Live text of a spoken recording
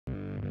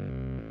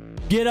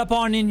Get up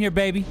on in here,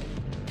 baby.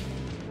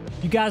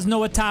 You guys know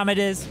what time it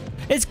is.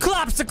 It's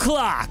Clops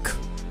o'clock.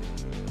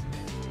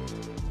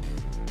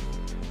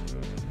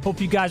 Hope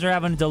you guys are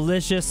having a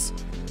delicious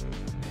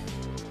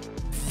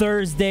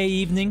Thursday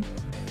evening.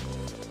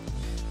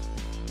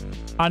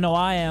 I know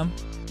I am.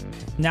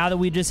 Now that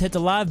we just hit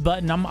the live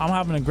button, I'm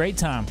having a great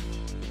time.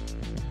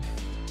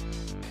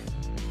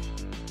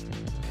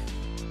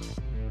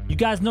 You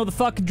guys know the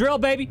fucking drill,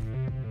 baby.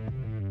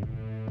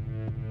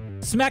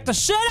 Smack the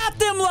shit out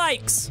them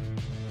likes.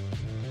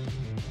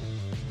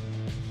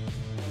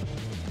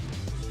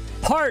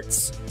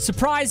 Hearts,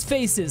 surprise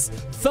faces,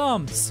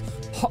 thumbs,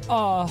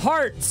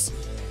 hearts,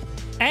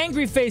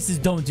 angry faces.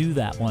 Don't do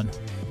that one.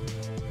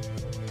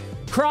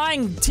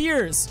 Crying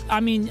tears.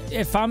 I mean,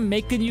 if I'm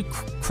making you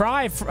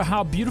cry for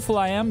how beautiful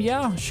I am,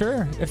 yeah,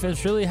 sure. If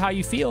it's really how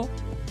you feel,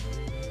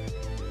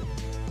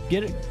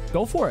 get it.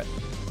 Go for it.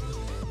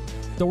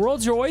 The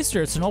world's your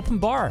oyster. It's an open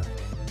bar.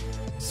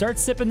 Start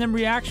sipping them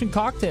reaction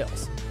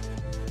cocktails.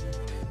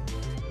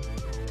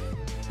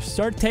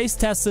 Start taste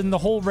testing the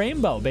whole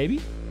rainbow, baby.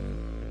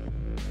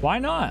 Why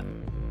not?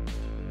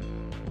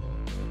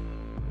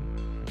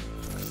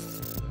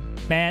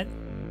 Man,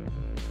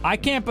 I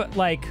can't but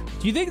like,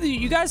 do you think that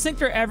you guys think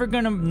they're ever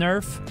gonna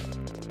nerf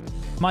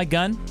my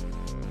gun?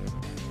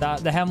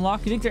 The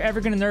Hemlock? You think they're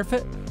ever gonna nerf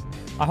it?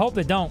 I hope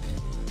they don't.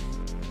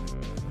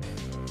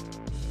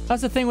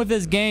 That's the thing with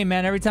this game,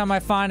 man. Every time I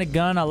find a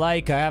gun I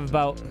like, I have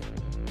about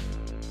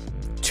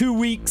 2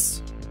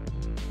 weeks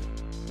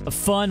of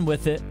fun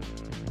with it.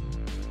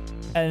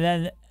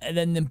 And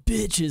then the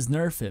bitches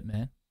nerf it,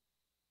 man.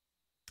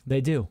 They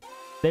do.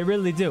 They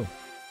really do.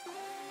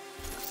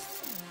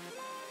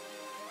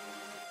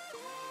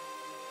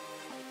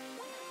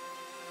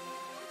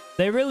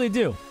 They really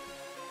do.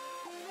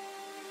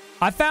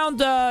 I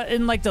found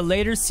in like the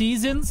later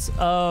seasons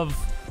of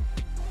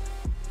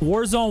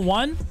Warzone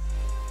 1,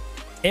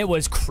 it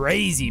was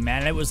crazy,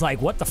 man. It was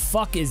like, what the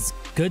fuck is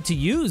good to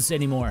use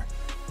anymore?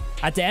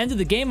 At the end of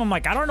the game, I'm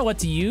like, I don't know what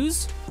to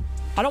use.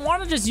 I don't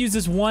want to just use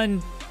this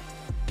one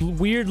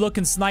weird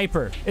looking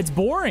sniper. It's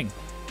boring.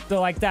 So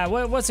like that.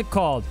 What's it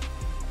called?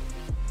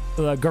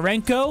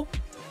 Gorenko?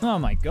 Oh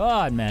my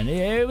god, man.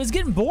 It was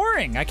getting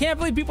boring. I can't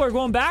believe people are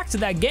going back to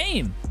that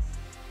game.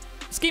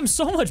 This game's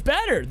so much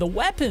better. The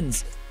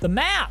weapons, the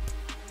map,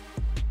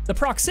 the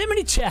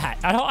proximity chat.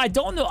 I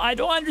don't know. I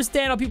don't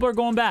understand how people are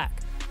going back.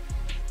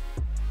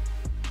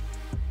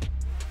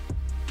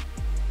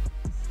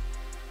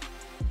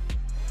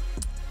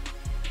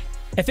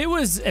 If it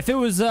was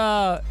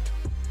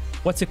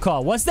what's it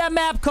called? What's that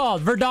map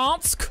called?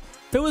 Verdansk?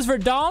 If it was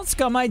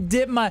Verdansk, I might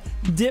dip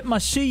my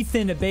sheath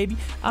in it, baby.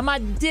 I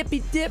might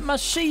dip my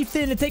sheath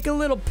in it, take a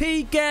little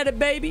peek at it,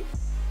 baby.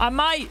 I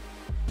might.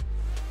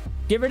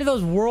 Get rid of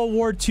those World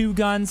War II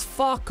guns.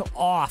 Fuck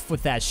off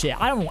with that shit.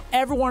 I don't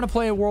ever want to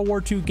play a World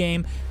War II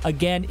game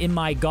again in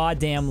my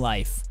goddamn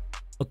life.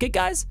 Okay,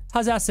 guys?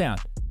 How's that sound?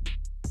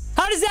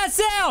 How does that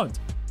sound?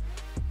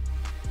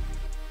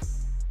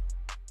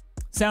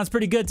 Sounds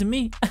pretty good to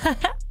me.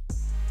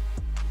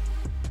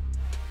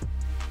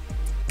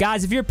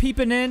 Guys, if you're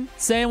peeping in,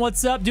 saying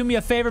what's up, do me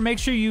a favor. Make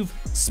sure you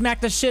smack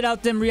the shit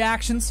out them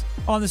reactions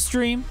on the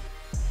stream.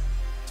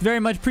 It's very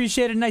much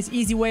appreciated. Nice,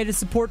 easy way to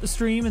support the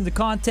stream and the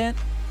content.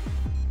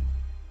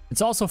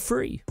 It's also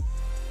free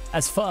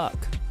as fuck.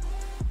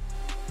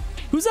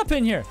 Who's up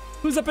in here?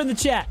 Who's up in the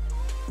chat?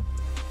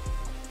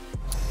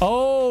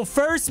 Oh,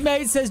 first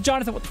mate, says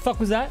Jonathan. What the fuck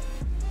was that?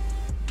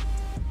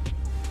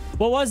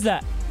 What was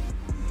that?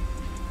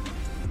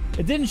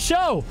 It didn't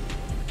show.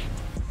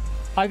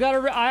 I got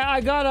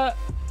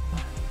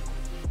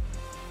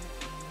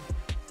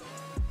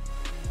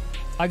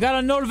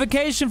a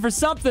notification for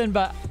something,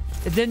 but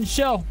it didn't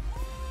show.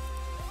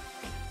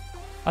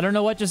 I don't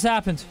know what just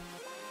happened.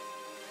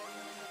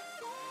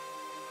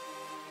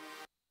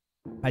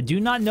 I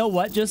do not know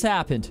what just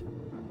happened.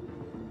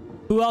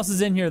 Who else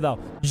is in here, though?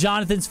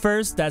 Jonathan's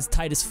first. That's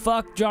tight as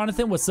fuck.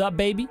 Jonathan, what's up,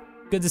 baby?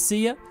 Good to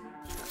see you.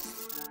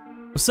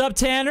 What's up,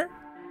 Tanner?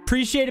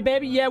 Appreciate it,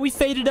 baby. Yeah, we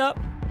faded up.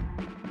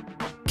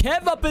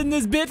 Kev up in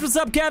this bitch. What's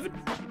up, Kevin?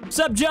 What's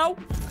up, Joe?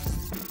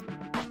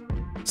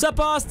 What's up,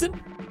 Austin?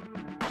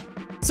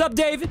 What's up,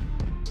 David?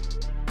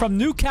 From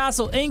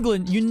Newcastle,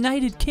 England,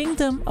 United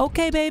Kingdom.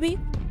 Okay, baby.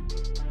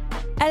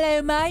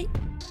 Hello, mate.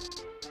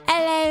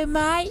 Hello,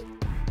 mate.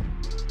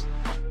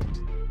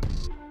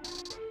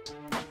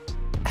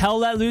 Hell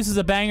Let Loose is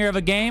a banger of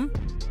a game.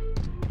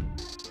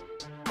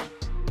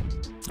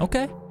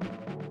 Okay.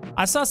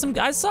 I saw some of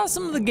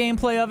the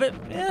gameplay of it.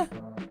 Yeah.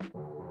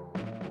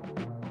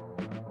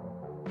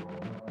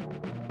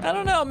 I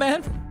don't know,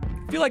 man.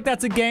 I feel like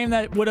that's a game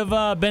that would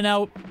have been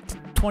out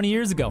 20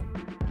 years ago.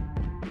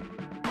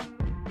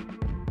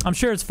 I'm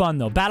sure it's fun,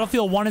 though.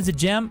 Battlefield 1 is a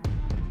gem.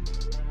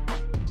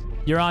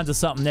 You're onto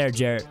something there,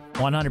 Jarrett.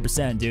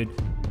 100%, dude.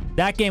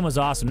 That game was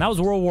awesome. That was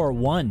World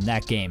War I,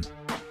 that game.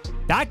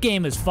 That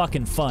game is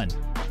fucking fun.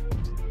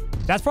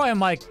 That's probably, I'm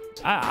like,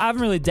 I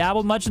haven't really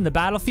dabbled much in the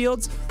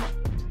Battlefields,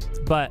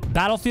 but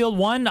Battlefield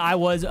 1, I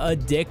was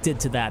addicted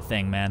to that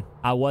thing, man.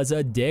 I was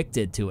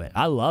addicted to it.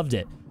 I loved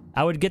it.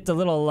 I would get the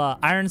little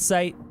iron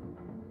sight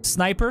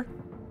sniper,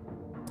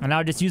 and I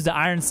would just use the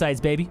iron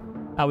sights, baby.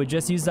 I would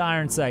just use the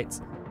iron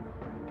sights.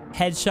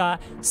 Headshot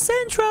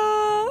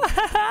central.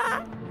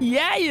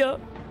 Yeah.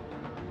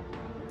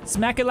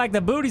 Smack it like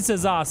the booty,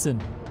 says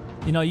Austin.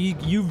 You know,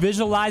 you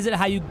visualize it,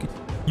 how you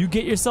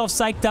get yourself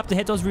psyched up to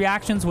hit those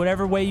reactions,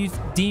 whatever way you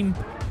deem,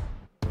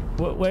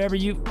 whatever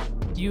you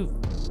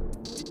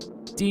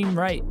deem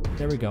right.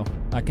 There we go.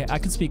 I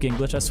can speak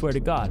English. I swear to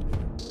God.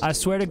 I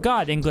swear to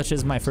God, English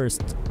is my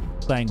first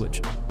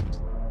language.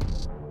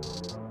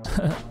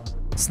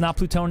 It's not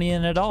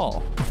Plutonian at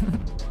all.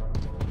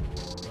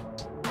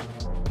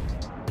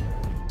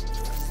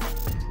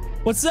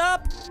 What's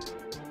up?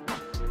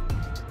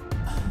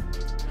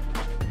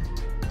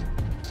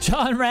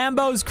 John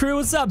Rambo's crew,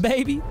 what's up,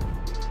 baby?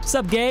 What's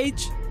up,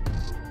 Gage?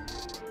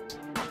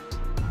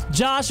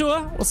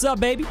 Joshua, what's up,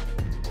 baby?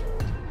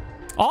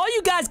 All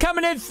you guys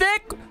coming in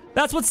thick.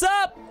 That's what's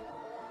up.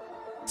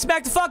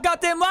 Smack the fuck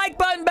out them like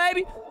button,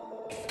 baby.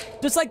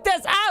 Just like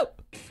this. Ow!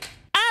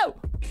 Ow!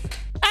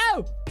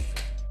 Ow!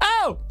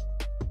 Ow!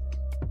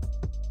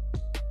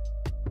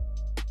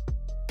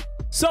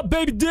 Sup,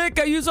 baby dick?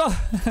 I use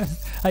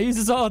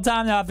this all the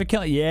time now after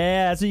killing.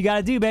 Yeah, that's what you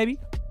gotta do, baby.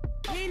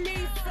 He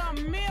needs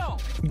some milk.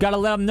 You gotta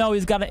let him know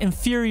he's got an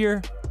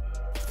inferior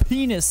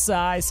penis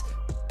size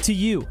to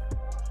you.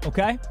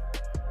 Okay?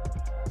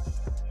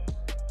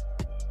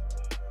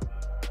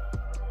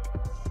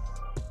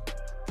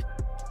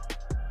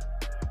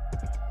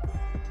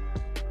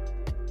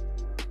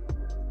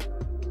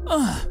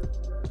 Oh,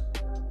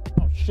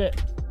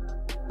 shit.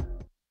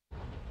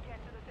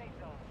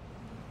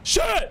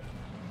 Shit!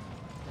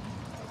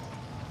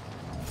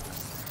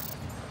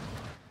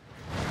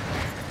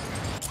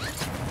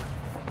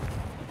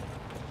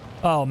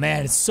 Oh,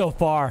 man, it's so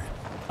far.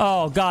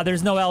 Oh, God,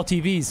 there's no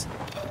LTVs.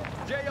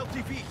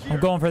 I'm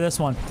going for this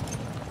one.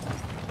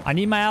 I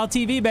need my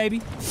LTV,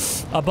 baby.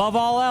 Above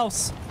all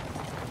else.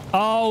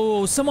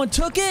 Oh, someone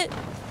took it?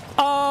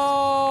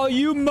 Oh,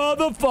 you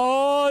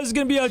motherfucker. It's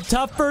gonna be a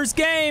tough first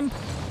game.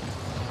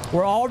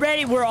 We're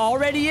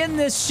already in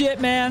this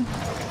shit, man.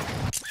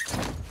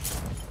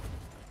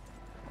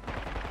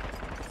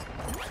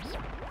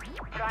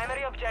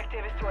 Primary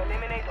objective is to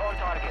eliminate all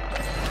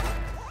targets.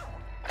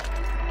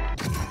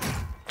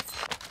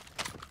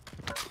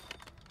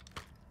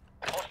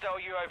 Hostile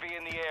UAV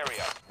in the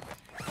area.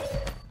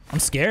 I'm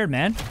scared,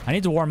 man. I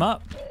need to warm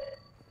up.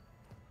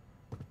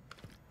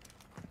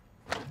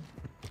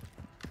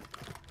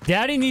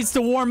 Daddy needs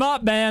to warm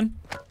up, man.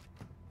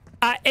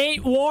 I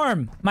ain't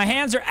warm. My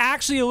hands are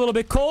actually a little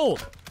bit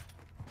cold.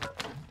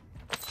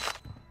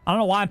 I don't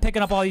know why I'm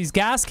picking up all these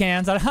gas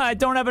cans. I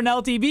don't have an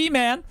LTV,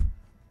 man.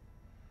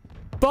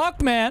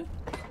 Fuck, man.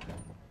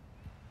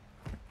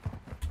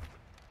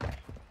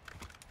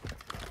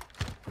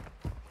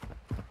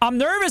 I'm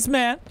nervous,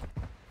 man.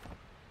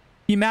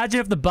 Imagine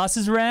if the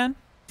buses ran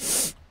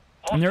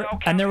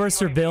and there were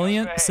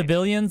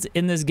civilians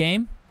in this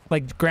game,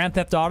 like Grand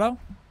Theft Auto.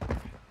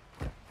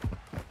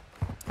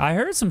 I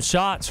heard some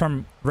shots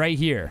from right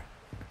here.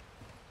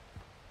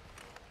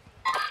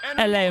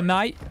 Hello,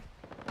 mate.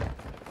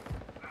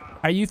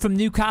 Are you from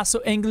Newcastle,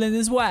 England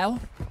as well?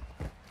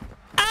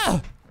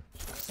 Ah!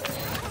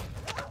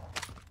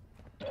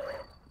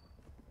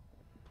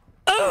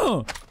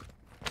 Oh!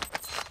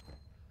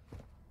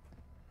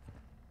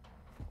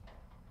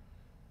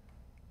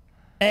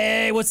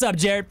 Hey, what's up,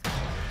 Jared?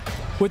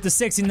 With the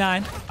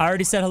 69. I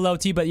already said hello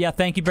to you, but yeah,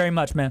 thank you very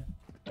much, man.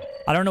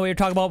 I don't know what you're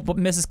talking about,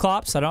 Mrs.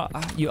 Klops.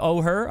 You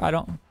owe her.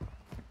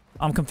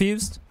 I'm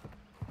confused.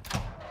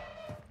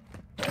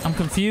 I'm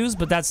confused,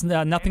 but that's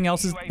nothing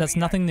else. That's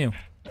nothing new.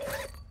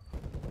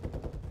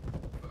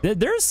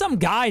 There's some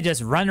guy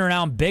just running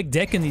around big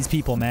dicking these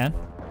people, man.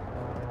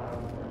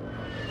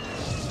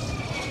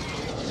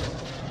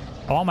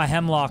 I want my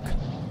hemlock.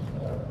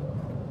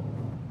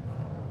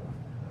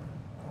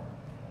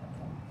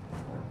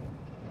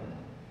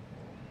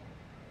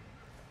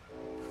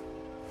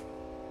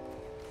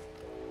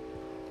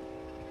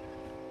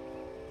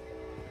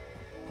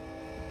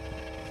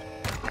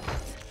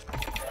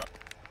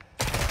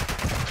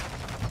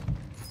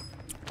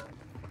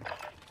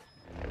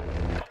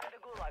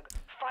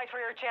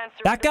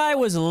 That guy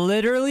was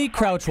literally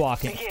crouch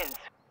walking.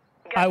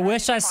 I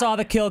wish I saw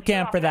the kill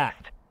cam for that.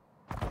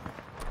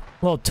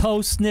 Little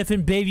toe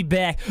sniffing baby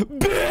back.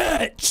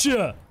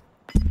 Bitch!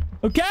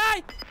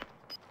 Okay?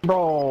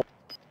 Bro.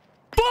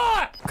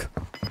 Fuck!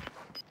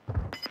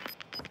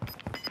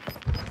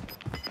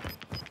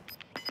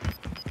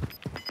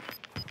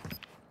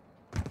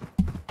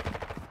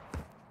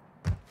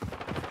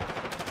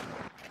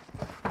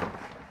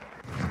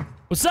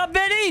 What's up,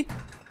 Vinny?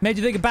 Made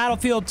you think of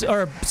Battlefield,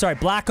 or sorry,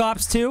 Black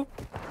Ops 2?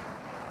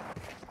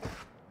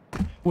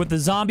 With the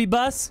zombie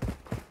bus?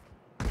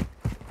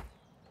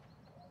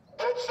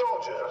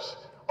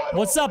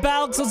 What's up,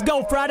 Alex? Let's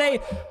go, Friday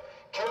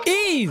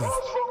Eve!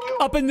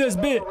 Up in this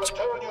bitch.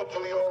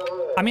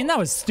 I mean, that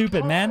was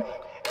stupid, man.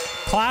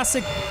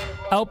 Classic,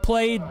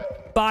 outplayed,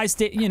 by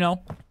state, you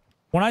know.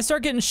 When I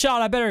start getting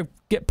shot, I better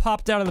get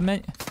popped out of the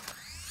menu.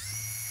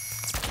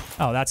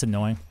 Oh, that's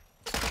annoying.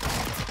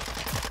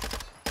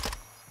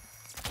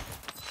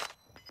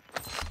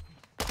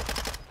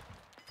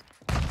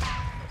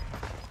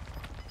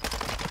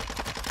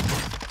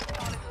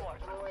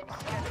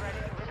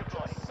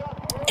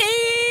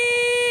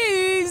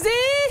 Easy!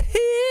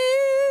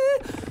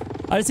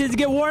 I just need to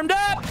get warmed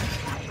up.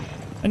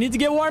 I need to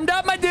get warmed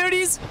up, my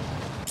duties.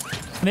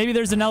 Maybe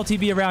there's an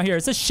LTV around here.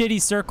 It's a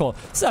shitty circle.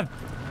 It's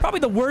probably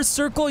the worst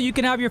circle you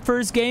can have your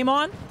first game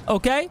on.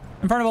 Okay?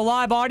 In front of a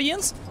live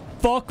audience.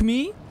 Fuck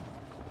me.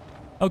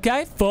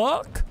 Okay?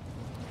 Fuck.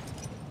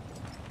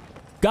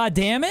 God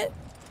damn it.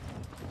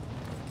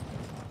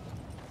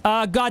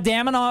 God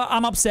damn it.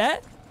 I'm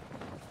upset.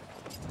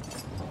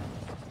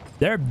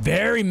 They're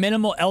very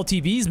minimal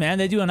LTVs, man.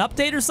 They do an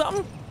update or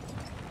something?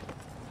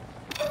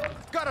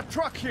 Got a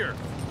truck here.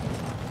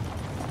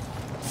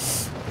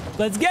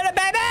 Let's get it,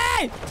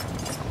 baby!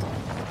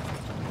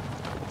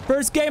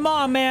 First game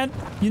on, man.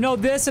 You know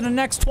this and the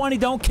next 20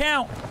 don't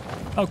count.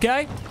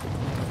 Okay?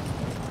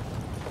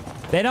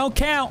 They don't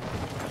count.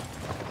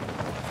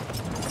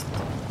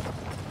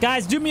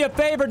 Guys, do me a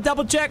favor.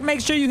 Double check.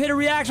 Make sure you hit a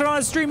reaction on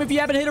the stream. If you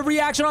haven't hit a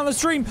reaction on the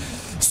stream,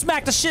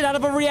 smack the shit out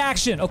of a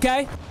reaction,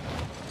 okay?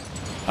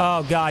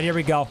 Oh, God. Here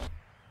we go.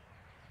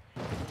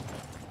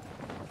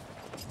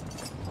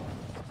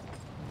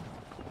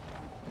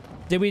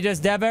 Did we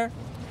just dever?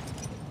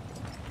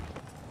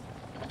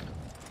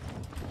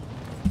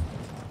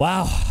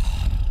 Wow.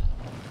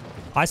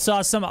 I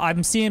saw some...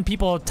 I'm seeing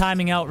people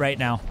timing out right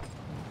now.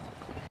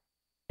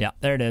 Yeah,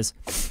 there it is.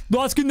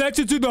 Lost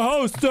connection to the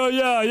host.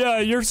 Yeah.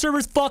 Your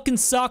servers fucking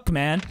suck,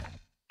 man.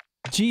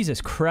 Jesus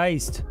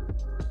Christ.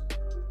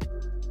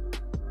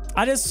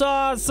 I just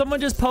saw... Someone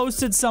just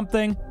posted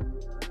something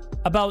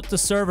about the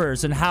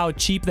servers and how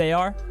cheap they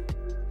are.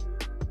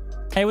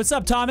 Hey, what's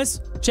up,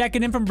 Thomas?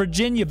 Checking in from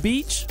Virginia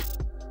Beach.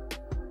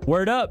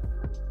 Word up.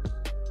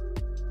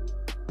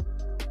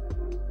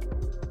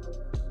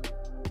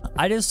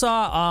 I just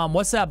saw,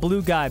 what's that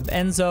blue guy?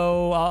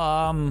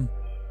 Enzo,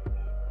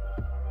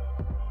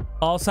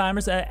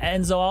 Alzheimer's?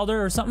 Enzo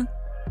Alder or something?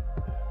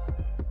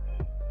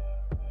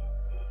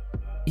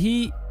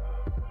 He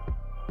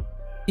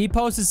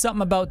posted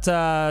something about,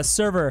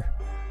 server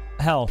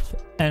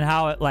health and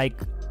how it, like,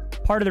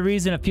 part of the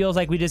reason it feels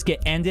like we just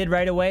get ended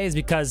right away is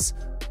because,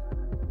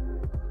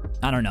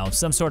 I don't know,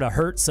 some sort of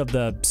hertz of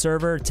the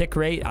server tick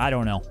rate. I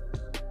don't know.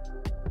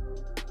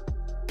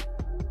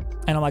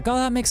 And I'm like, oh,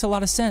 that makes a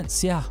lot of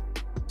sense. Yeah.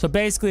 So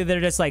basically,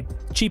 they're just like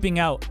cheaping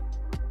out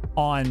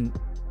on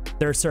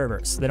their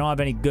servers. They don't have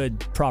any good,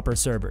 proper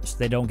servers.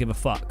 They don't give a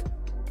fuck.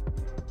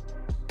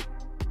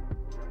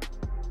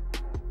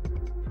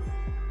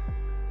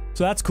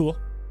 So that's cool.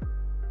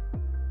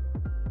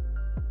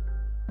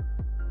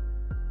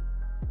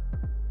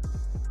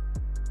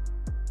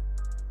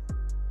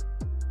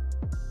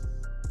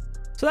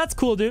 So that's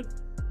cool, dude.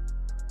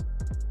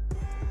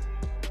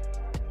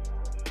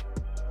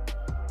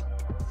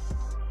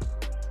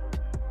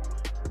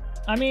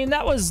 I mean,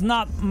 that was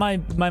not my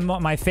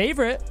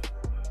favorite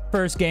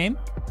first game.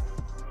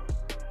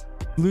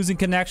 Losing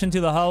connection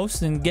to the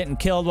host and getting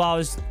killed while I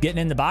was getting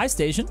in the buy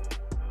station.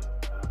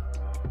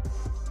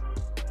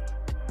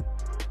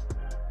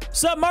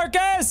 Sup,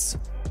 Marcus?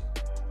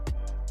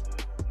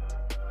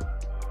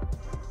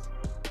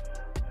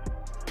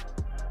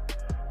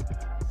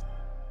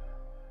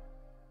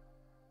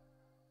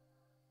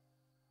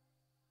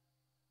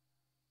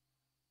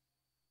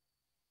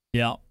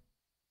 Yeah.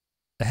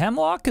 The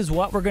hemlock is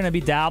what we're going to be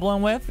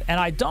dabbling with, and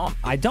I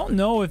don't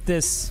know if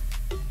this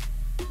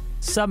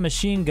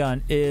submachine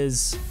gun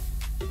is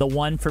the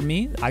one for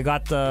me. I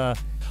got the...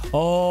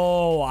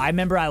 Oh, I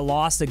remember I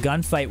lost a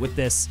gunfight with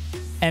this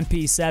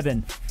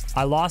MP7.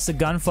 I lost a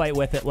gunfight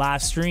with it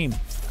last stream.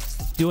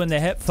 Doing the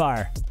hip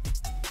fire.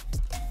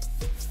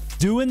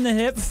 Doing the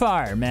hip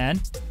fire, man.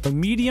 The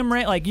medium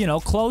range, like, you know,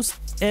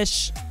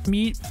 close-ish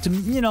meat to,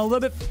 you know, a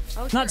little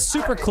bit... Not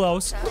super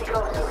close.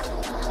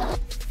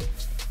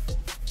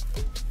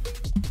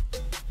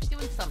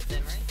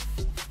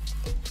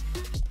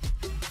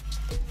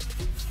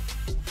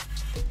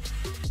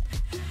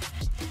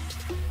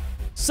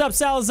 Sup,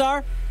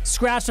 Salazar?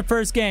 Scratch the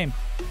first game.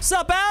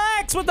 Sup,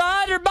 Alex? With the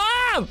 100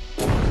 bomb!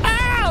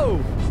 Ow!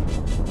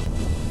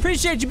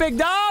 Appreciate you, big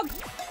dog.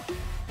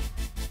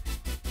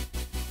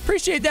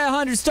 Appreciate that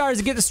 100 stars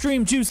to get the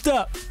stream juiced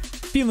up.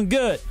 Feeling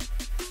good.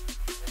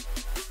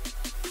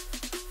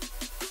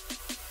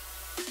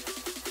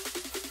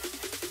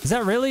 Is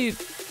that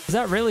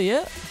really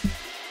it?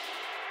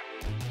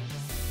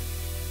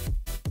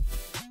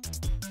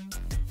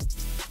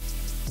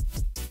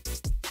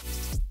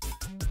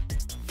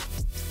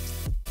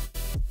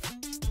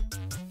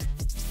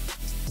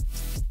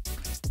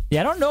 Yeah,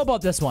 I don't know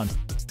about this one.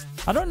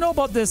 I don't know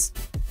about this.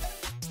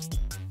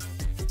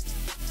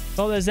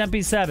 Oh, there's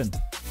MP7.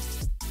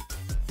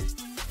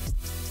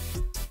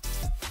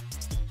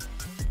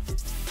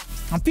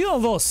 I'm feeling a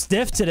little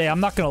stiff today, I'm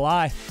not gonna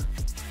lie.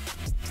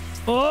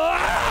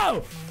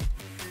 Oh!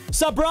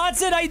 What's up,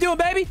 Bronson? How you doing,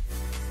 baby?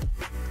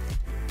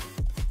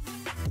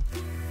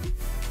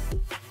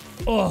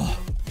 Oh.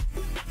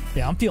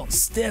 Yeah, I'm feeling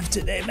stiff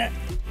today, man.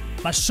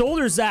 My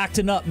shoulder's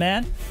acting up,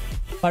 man.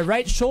 My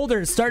right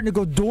shoulder is starting to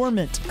go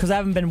dormant because I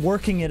haven't been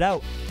working it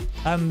out.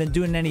 I haven't been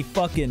doing any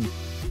fucking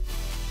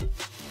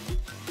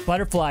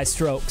butterfly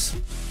strokes.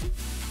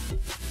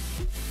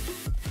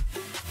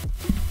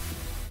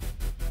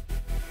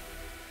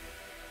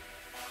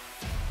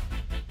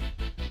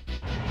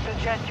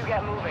 Suggest you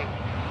get moving.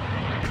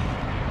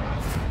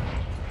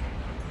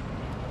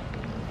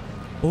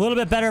 A little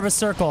bit better of a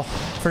circle,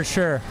 for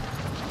sure.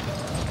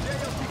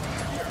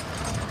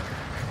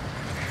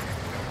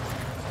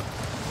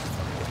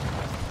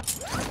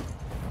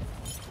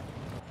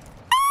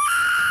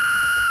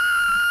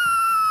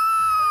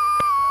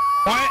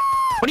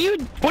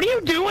 What are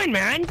you doing,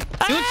 man? You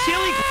look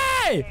silly.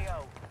 Hey!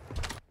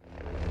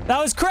 That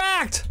was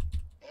cracked.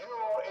 You're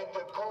in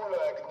the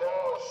gulag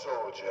now,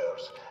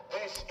 soldiers.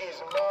 This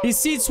is my He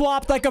seat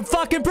swapped like a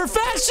fucking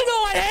professional.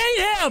 I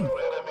hate him.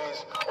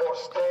 enemies or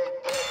stay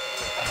dead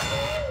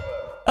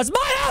forever. That's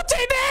my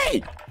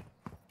LTV.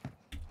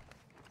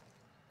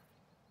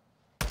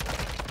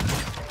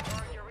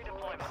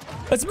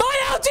 That's my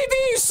LTV,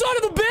 you son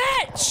of a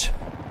bitch.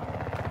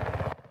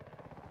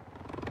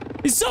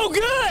 He's so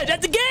good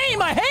at the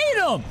game. I hate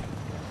him.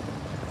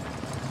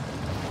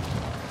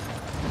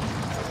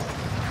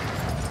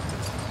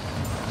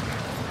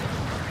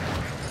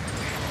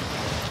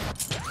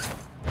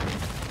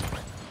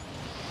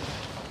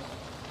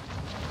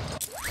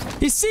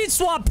 He seat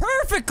swapped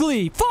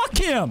perfectly. Fuck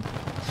him.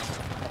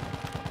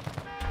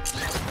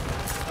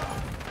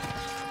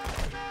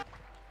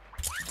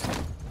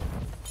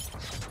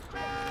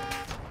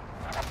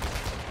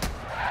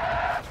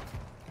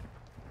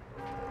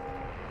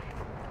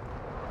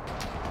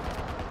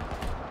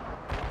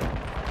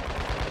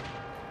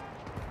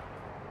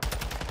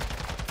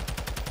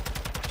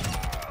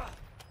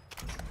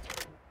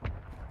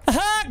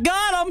 Aha,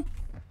 got him.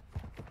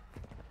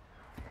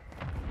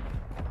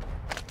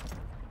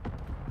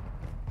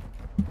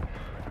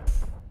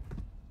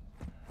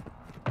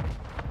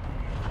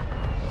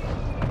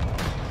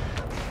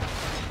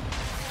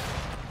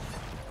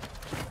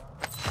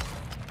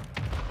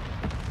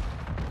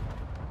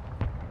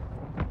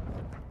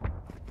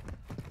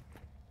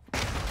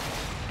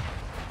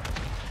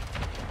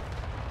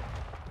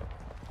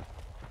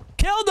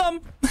 Killed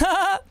him!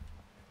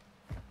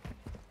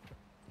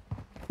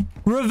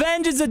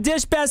 Revenge is a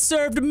dish best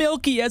served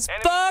milky as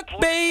fuck,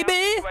 baby!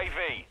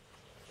 UAV.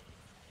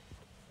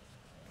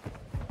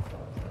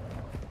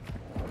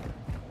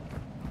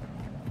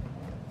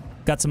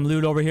 Got some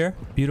loot over here.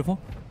 Beautiful.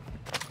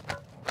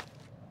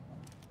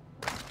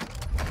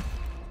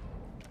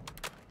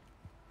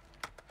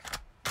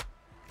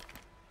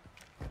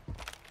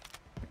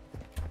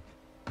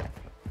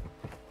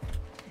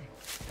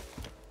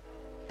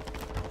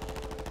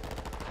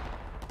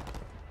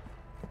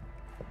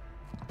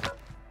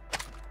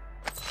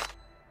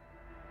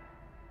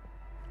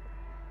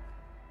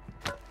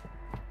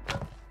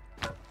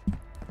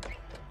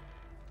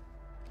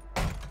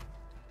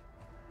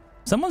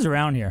 Someone's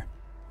around here.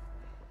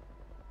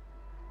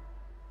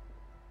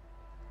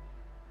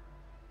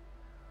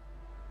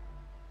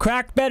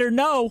 Crack better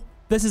know.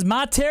 This is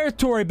my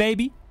territory,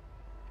 baby.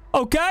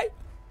 Okay?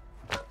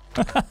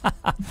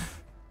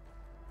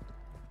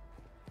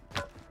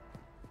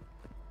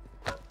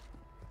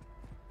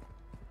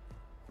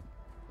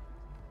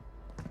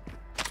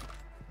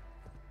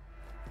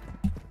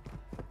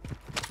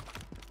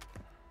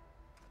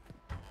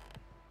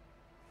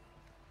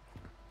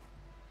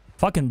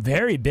 Fucking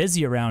very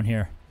busy around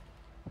here.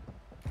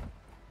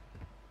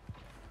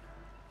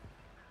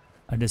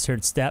 I just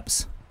heard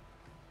steps.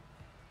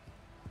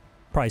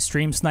 Probably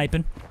stream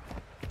sniping.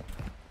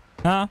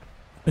 Huh?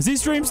 Is he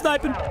stream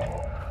sniping?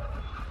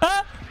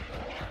 Huh?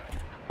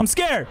 I'm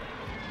scared.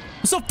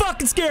 I'm so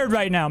fucking scared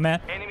right now,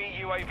 man. Enemy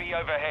UAV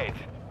overhead.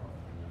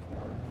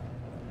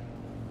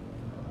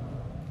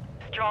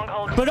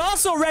 Stronghold. But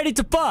also ready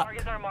to fuck.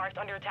 Targets are marked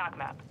on your attack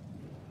map.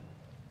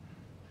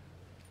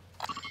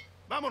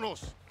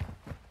 Vámonos.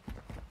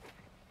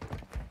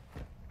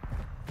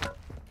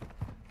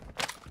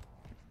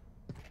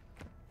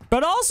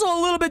 But also a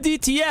little bit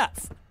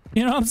DTF.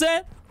 You know what I'm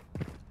saying?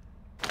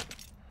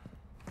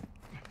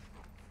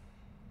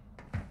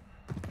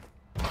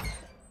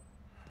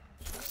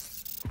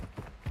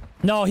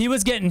 No, he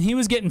was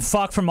getting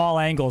fucked from all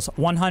angles,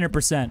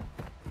 100%.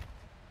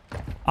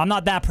 I'm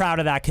not that proud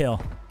of that kill,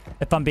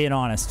 if I'm being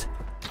honest.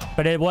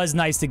 But it was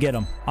nice to get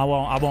him. I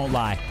won't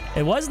lie.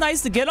 It was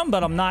nice to get him,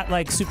 but I'm not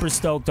like super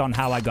stoked on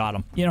how I got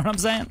him. You know what I'm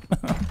saying?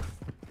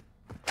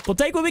 We'll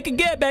take what we can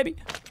get, baby.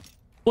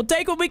 We'll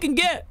take what we can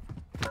get.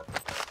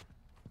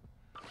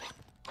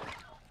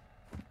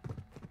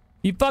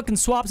 He fucking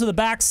swapped to the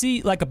back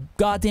seat like a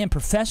goddamn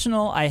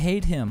professional. I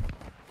hate him.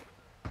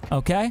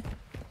 Okay?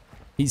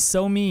 He's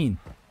so mean.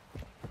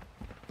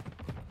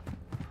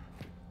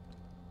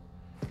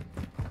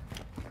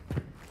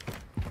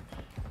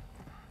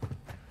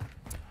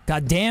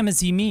 God damn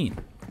is he mean.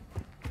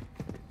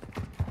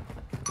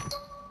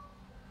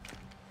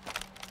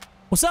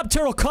 What's up,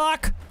 turtle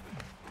cock?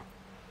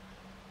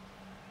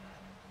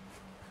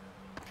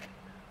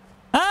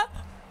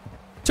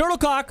 Turtle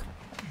cock.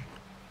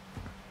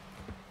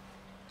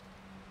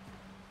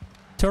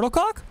 Turtle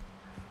cock?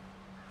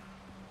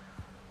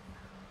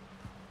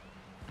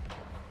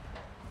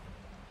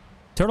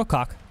 Turtle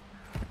cock.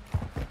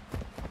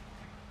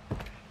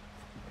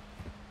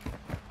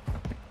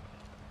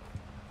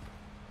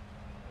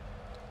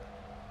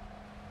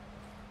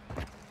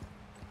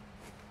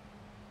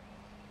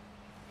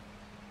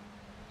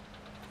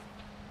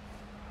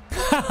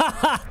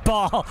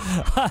 Paul,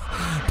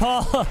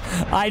 Paul,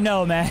 I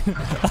know, man.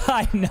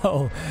 I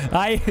know.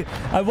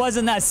 I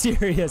wasn't that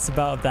serious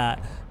about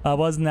that. I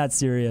wasn't that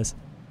serious.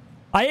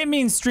 I didn't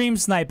mean stream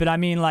sniping. I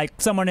mean, like,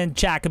 someone in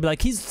chat could be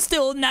like, he's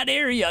still in that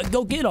area.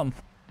 Go get him.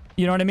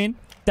 You know what I mean?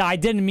 I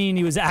didn't mean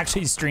he was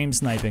actually stream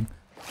sniping.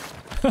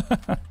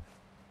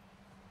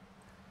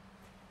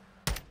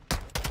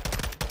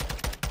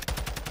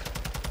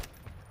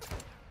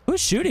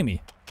 Who's shooting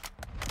me?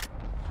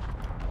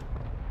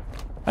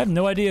 I have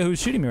no idea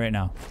who's shooting me right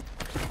now.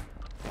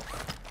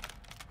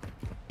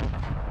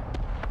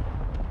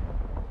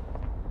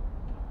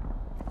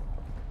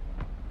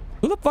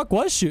 Who the fuck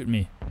was shooting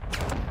me?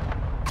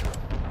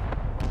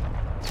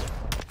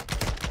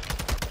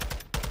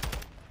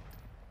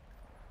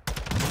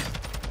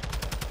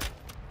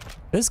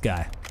 This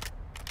guy.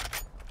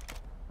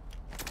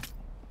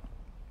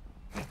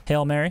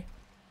 Hail Mary.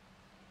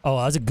 Oh,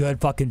 that was a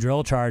good fucking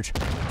drill charge.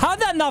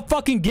 How'd that not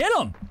fucking get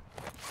him?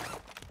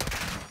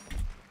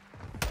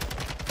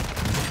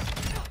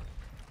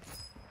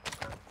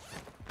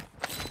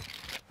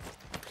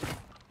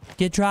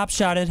 Get drop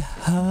shotted.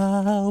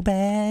 Oh,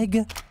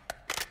 bag.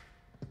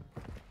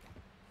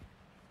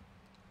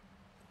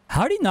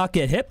 How did he not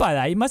get hit by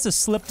that? He must have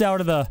slipped out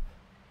of the...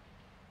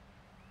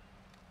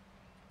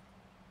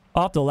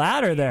 off the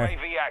ladder there.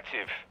 UAV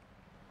active.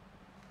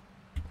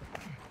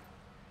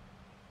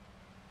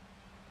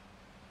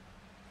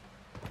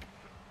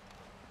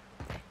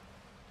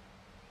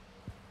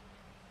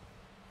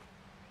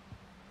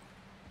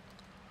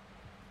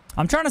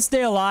 I'm trying to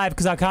stay alive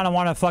because I kind of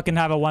want to fucking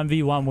have a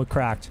 1v1 with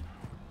Cracked.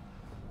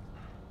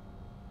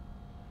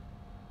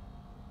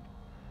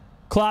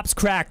 Klops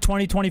Cracked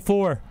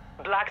 2024.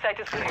 Black site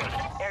is clear.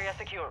 Area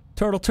secure.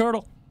 Turtle,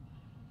 turtle.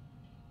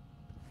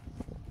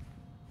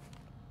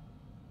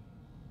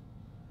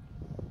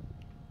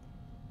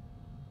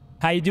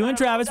 How you doing,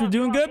 Travis? We're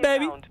doing good,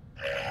 baby.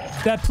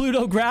 That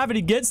Pluto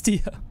gravity gets to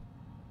you.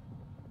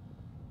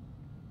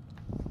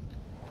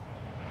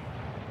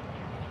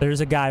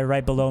 There's a guy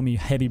right below me,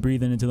 heavy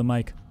breathing into the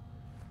mic.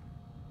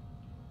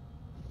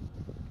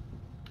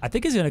 I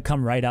think he's gonna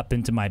come right up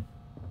into my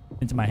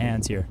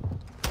hands here.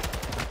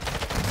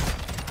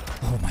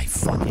 Oh my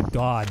fucking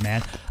god,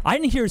 man. I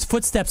didn't hear his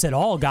footsteps at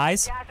all,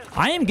 guys.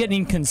 I am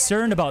getting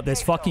concerned about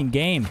this fucking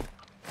game.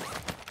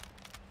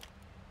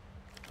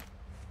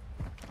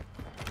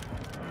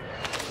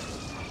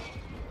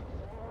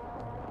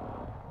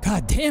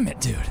 God damn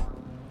it, dude.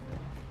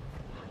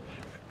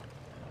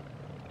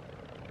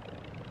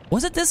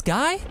 Was it this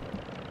guy?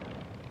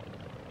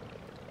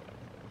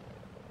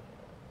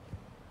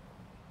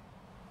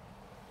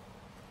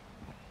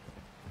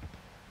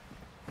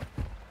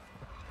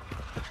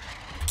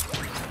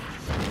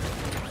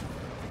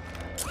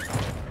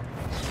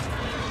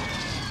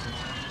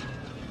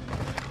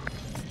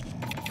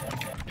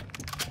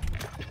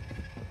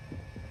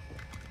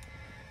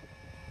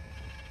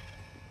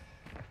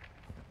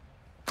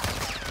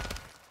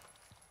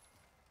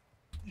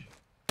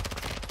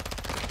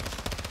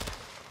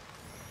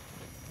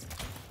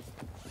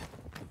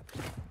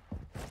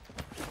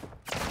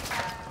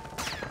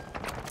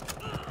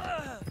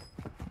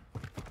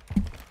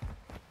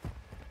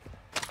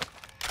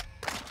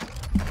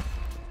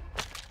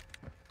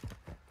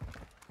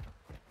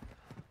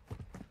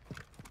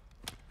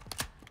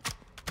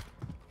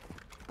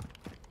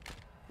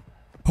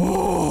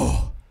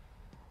 Oh.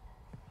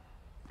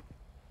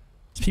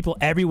 There's people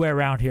everywhere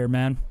around here,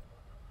 man.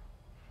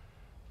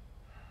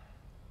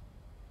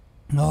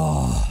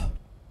 Oh.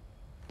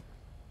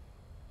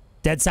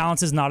 Dead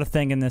silence is not a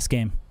thing in this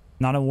game.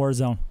 Not in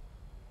Warzone.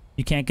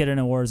 You can't get in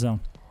a Warzone.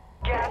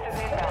 Gas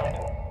is inbound.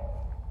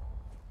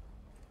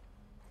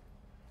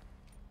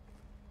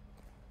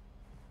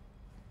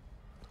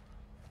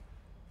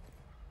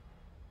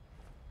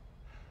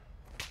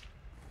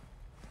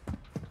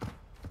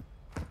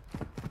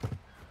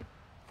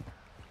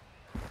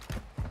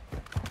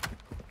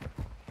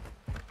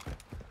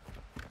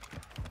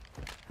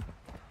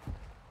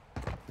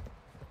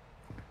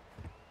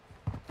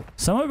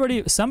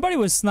 Somebody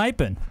was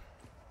sniping.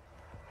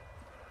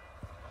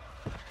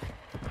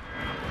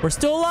 We're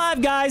still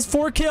alive, guys.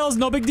 4 kills,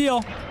 no big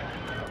deal.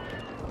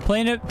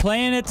 Playing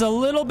it a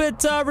little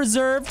bit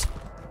reserved,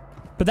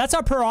 but that's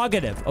our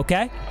prerogative,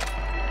 okay?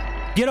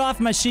 Get off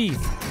my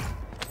sheath.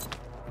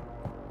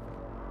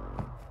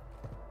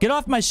 Get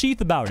off my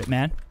sheath about it,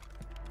 man.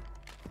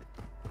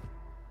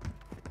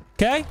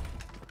 Okay?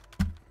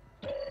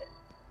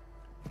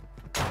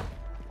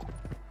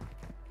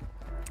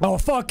 Oh,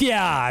 fuck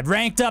yeah. I've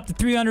ranked up to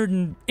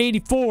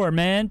 384,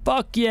 man.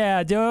 Fuck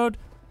yeah, dude.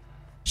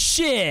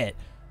 Shit.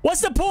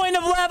 What's the point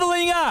of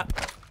leveling up?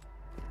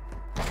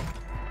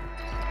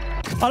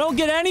 I don't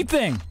get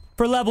anything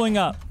for leveling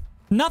up.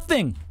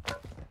 Nothing.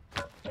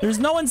 There's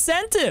no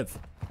incentive.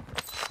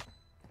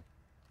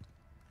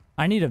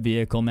 I need a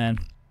vehicle, man.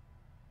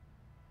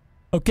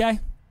 Okay.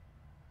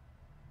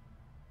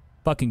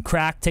 Fucking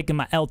crack taking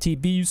my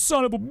LTV, you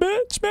son of a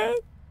bitch, man.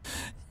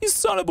 You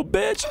son of a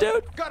bitch,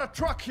 dude. Got a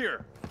truck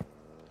here.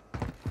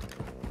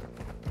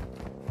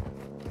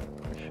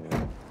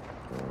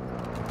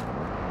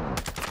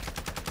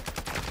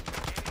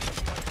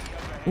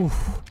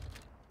 Oof.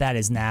 That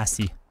is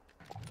nasty.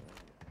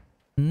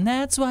 And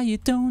that's why you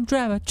don't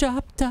drive a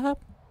drop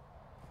top.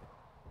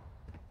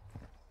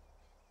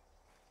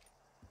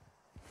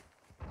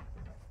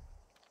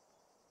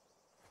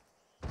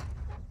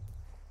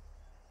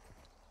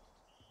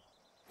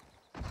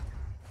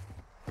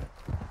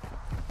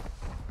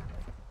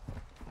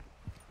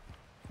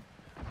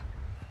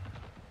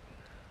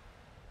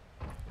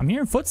 I'm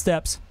hearing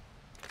footsteps.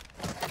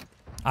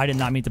 I did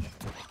not mean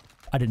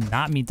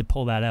to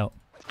pull that out.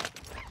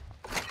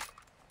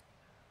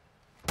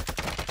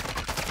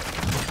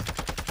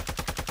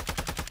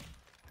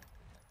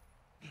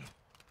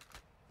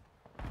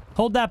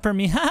 Hold that for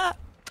me. Ha!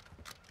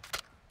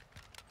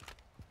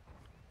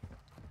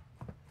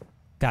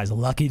 Guy's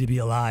lucky to be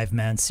alive,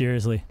 man.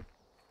 Seriously.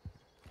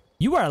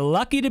 You are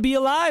lucky to be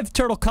alive,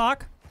 turtle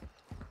cock.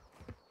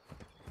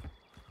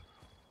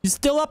 You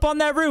still up on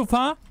that roof,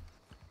 huh?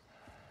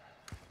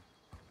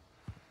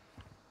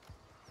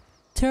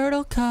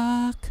 Turtle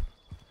cock.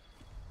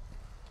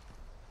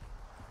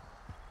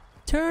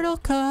 Turtle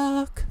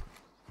cock.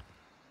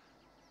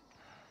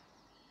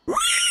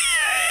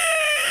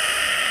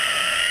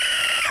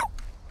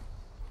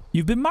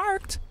 You've been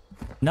marked.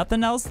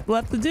 Nothing else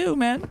left to do,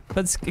 man.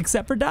 But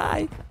except for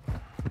die.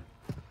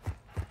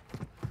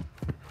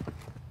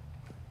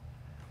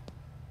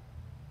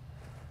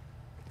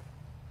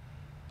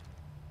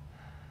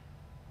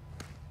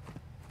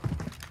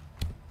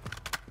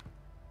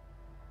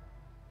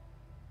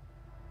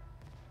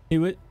 He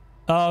would.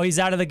 Oh, he's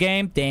out of the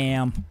game.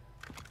 Damn.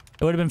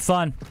 It would have been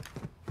fun.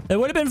 It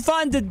would have been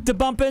fun to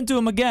bump into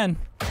him again.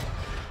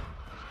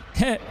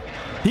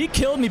 He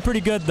killed me pretty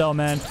good though,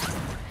 man.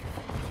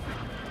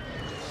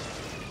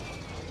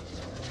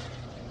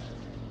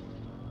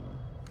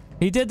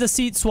 He did the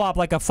seat swap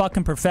like a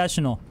fucking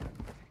professional.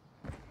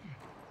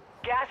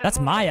 That's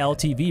my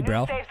LTV,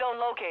 bro. Safe zone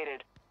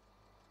located.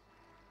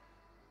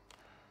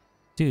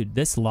 Dude,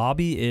 this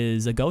lobby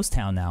is a ghost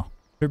town now.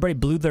 Everybody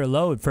blew their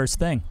load first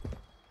thing.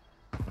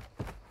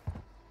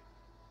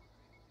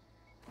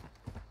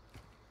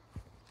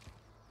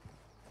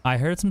 I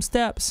heard some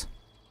steps.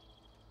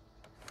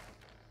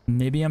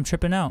 Maybe I'm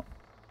tripping out.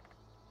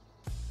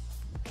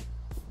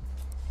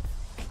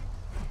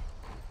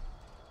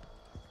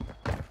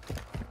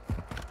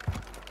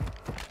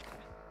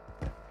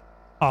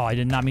 Oh, I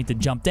did not mean to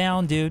jump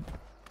down, dude.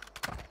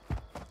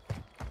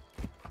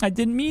 I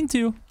didn't mean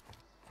to.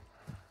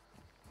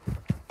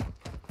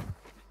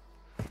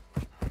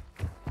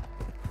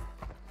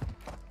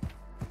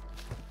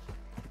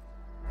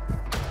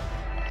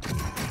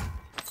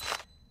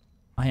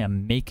 I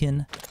am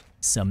making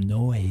some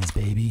noise,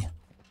 baby.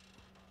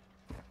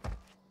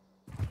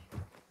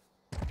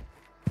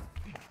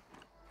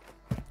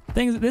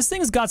 This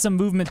thing's got some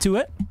movement to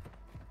it.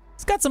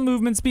 It's got some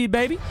movement speed,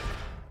 baby.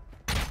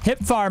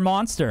 Hipfire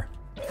monster.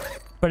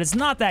 But it's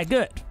not that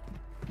good.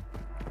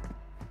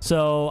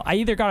 So I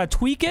either gotta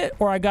tweak it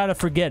or I gotta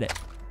forget it.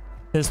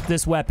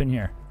 This weapon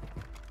here.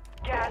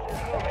 Gas is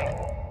moving.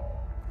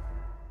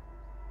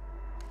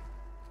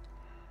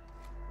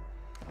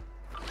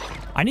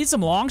 I need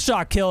some long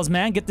shot kills,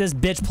 man. Get this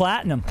bitch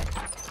platinum.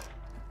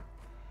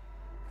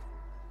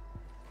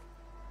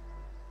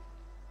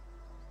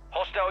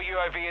 Hostile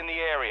UAV in the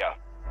area.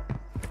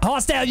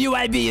 Hostile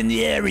UAV in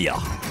the area.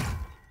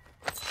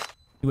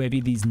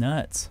 UAV these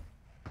nuts.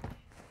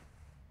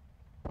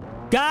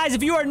 Guys,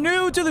 if you are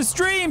new to the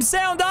stream,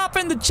 sound off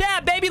in the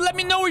chat, baby. Let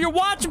me know where you're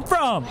watching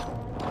from.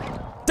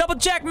 Double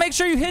check. Make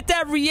sure you hit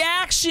that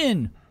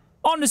reaction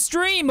on the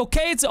stream,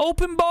 okay? It's an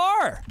open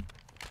bar.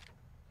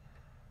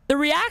 The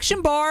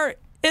reaction bar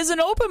is an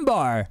open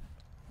bar.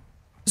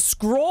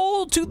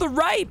 Scroll to the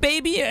right,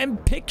 baby,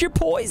 and pick your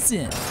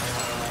poison.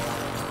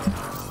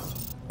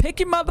 Pick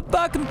your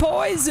motherfucking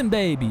poison,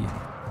 baby.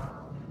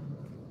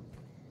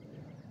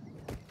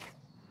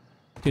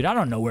 Dude, I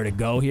don't know where to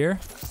go here.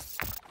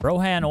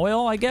 Rohan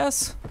oil, I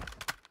guess.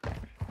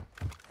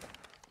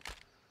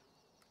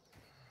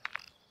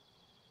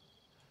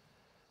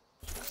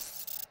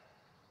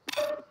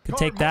 Could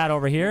take that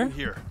over here.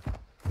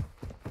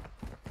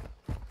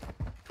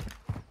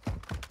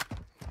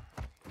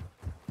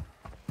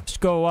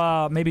 Just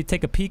go, maybe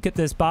take a peek at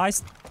this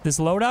this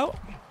loadout.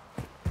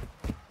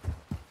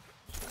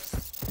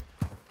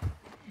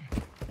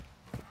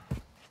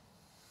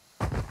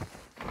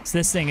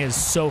 This thing is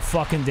so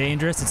fucking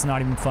dangerous, it's not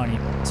even funny.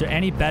 Is there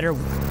any better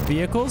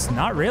vehicles?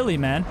 Not really,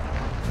 man.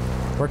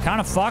 We're kind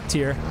of fucked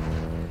here.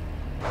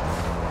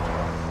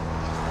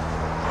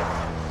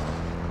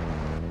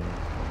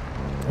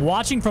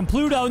 Watching from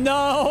Pluto.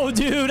 No,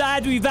 dude, I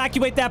had to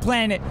evacuate that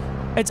planet.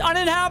 It's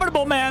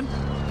uninhabitable, man.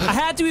 I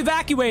had to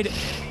evacuate it.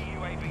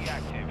 UAV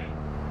active.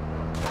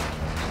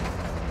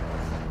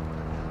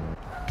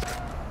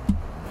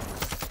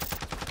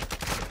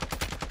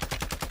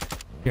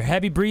 Your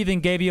heavy breathing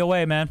gave you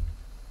away, man.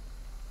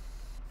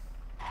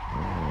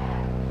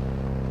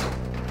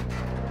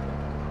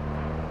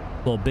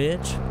 Little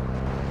bitch.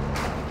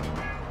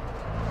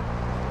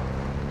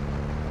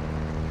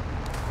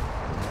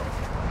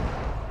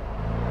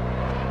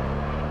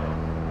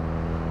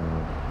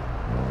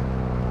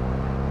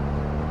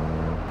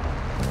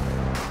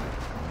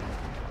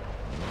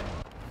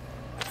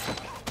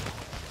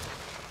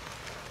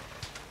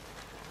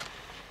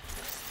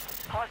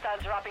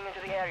 Hostiles dropping into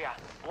the area.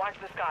 Watch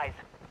the skies.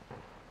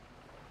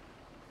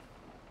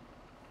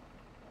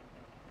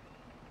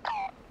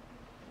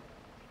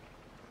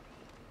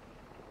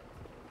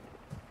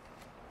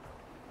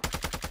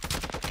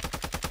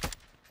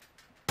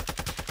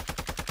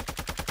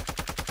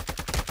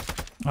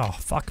 Oh,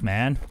 fuck,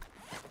 man.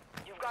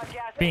 You've got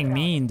gas Being inbound.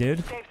 mean,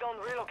 dude. Safe zone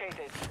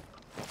relocated.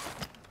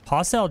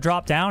 Hostile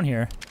dropped down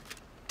here.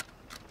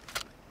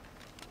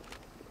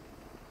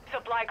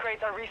 Supply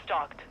crates are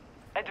restocked.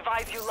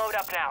 Advise you load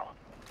up now.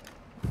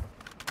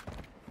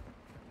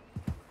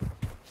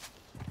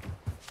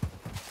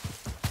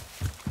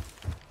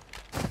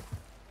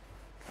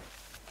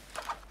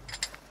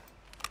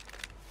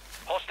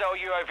 Hostile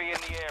UAV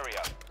in the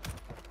area.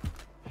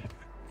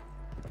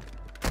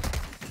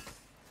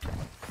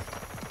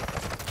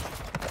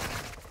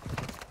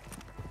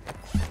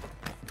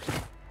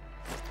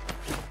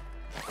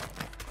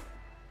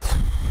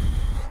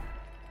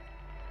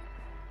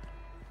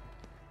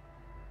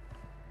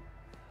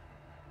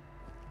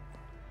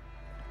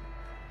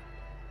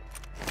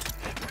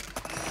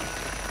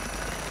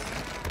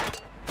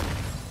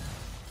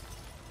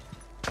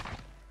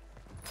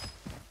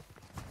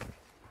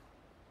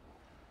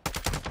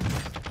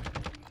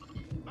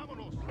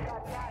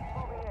 Got gas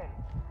moving in.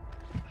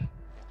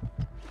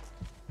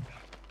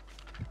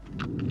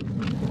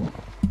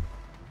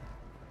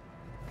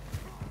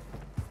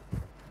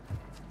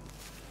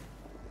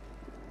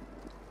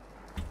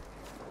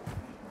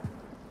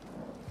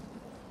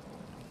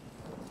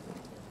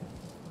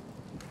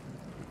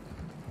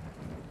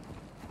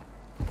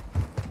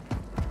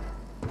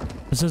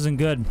 This isn't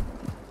good.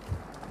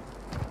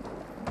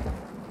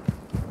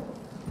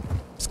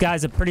 This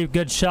guy's a pretty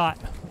good shot.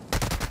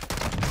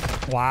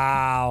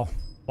 Wow.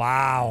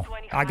 Wow.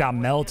 I got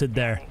melted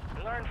there.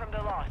 Learn from the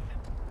loss.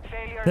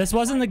 Failure. This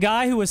wasn't the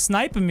guy who was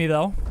sniping me,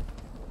 though.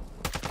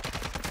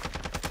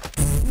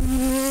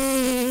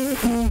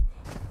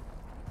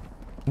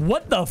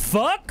 What the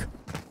fuck?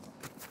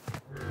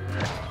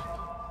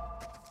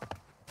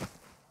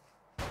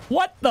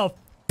 What the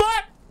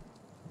fuck?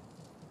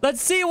 Let's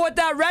see what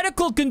that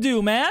reticle can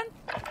do, man.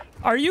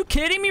 Are you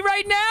kidding me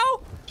right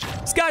now?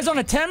 This guy's on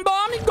a 10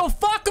 bomb? He can go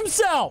fuck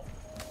himself.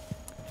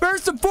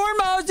 First and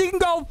foremost, he can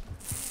go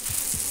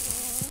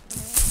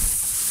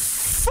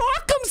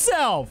fuck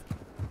himself.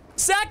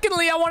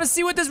 Secondly, I want to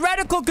see what this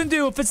reticle can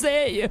do. If it's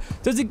the,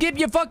 does it give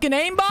you fucking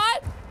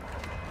aimbot?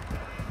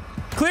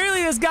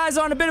 Clearly, this guy's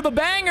on a bit of a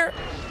banger.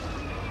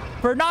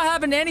 For not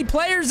having any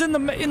players in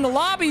the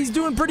lobby, he's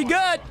doing pretty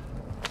good.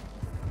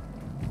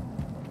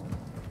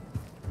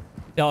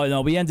 Oh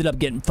no, we ended up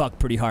getting fucked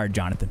pretty hard,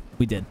 Jonathan.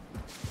 We did.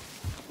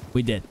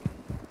 We did.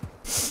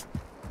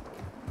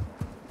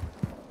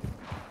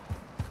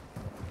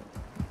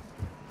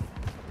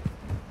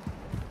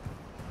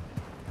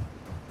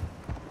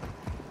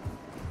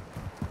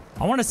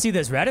 I want to see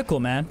this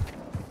reticle, man.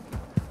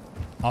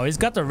 Oh, he's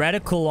got the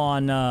reticle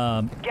on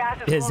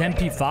his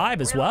MP5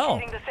 as well.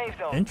 Relocating the safe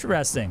zone.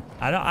 Interesting.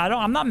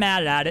 I'm not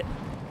mad at it.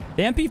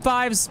 The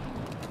MP5's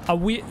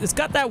it's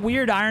got that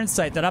weird iron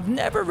sight that I've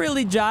never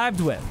really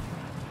jived with.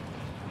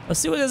 Let's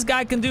see what this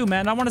guy can do,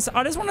 man. I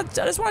just want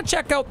to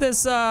check out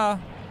this. Friendly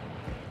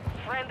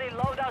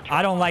loadout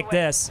I don't drone like on the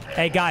way. this.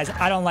 Hey guys,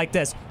 I don't like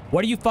this.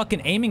 What are you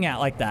fucking aiming at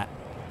like that?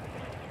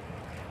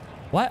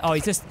 What? Oh,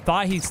 he just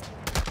thought he's.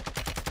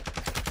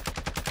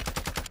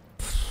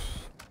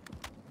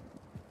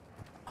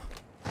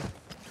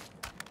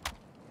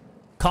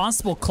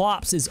 Constable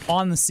Klops is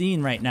on the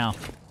scene right now.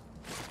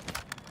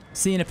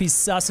 Seeing if he's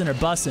sussing or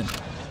bussing.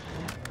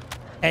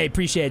 Hey,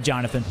 appreciate it,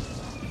 Jonathan.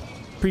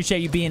 Appreciate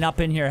you being up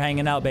in here,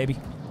 hanging out, baby.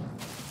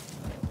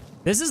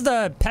 This is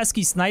the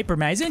pesky sniper,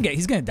 man.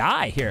 He's gonna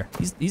die here.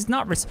 He's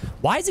not.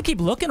 Why does he keep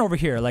looking over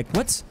here? Like,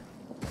 what's?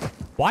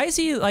 Why is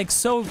he like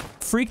so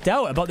freaked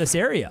out about this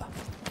area?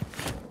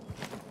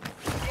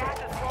 Gas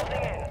is closing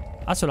in.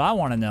 That's what I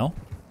want to know.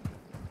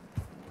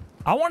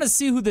 I want to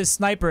see who this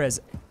sniper is,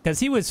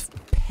 because he was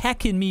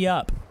pecking me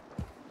up.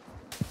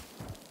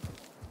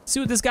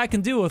 See what this guy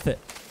can do with it.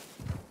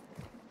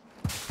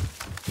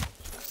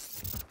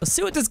 Let's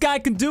see what this guy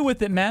can do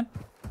with it, man.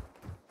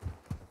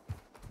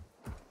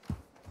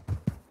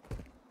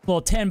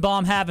 Little 10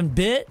 bomb having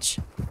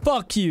bitch.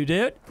 Fuck you,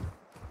 dude.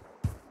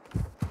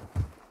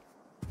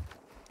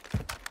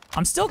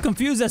 I'm still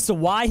confused as to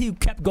why he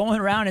kept going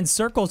around in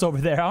circles over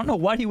there. I don't know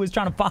what he was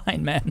trying to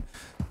find, man.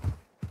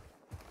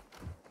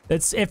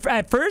 If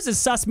at first it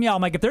sussed me out.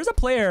 I'm like, if there's a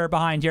player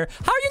behind here,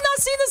 how are you not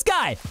seeing this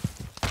guy?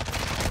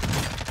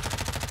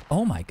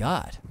 Oh my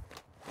god.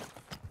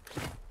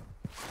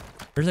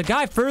 There's a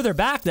guy further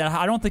back that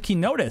I don't think he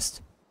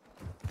noticed.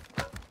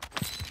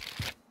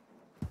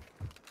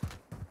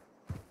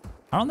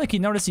 I don't think he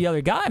noticed the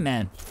other guy,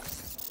 man.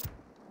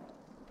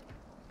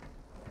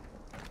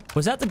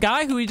 Was that the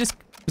guy who he just...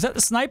 Was that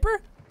the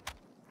sniper?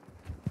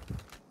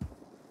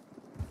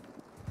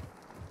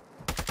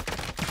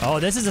 Oh,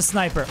 this is a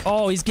sniper.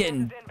 Oh, he's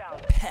getting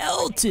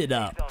pelted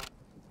up.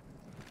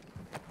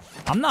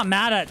 I'm not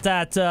mad at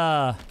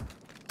that,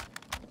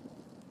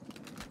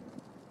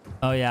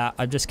 Oh, yeah.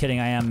 I'm just kidding.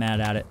 I am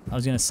mad at it. I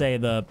was gonna say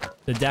the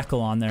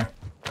decal on there.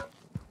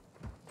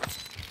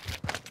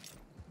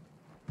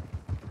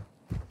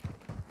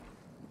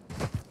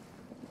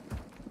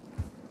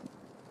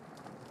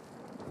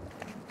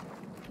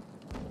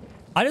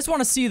 I just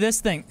want to see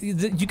this thing. You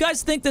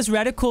guys think this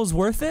reticle is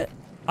worth it?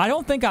 I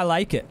don't think I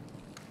like it.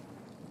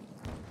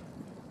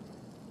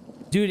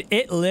 Dude,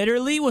 it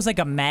literally was like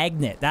a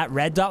magnet. That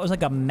red dot was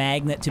like a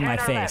magnet to my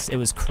face. It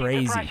was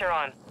crazy.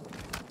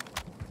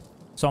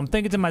 So I'm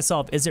thinking to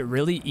myself, is it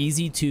really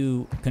easy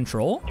to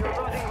control?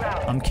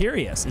 I'm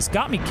curious. It's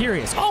got me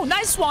curious. Oh,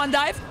 nice swan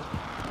dive.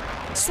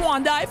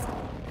 Swan dive.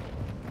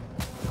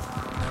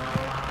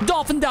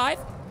 Dolphin dive.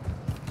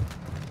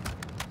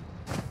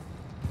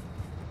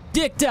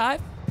 Dick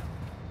dive.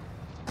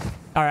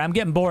 All right, I'm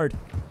getting bored.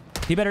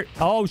 He better...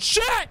 Oh,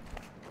 shit!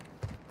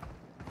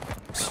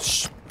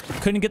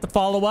 Couldn't get the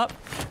follow-up.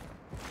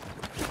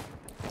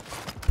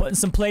 Putting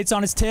some plates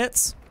on his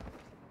tits.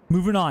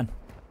 Moving on.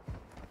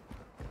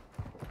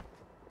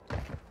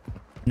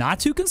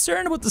 Not too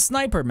concerned with the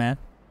sniper, man.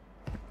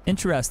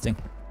 Interesting.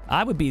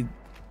 I would be...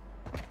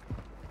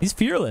 He's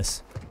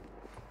fearless.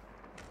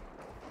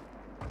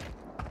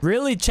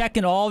 Really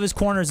checking all of his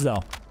corners,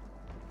 though.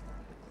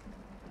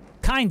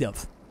 Kind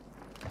of.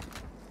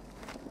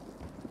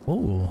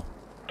 Ooh.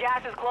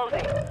 Gas is closing.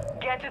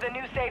 Get to the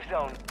new safe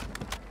zone.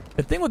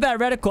 The thing with that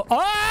reticle...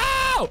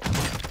 Oh!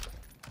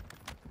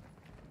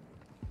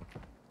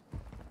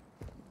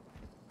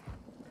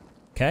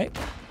 Okay.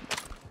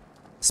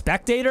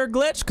 Spectator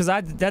glitch? Because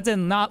that did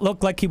not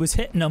look like he was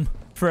hitting him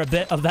for a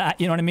bit of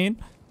that. You know what I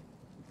mean?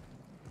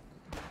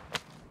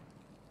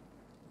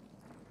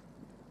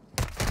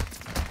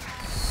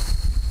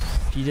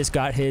 He just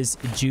got his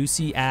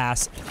juicy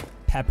ass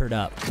peppered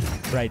up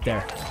right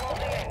there.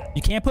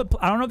 You can't put...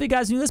 I don't know if you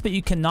guys knew this, but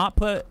you cannot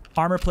put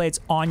armor plates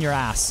on your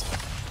ass.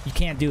 You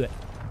can't do it.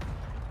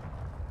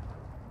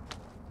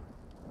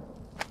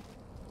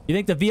 You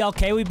think the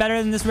VLK would be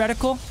better than this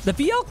reticle? The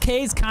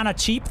VLK is kind of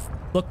cheap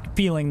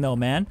feeling though,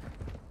 man.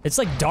 It's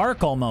like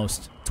dark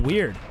almost. It's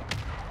weird.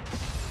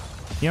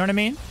 You know what I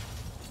mean?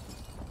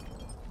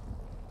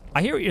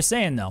 I hear what you're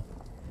saying though.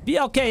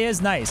 VLK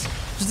is nice.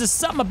 There's just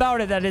something about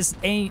it that just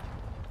ain't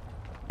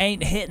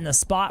hitting the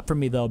spot for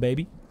me though,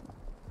 baby.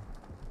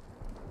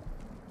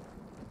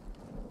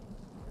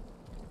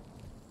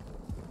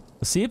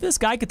 Let's see if this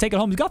guy could take it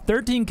home. He's got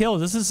 13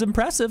 kills. This is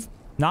impressive.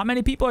 Not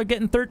many people are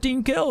getting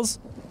 13 kills.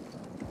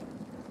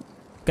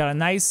 Got a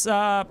nice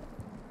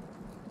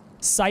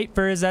sight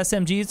for his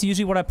SMG. It's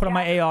usually what I put on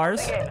my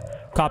ARs.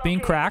 Copying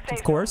cracked,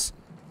 of course.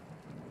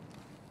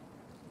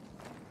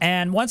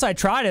 And once I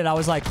tried it, I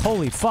was like,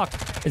 holy fuck,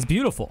 it's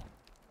beautiful.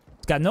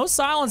 It's got no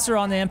silencer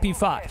on the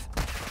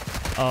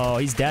MP5. Oh,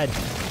 he's dead.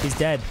 He's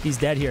dead. He's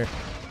dead here.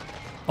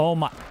 Oh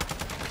my.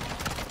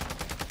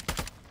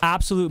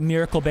 Absolute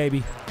miracle,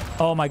 baby.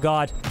 Oh my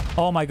god.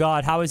 Oh my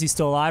god. How is he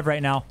still alive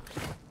right now?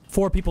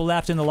 4 people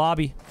left in the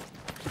lobby.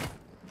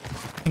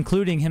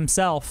 Including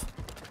himself.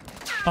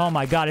 Oh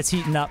my god, it's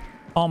heating up.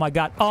 Oh my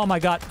god. Oh my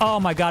god. Oh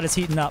my god, it's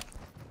heating up.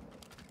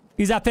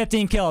 He's at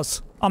 15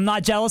 kills. I'm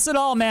not jealous at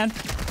all, man.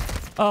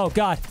 Oh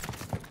god.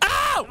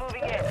 Ow!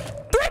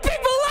 3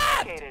 people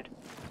left!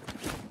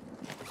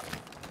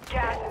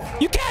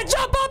 You can't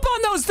jump up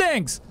on those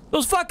things!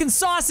 Those fucking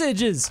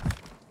sausages!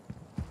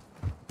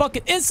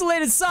 Fucking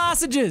insulated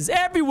sausages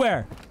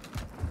everywhere!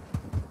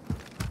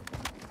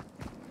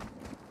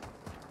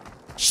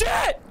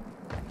 Shit!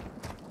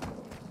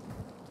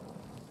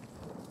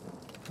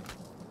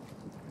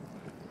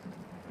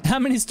 How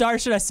many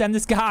stars should I send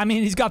this guy? I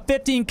mean, he's got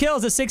 15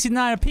 kills at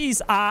 69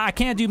 apiece. I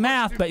can't do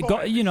math, but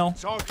go, you know.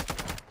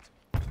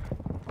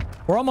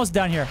 We're almost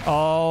done here.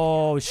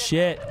 Oh,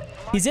 shit.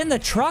 He's in the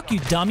truck, you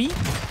dummy.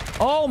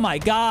 Oh, my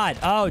God.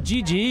 Oh,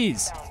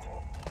 GG's.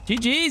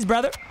 GG's,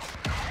 brother.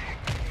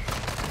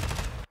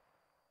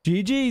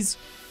 GG's.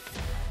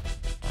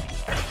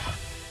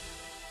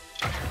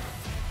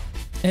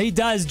 He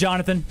does,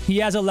 Jonathan. He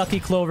has a lucky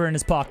clover in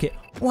his pocket.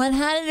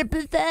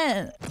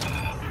 100%.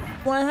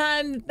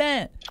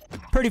 100%.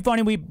 Pretty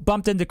funny we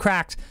bumped into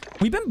cracked.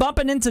 We've been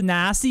bumping into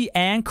nasty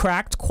and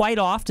cracked quite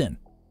often.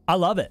 I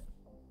love it.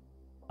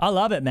 I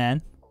love it,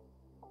 man.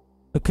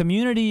 The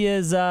community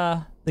is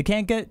they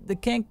can't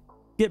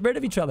get rid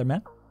of each other,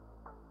 man.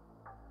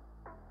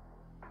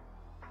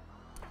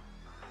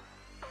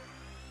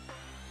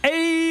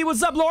 Hey,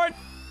 what's up, Lord?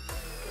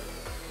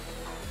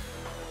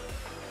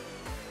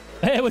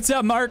 Hey, what's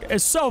up, Mark?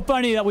 It's so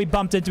funny that we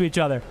bumped into each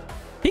other.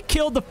 He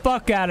killed the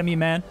fuck out of me,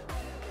 man.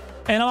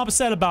 And I'm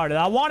upset about it.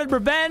 I wanted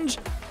revenge.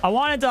 I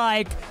wanted to,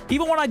 like,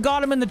 even when I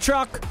got him in the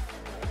truck,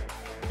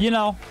 you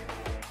know,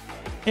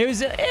 it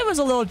was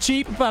a little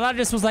cheap, but I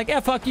just was like,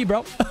 yeah, fuck you,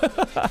 bro.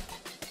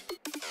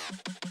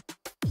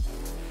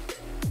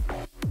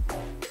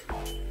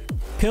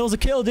 Kill's a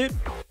kill, dude.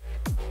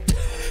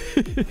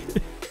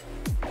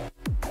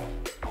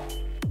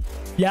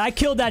 Yeah, I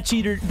killed that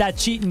cheater, that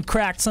cheating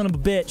cracked son of a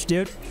bitch,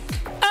 dude.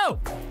 Oh!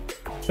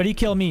 But he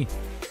killed me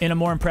in a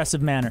more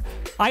impressive manner.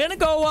 I'm gonna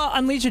go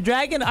unleash a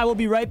dragon. I will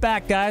be right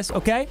back, guys,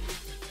 okay?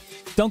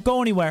 Don't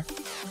go anywhere.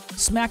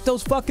 Smack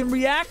those fucking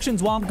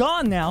reactions while I'm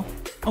gone now,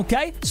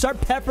 okay? Start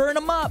peppering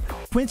them up.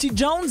 Quincy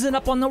Jonesing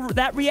up on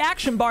that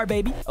reaction bar,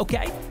 baby,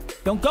 okay?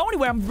 Don't go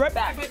anywhere. I'm right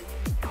back, baby.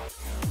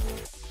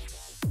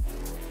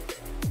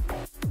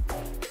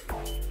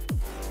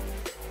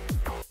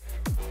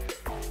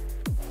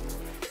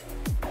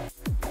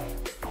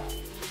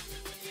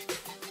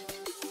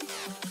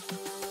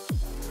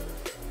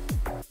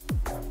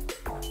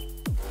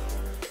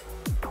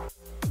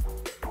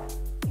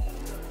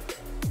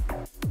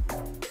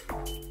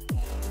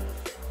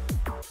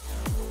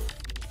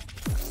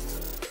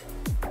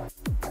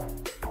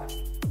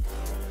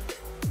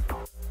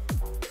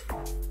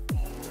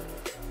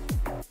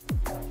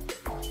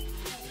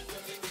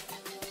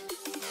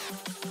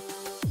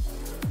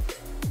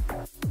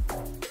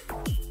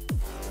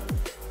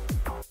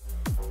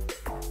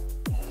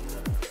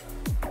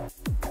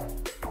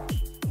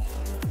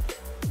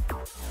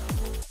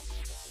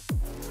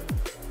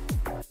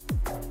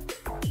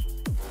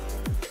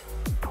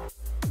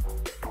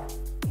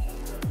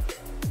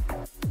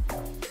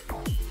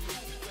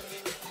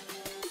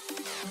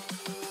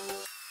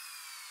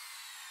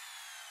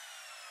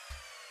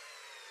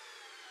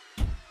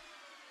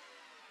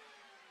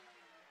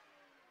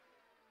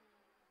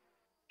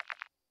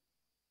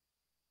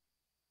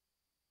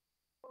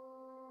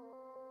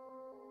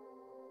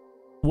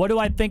 What do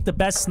I think the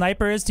best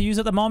sniper is to use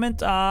at the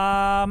moment?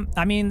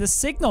 I mean, the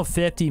Signal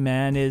 50,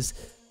 man, is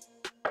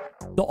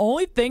the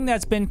only thing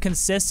that's been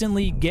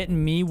consistently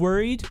getting me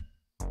worried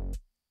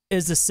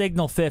is the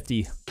Signal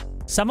 50.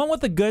 Someone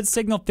with a good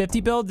Signal 50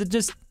 build,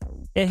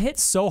 it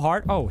hits so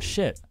hard. Oh,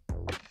 shit.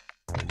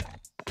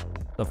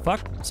 The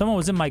fuck? Someone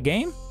was in my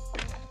game?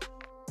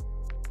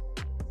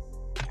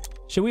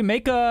 Should we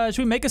make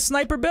a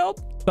sniper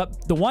build?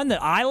 But the one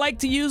that I like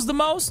to use the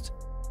most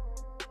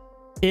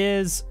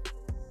is...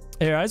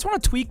 Here, I just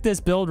want to tweak this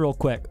build real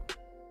quick.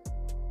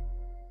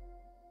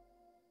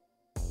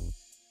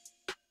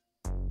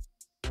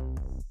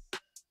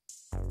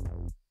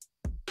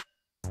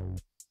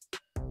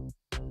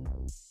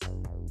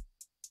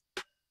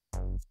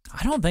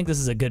 I don't think this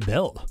is a good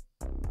build.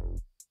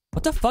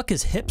 What the fuck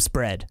is hip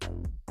spread?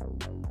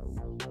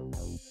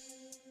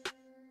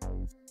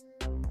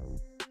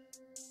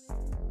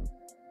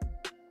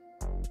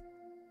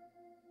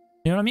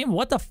 You know what I mean?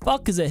 What the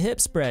fuck is a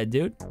hip spread,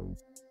 dude?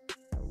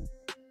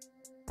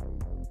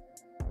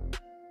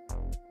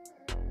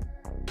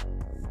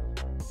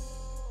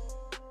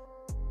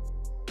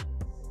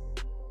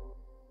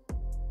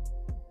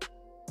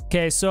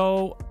 Okay,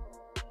 so...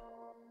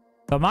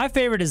 But my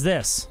favorite is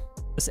this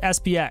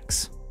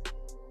SPX.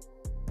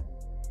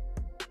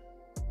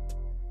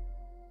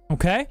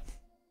 Okay?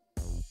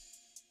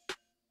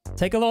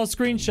 Take a little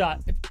screenshot.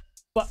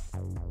 But...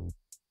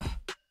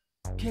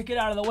 Kick it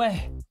out of the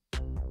way.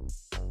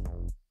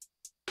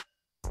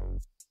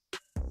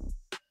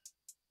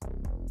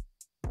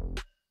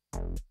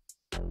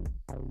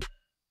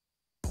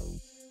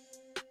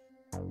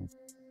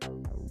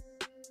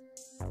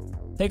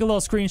 Take a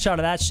little screenshot of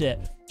that shit.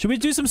 Should we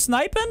do some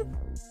sniping?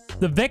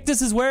 The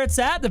Victus is where it's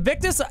at. The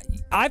Victus,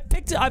 I've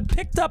picked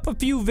up a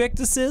few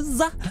Victuses.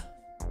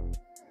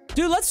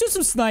 Dude, let's do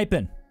some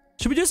sniping.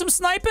 Should we do some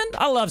sniping?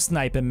 I love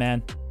sniping,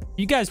 man.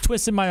 You guys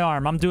twisted my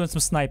arm. I'm doing some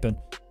sniping.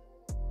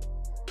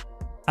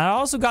 I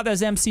also got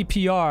this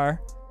MCPR,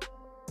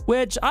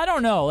 which I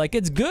don't know. Like,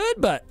 it's good,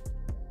 but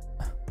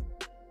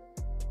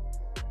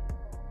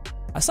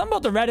something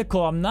about the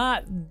reticle I'm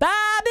not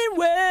vibing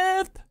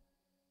with.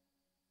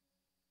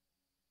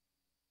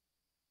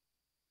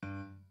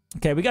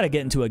 Okay, we gotta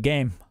get into a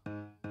game.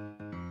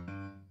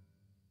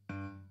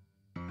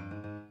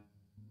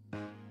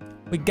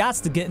 We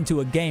gots to get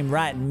into a game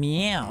right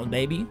meow,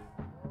 baby.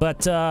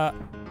 But,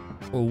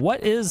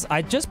 what is...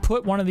 I just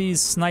put one of these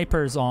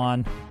snipers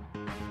on.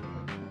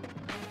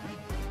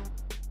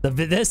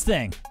 This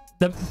thing.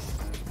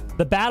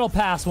 The Battle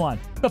Pass one.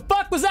 The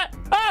fuck was that?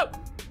 Oh!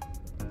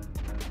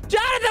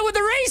 Jonathan with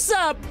the race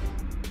up!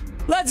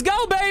 Let's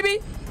go, baby!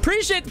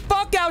 Appreciate the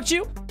fuck out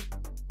you.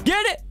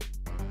 Get it!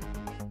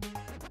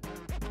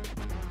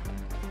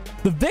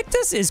 The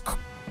Victus is...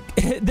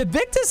 The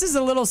Victus is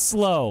a little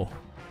slow.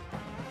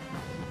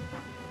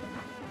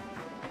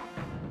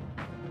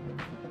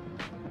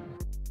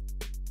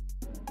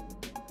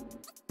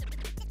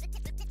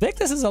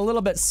 Victus is a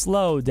little bit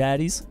slow,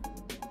 daddies.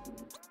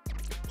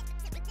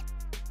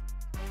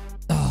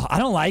 Oh, I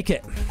don't like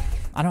it.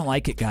 I don't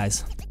like it,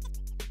 guys.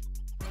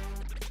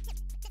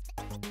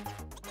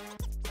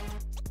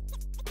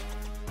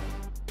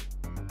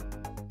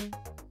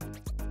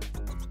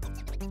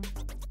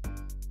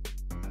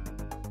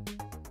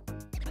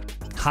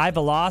 High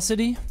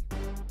velocity.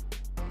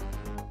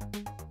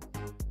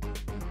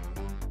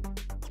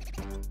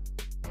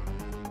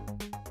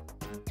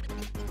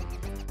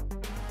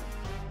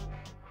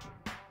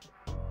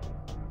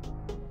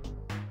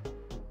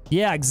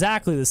 Yeah,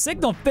 exactly. The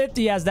Signal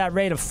 50 has that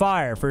rate of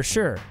fire for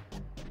sure.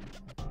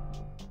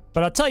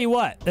 But I'll tell you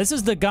what, this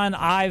is the gun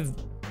I've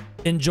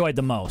enjoyed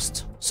the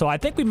most. So I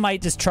think we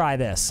might just try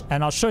this.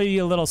 And I'll show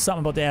you a little something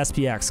about the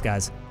SPX,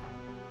 guys.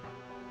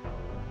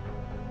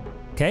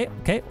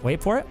 Okay,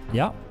 wait for it.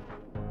 Yeah.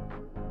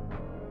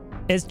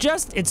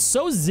 It's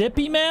so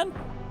zippy, man.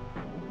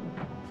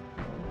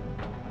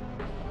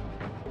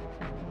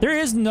 There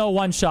is no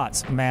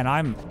one-shots.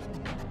 Man,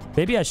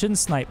 maybe I shouldn't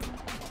snipe.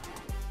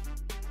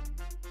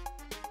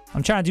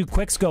 I'm trying to do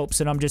quick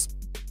scopes and I'm just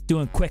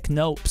doing quick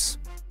nopes.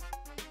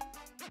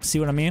 See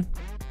what I mean?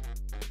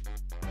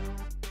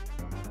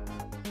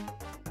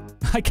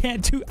 I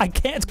can't.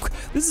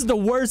 This is the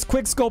worst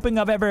quick scoping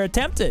I've ever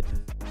attempted.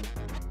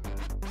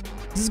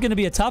 This is gonna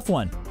be a tough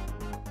one.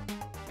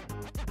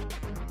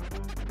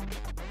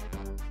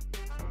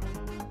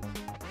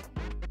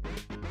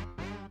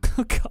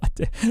 Oh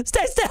god,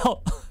 stay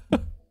still.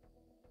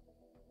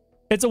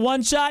 It's a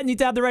one shot, you need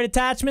to have the right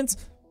attachments.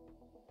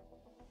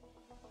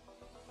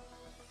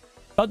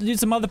 About to do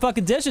some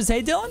motherfucking dishes.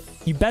 Hey Dylan,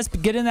 you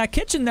best get in that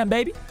kitchen then,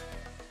 baby.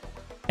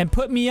 And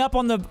put me up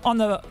on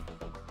the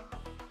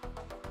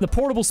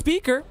portable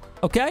speaker,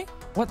 okay?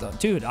 What the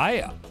dude,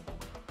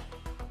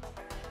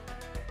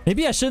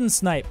 maybe I shouldn't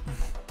snipe.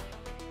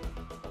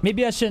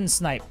 Maybe I shouldn't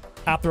snipe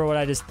after what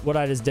I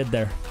just did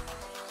there.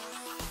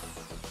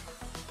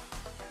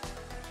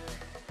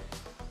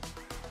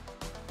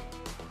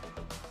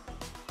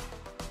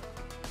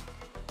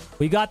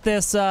 We got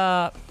this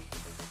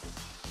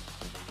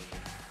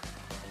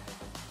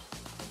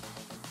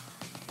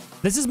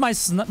this is my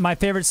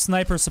favorite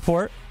sniper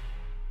support.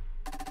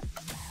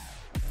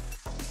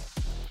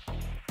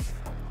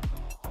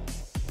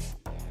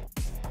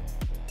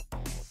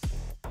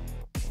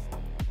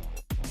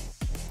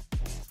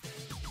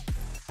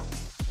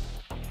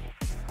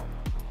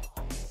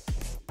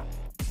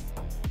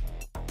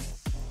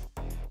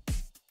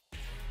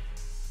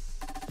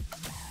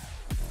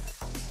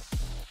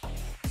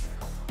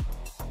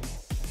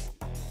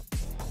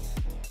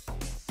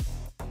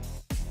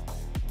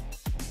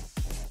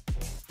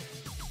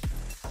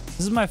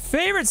 This is my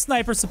favorite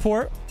sniper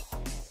support.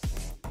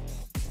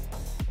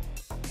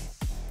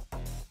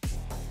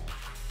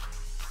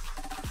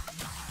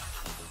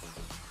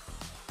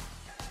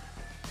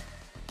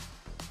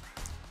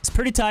 It's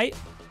pretty tight.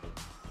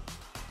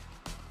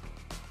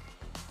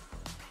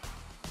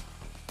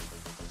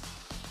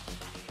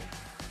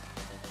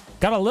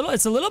 Got a little,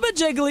 it's a little bit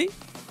jiggly.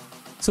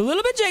 It's a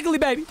little bit jiggly,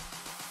 baby.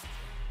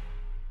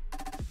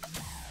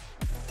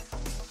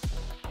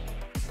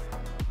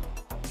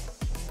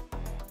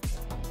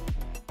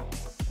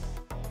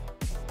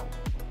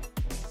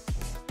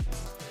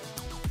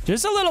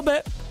 Just a little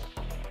bit.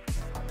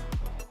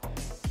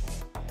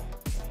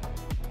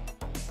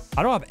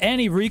 I don't have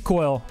any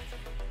recoil.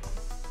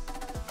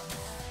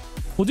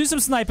 We'll do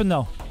some sniping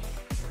though.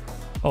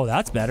 Oh,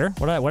 that's better.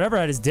 Whatever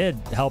I just did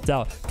helped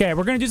out. Okay,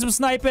 we're gonna do some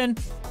sniping.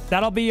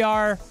 That'll be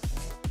our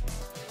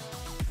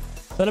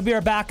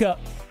backup.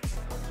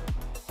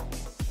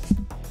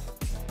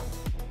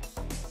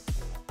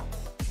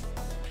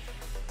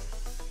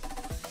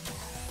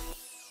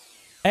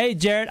 Hey,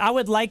 Jared, I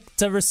would like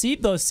to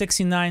receive those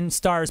 69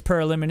 stars per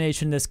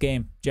elimination this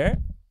game.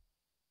 Jared?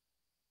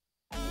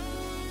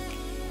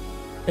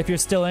 If you're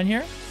still in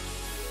here.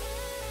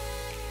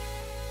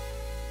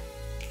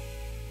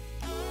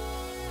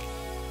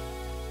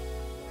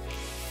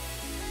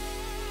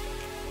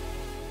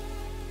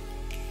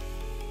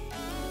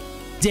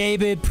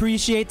 David,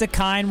 appreciate the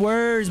kind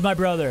words, my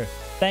brother.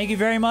 Thank you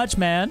very much,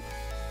 man.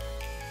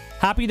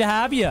 Happy to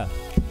have you.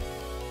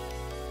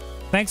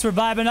 Thanks for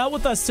vibing out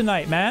with us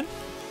tonight, man.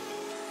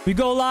 We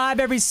go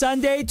live every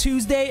Sunday,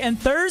 Tuesday, and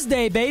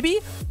Thursday, baby.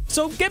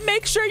 So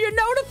make sure you're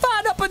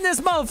notified up in this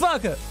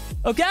motherfucker.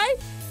 Okay?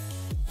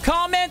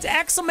 Comment,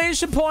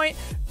 exclamation point,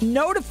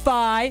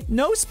 notify,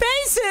 no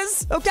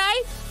spaces.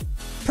 Okay?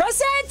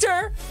 Press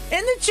enter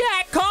in the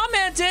chat,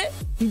 comment it.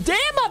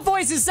 Damn, my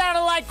voice is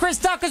sounding like Chris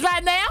Tucker's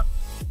right now.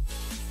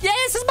 Yeah,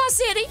 this is my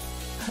city.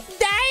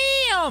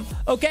 Damn.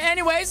 Okay,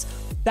 anyways,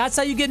 that's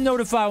how you get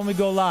notified when we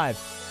go live.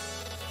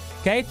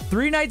 Okay,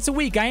 3 nights a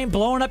week. I ain't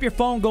blowing up your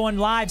phone going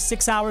live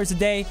 6 hours a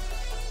day.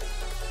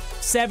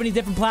 70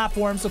 different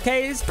platforms,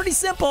 okay? It's pretty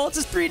simple. It's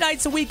just 3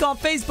 nights a week on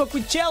Facebook.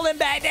 We chillin',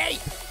 baby.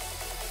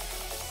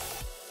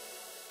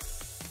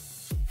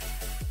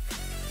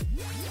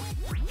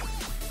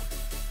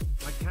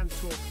 I can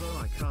talk though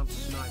I can't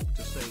snipe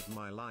to save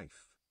my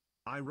life.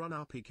 I run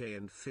RPK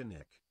and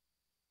Finnick.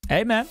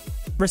 Hey, man.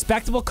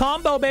 Respectable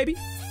combo, baby.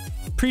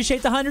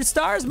 Appreciate the 100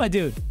 stars, my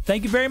dude.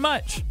 Thank you very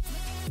much.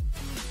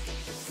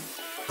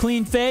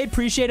 Clean fade.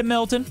 Appreciate it,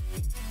 Milton.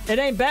 It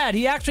ain't bad.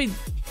 He actually...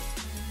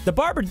 The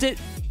barber did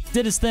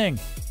his thing.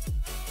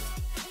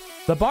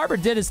 The barber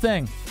did his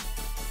thing.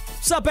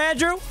 What's up,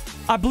 Andrew?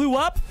 I blew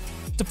up?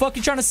 What the fuck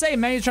you trying to say,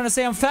 man? You trying to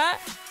say I'm fat?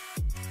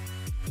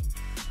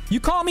 You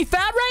calling me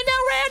fat right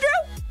now,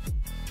 Andrew?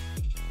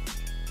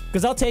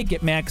 Because I'll take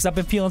it, man. Because I've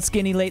been feeling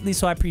skinny lately,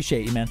 so I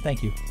appreciate you, man.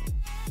 Thank you.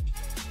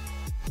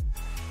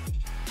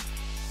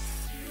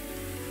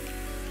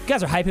 You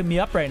guys are hyping me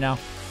up right now.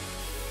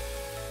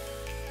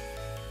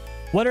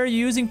 What are you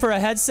using for a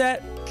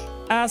headset?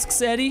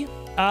 Asks Eddie.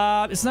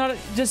 It's not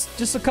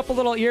just a couple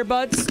little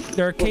earbuds.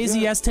 They're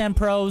KZS10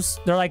 Pros.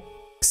 They're like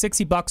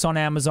 $60 on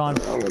Amazon.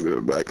 I'm gonna be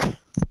right back.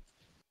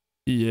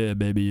 Yeah,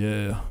 baby,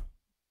 yeah.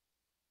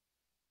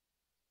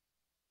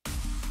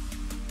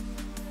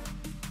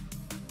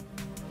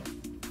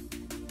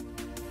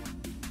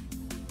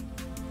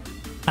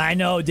 I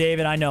know,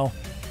 David, I know.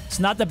 It's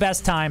not the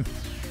best time.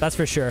 That's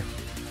for sure.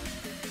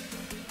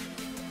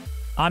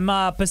 I'm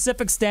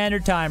Pacific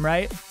Standard Time,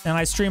 right? And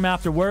I stream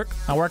after work.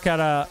 I work at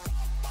a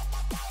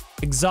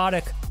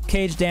exotic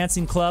cage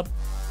dancing club.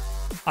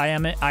 I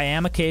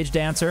am a cage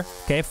dancer.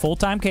 Okay,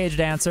 full-time cage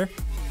dancer.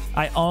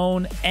 I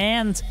own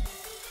and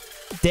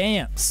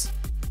dance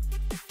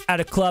at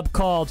a club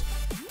called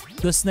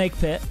the Snake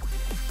Pit.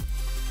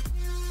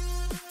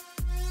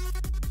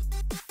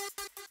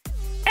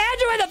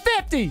 Andrew at the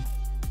 50!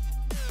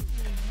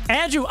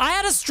 Andrew, I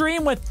had a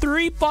stream with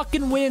 3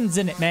 fucking wins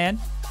in it, man.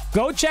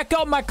 Go check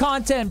out my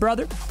content,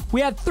 brother.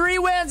 We had 3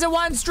 wins in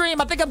one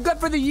stream. I think I'm good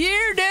for the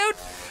year, dude.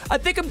 I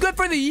think I'm good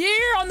for the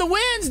year on the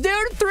wins,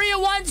 dude. 3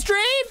 in one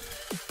stream.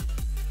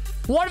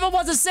 One of them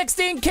was a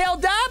 16 kill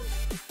dub.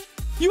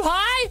 You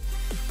high?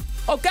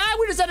 Okay,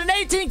 we just had an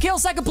 18 kill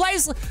second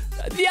place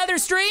the other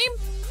stream.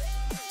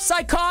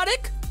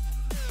 Psychotic.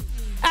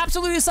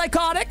 Absolutely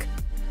psychotic.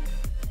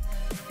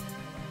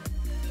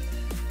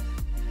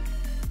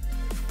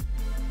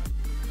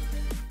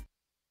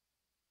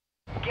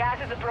 Gas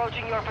is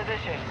approaching your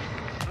position.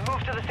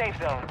 Move to the safe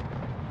zone.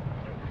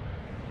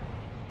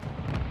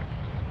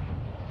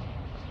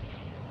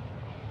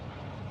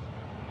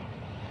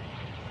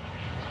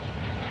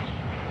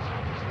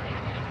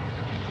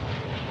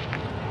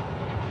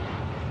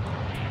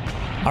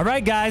 All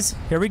right, guys,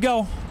 here we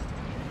go.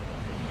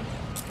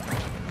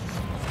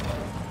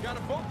 Got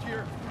a boat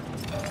here.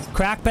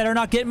 Crack better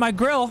not get in my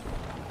grill.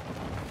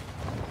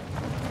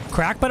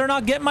 Crack better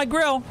not get in my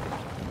grill.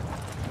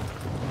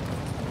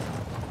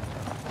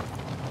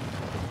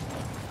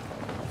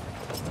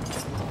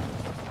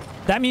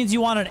 That means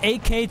you want an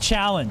 8K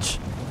challenge.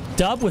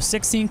 Dub with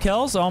 16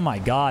 kills? Oh my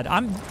god.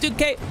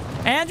 Okay,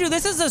 Andrew,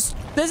 this is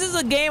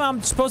a game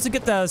I'm supposed to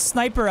get the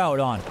sniper out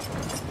on.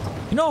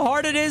 You know how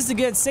hard it is to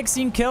get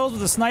 16 kills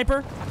with a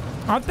sniper?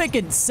 I'm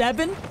thinking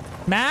 7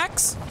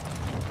 max.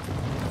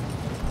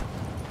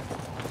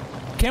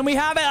 Can we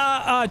have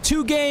a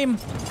two-game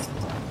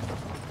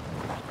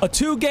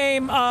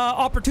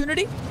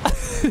opportunity?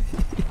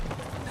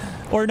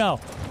 Or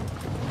no?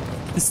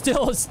 It's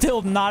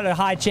still not a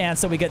high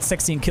chance that we get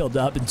 16 killed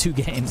up in 2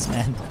 games,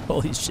 man.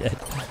 Holy shit.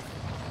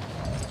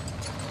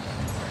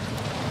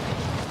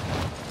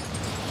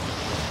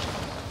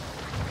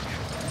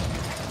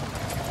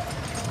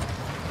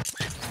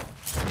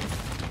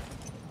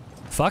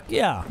 Fuck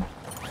yeah.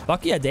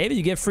 Fuck yeah, David.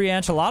 You get free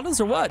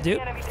enchiladas or what, dude?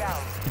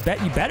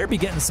 You better be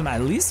getting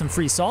at least some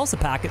free salsa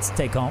packets to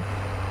take home.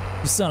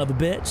 You son of a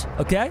bitch,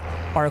 okay?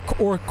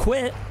 Or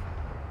quit.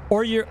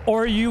 Or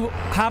you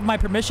have my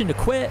permission to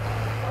quit.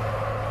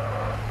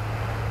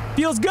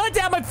 Feels good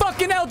to have my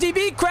fucking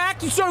LTV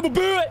cracked, you son of a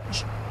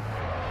bitch!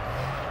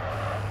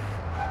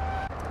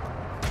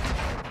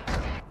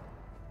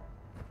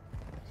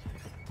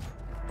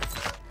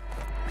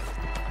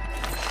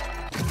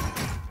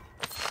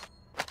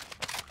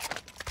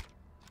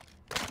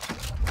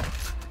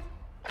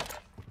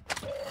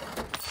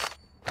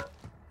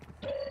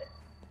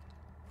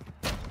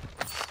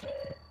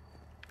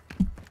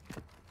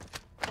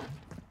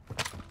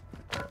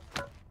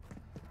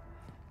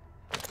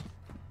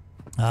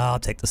 I'll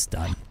take the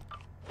stun.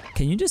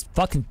 Can you just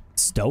fucking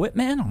stow it,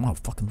 man? I'm gonna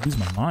fucking lose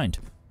my mind.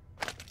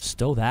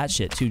 Stow that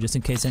shit, too, just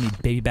in case any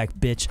baby back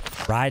bitch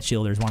riot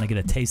shielders want to get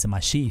a taste of my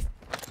sheath.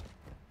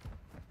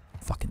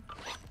 Fucking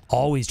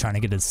always trying to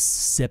get a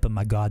sip of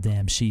my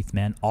goddamn sheath,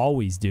 man.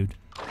 Always, dude.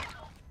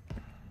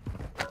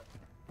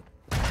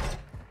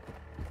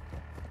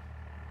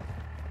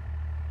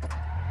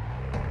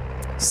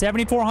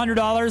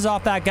 $7,400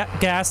 off that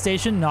gas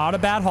station. Not a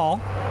bad haul.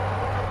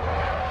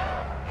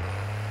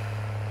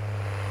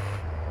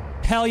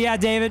 Hell yeah,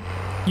 David.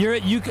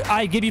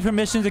 I give you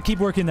permission to keep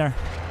working there.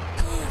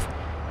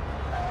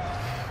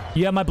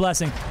 You have my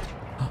blessing.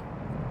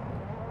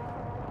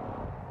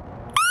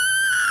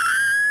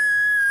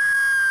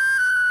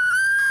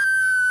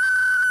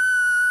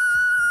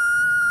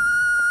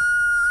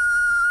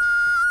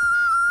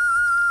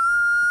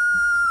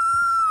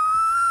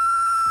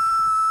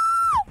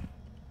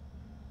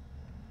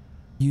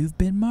 You've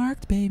been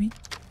marked, baby.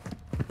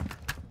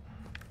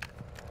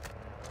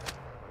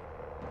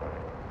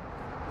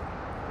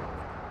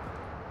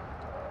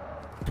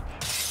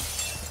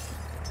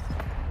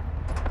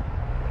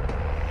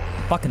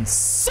 Fucking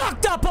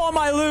sucked up all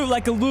my loot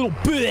like a little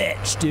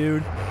bitch,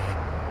 dude.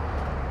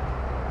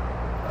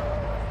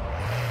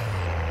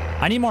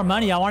 I need more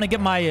money. I want to get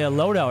my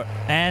loadout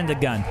and a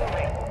gun.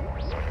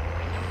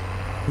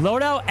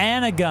 Loadout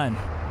and a gun.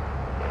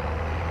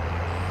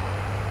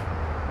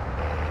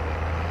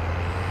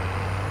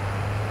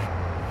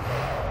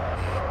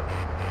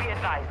 Be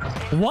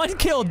advised. 1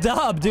 kill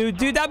dub, dude.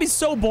 Dude, that'd be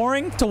so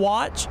boring to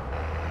watch.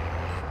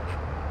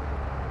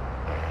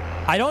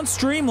 I don't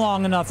stream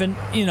long enough, and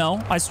you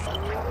know,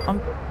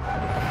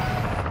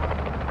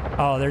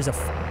 oh, there's a.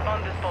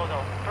 On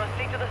disposal.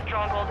 Proceed to the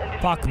stronghold and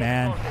defuse Fuck, the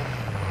man. explosives.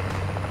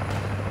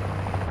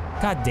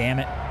 God damn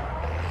it.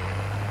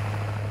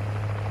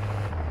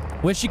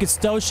 Wish you could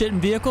stow shit in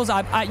vehicles.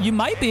 You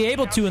might be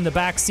able to in the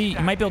back seat.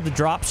 You might be able to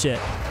drop shit.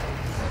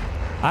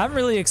 I haven't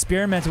really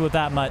experimented with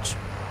that much.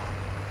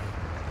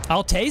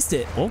 I'll taste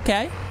it.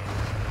 Okay.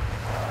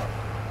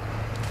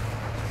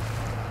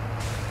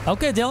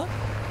 Okay, Dylan.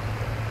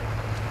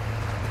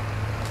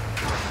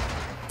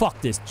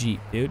 Fuck this Jeep,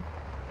 dude.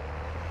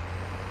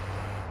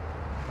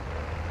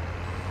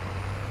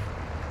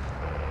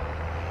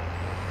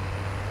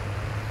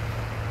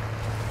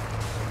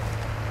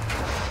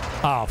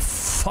 Oh,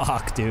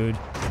 fuck, dude.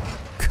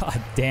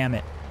 God damn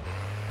it.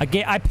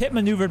 I pit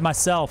maneuvered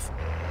myself.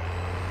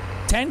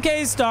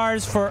 10k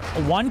stars for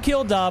 1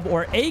 kill dub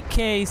or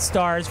 8k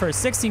stars for a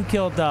 16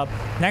 kill dub.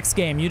 Next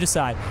game, you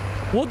decide.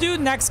 We'll do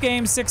next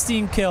game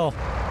 16 kill.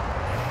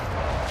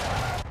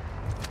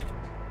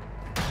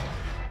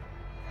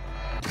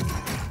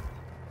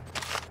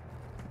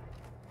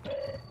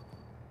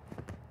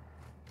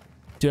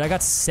 Dude, I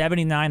got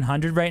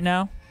 7,900 right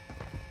now.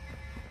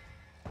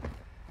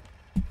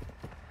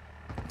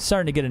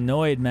 Starting to get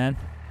annoyed, man.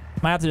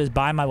 Might have to just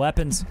buy my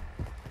weapons.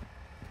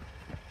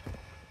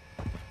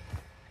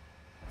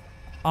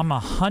 I'm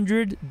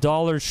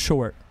 $100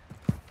 short.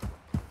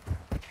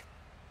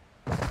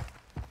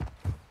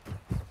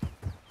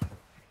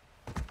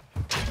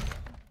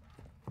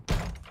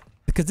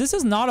 Because this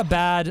is not a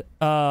bad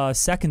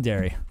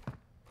secondary.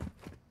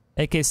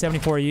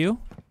 AK-74U.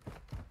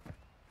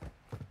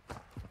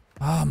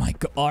 Oh my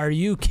god, are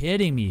you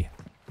kidding me?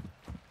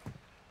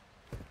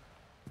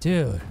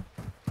 Dude.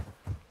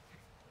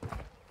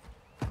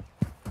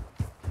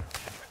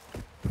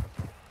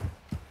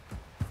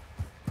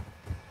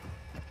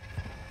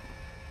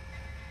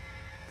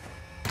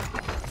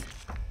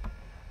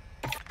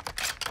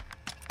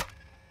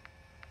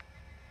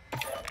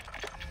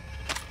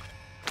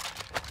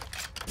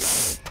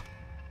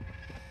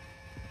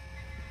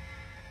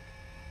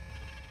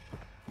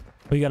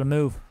 We gotta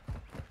move.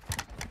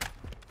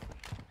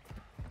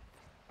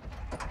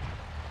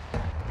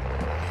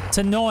 It's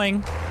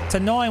annoying. It's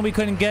annoying we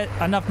couldn't get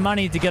enough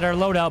money to get our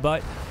loadout,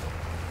 but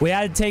we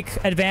had to take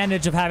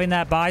advantage of having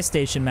that buy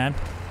station, man.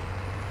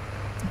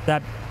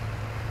 That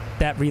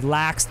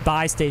relaxed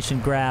buy station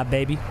grab,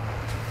 baby.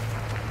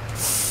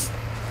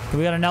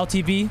 We got an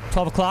LTV,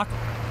 12 o'clock.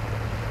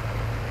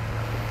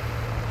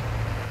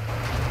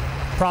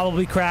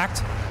 Probably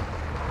cracked.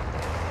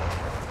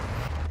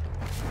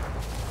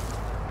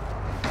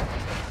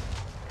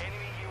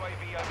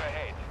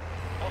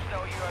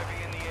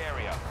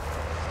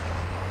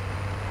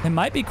 It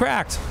might be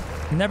cracked.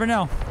 You never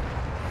know.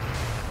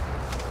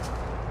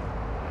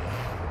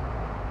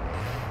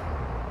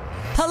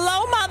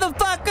 Hello,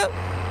 motherfucker!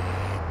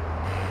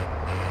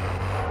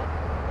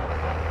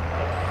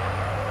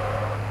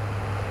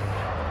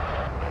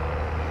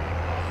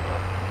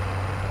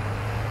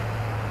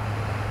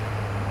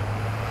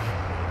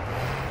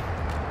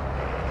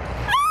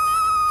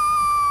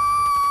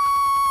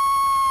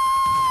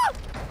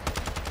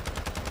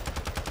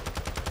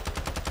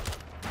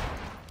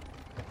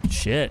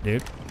 Shit,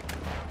 dude.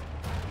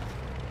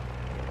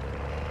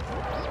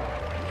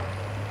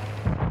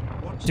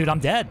 Dude, I'm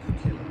dead.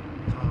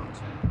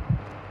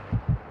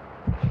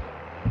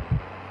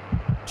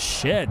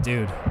 Shit,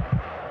 dude.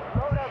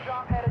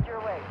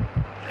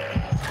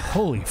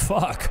 Holy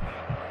fuck.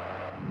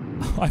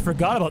 I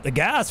forgot about the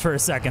gas for a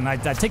second. I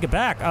take it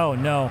back. Oh,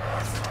 no.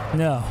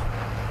 No.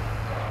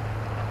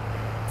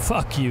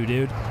 Fuck you,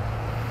 dude.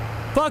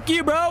 Fuck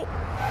you, bro.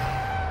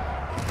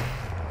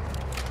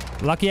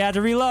 Lucky I had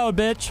to reload,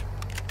 bitch.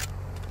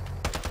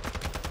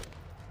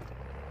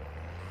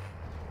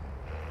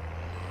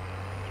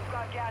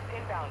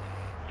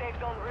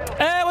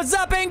 Hey, what's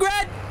up,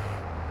 Ingrid?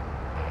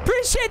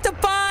 Appreciate the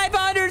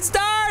 500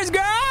 stars,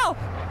 girl!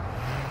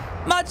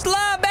 Much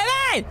love,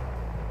 baby!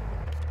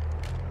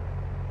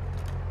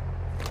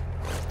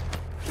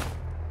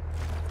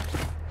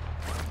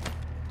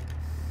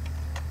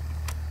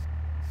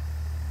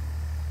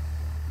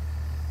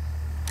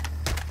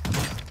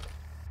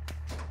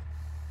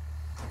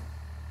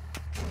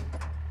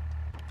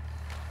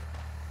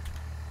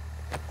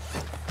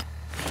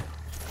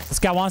 This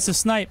guy wants to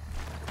snipe.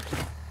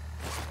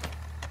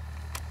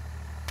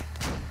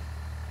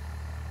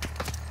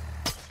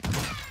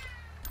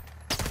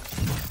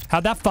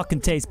 How'd that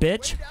fucking taste,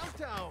 bitch?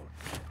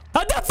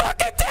 How'd that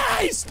fucking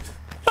taste?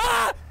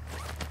 Ah!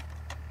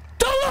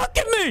 Don't look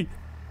at me!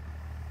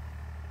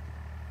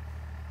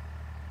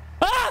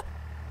 Ah!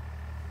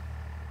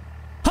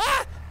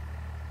 Huh?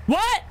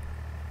 What?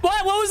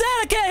 What was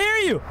that? I can't hear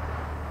you.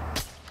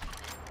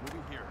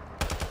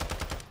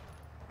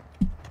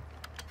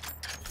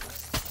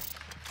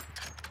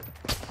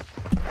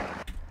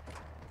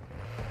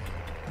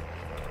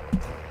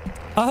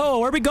 Oh,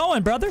 where are we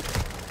going, brother?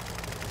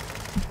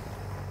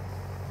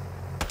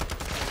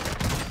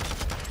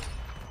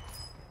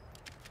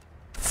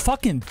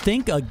 Fucking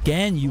think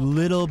again, you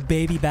little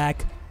baby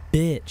back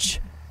bitch.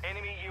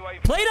 Enemy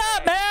UAV. Plate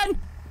up, man!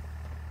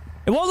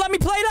 It won't let me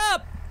plate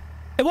up!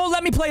 It won't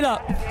let me plate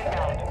up.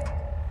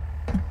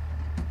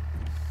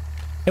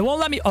 It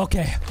won't let me.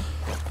 Okay.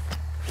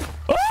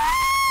 Ah!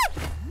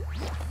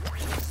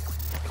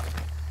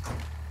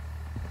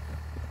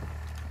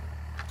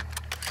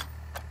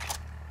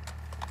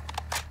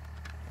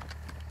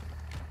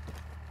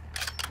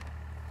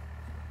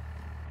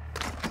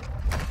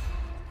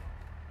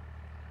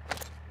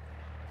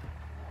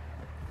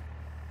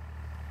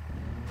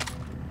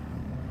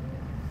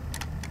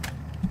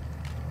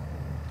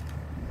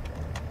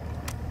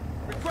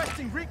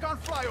 Requesting recon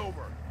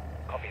flyover.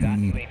 Copy that.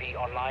 UAV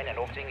online and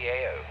orbiting the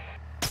AO.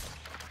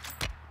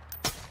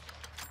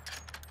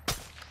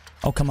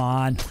 Oh, come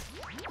on.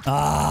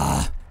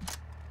 Ah.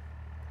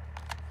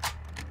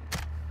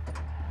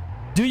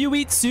 Do you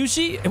eat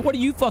sushi? What do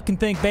you fucking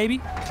think,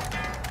 baby?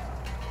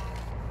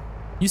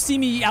 You see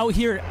me out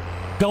here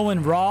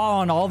going raw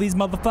on all these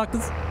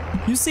motherfuckers?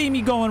 You see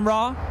me going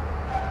raw?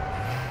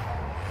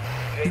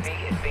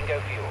 UAV is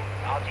bingo fuel.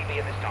 RTB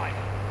at this time.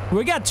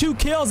 We got 2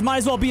 kills. Might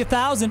as well be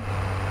 1,000.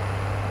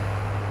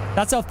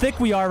 That's how thick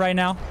we are right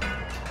now.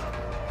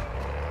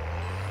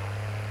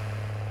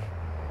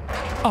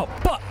 Oh,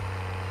 fuck.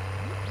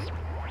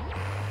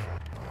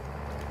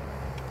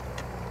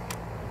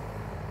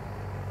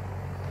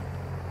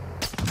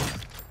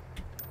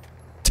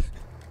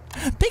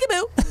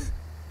 Peekaboo.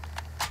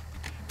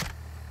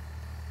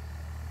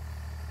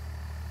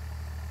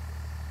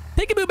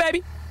 Peekaboo,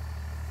 baby.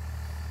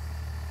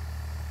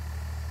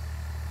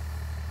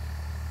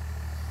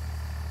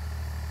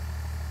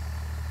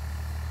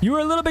 You were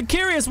a little bit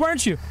curious,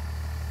 weren't you?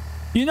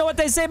 You know what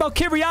they say about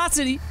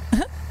curiosity?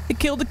 It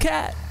killed the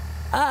cat.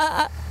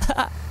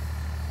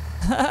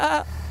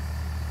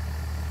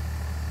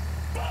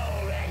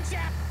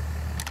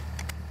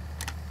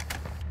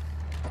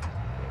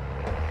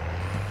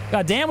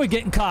 God damn, we're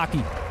getting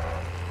cocky.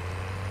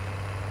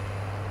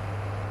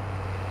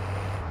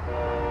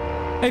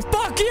 Hey,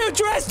 fuck you,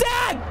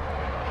 Tristan!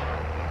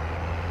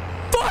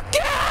 Fuck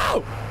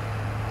you!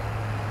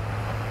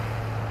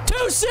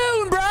 Too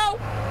soon, bro!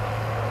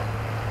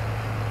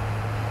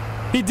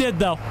 He did,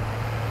 though.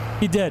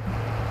 He did.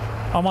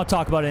 I don't want to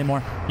talk about it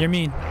anymore. You're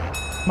mean.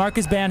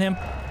 Marcus, ban him.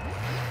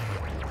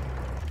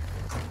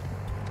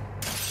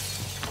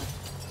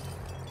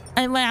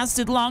 I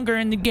lasted longer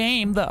in the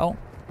game, though.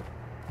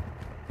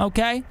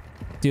 Okay?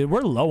 Dude, we're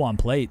low on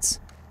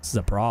plates. This is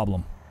a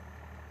problem.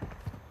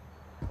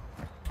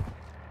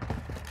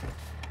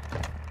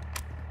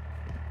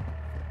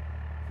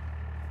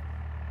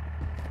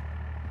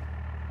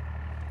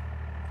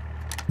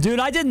 Dude,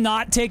 I did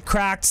not take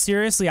Cracked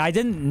seriously. I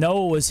didn't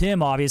know it was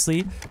him,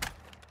 obviously.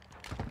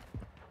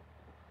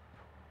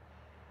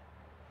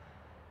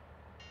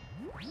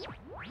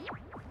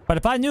 But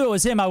if I knew it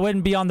was him, I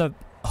wouldn't be on the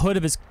hood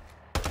of his...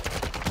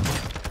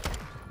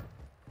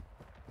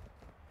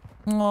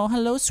 Oh,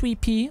 hello,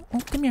 sweet pea. Oh,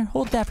 come here.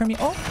 Hold that for me.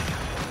 Oh.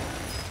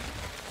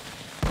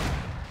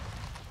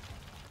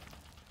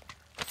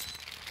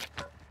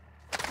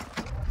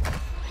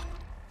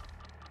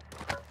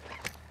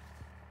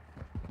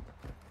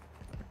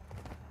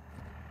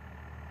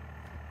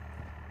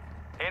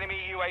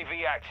 Enemy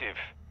UAV active.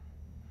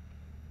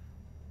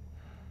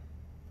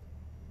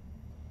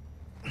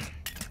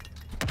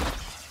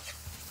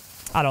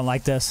 I don't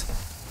like this.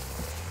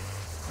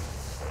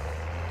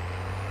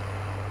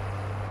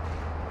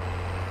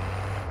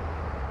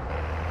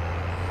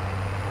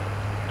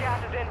 Gas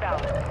is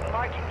inbound.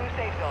 Marking new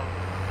safe zone.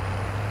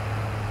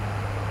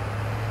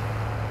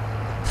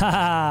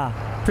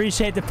 Haha.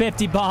 Appreciate the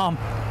 50 bomb.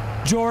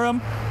 Joram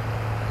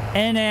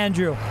and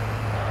Andrew.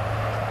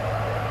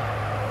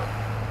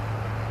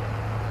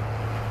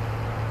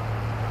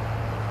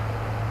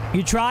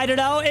 You tried it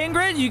out,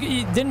 Ingrid?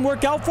 It didn't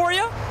work out for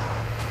you?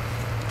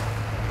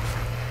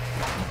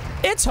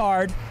 It's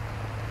hard.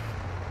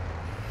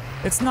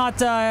 It's not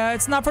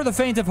for the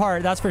faint of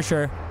heart, that's for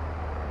sure.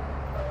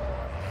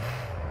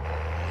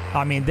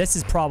 I mean, this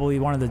is probably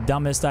one of the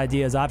dumbest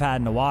ideas I've had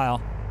in a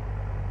while.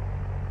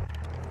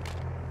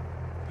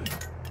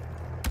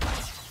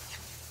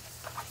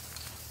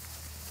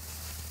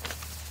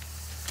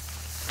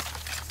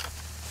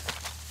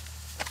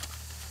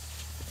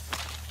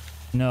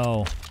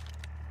 No.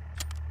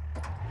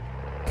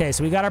 Okay,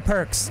 so we got our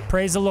perks.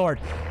 Praise the Lord.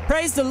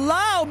 Praise the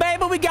Lord,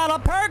 baby. We got our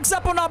perks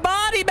up on our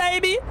body,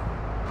 baby.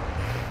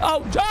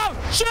 Oh,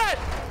 shit.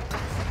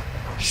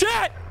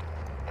 Shit.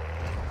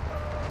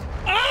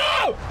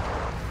 Oh!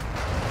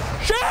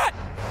 Shit!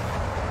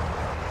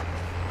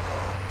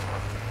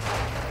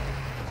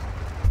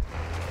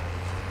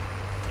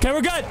 Okay,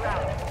 we're good.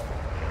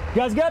 You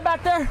guys good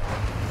back there?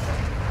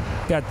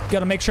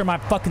 Gotta make sure my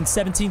fucking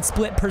 17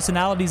 split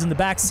personalities in the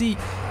back seat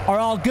are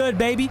all good,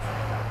 baby.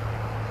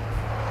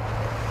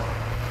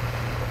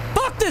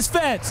 Fuck this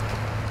fence!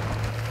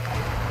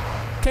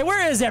 Okay,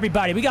 where is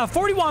everybody? We got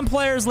 41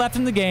 players left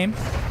in the game.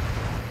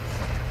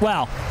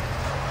 well,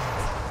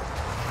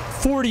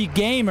 40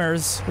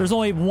 gamers. There's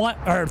only one,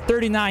 or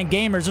 39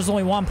 gamers. There's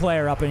only one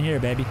player up in here,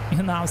 baby. You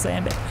know what I'm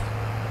saying, baby?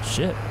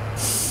 Shit.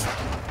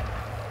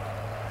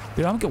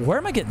 Dude, where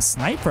am I getting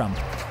sniped from?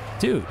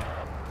 Dude.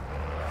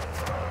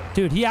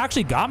 Dude, he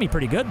actually got me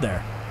pretty good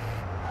there.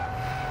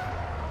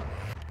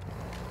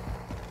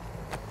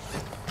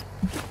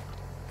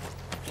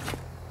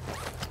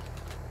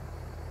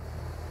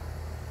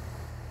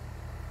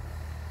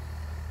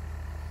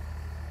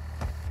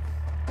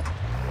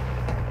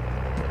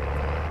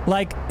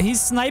 Like,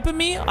 he's sniping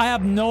me. I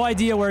have no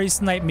idea where he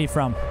sniped me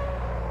from.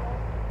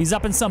 He's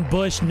up in some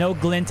bush, no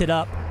glinted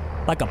up.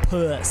 Like a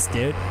puss,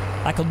 dude.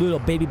 Like a little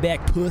baby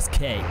back puss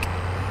cake.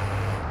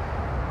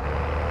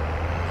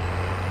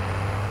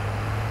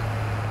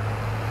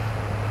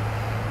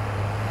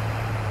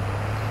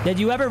 Did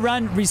you ever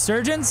run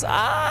Resurgence?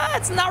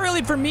 It's not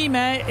really for me,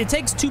 man. It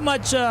takes too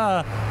much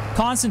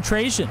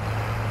concentration,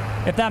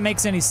 if that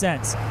makes any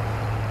sense.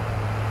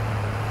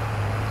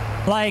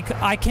 Like,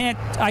 I can't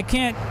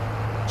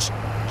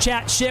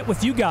chat shit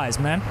with you guys,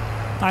 man.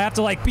 I have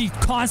to like be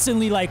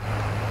constantly like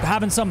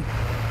having some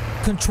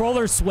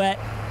controller sweat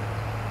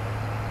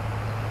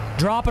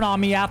dropping on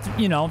me after,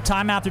 you know,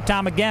 time after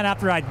time again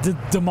after I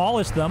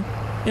demolish them.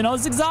 You know,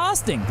 it's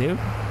exhausting, dude.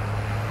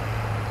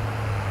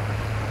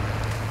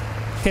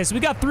 Okay, so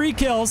we got 3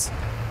 kills,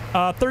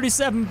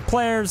 37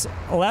 players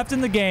left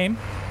in the game.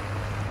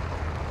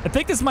 I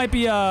think this might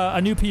be a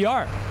new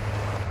PR.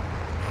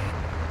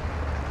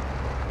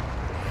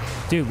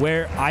 Dude,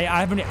 where I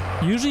haven't,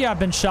 usually I've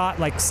been shot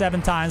like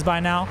 7 times by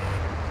now.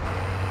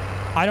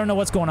 I don't know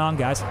what's going on,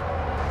 guys.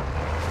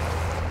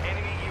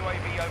 Enemy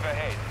UAV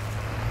overhead.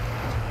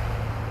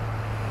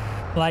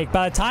 Like,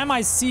 by the time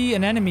I see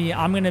an enemy,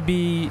 I'm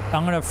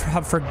gonna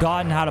have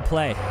forgotten how to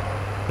play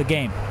the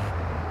game.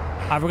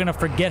 We're gonna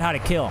forget how to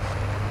kill.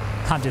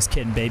 I'm just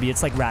kidding, baby.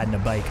 It's like riding a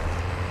bike.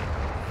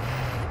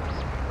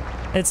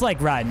 It's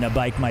like riding a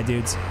bike, my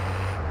dudes.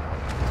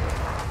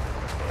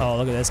 Oh,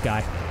 look at this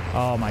guy.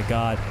 Oh my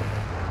god.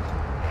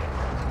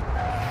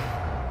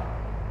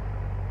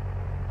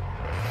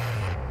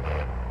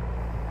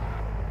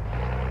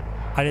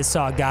 I just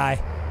saw a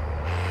guy.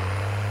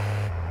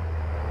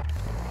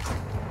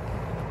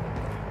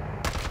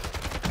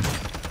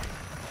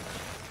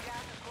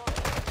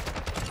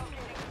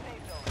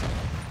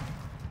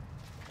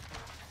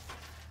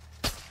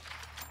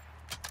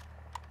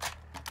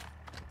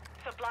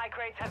 Supply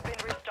crates have been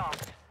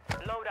restocked.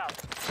 Load up.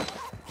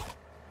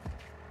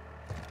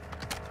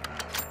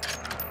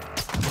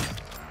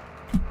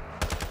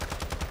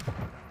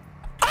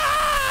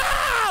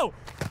 Ow!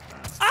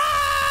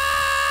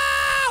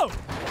 Ow!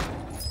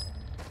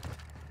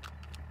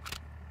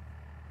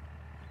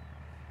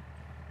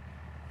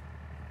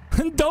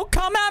 Don't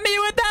come at me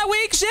with that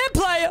weak shit,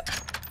 player.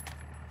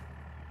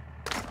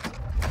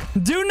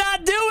 Do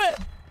not do it.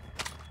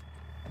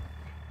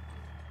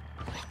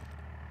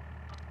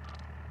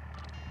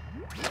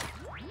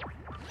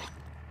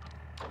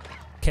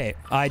 Okay,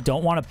 I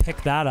don't want to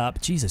pick that up.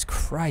 Jesus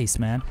Christ,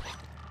 man.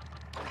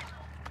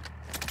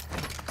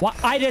 What?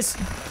 I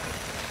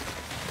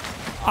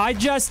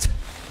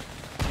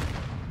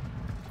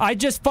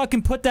just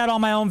fucking put that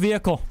on my own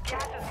vehicle.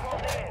 Gas is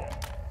rolling in.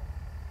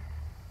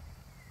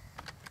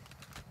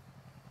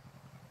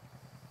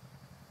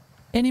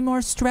 Any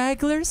more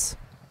stragglers?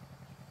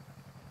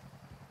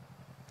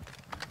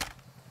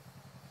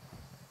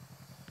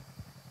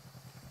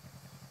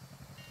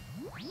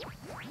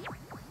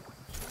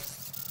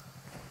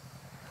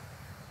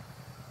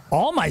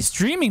 All my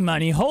streaming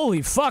money,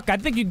 holy fuck! I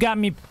think you got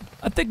me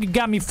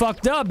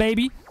fucked up,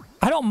 baby.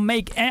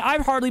 I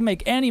hardly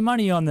make any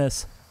money on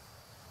this.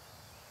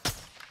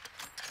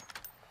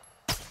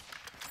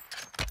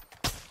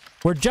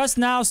 We're just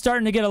now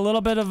starting to get a little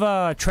bit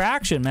of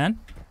traction, man.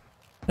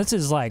 This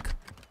is like,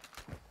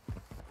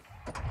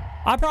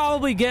 I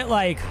probably get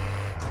like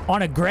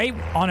on a great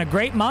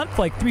month,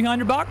 like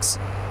 $300.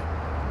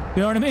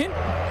 You know what I mean?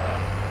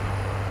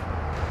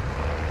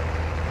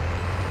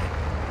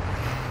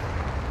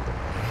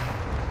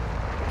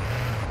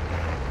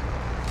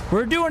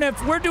 We're doing it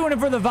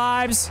for the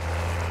vibes.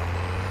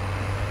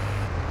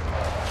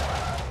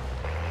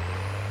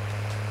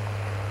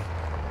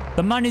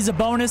 The money's a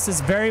bonus.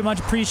 It's very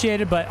much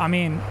appreciated, but I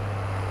mean,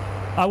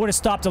 I would have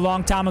stopped a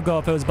long time ago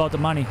if it was about the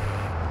money.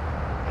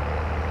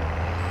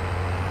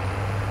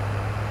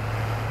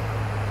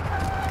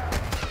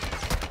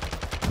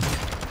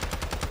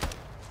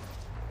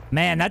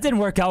 Man, that didn't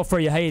work out for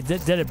you. Hey,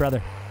 did it,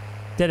 brother.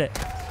 Did it.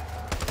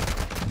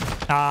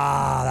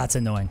 Ah, that's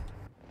annoying.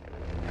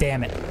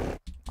 Damn it.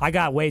 I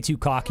got way too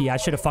cocky. I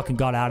should have fucking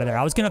got out of there.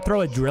 I was gonna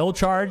throw a drill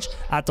charge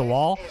at the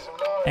wall,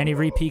 and he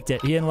re-peeked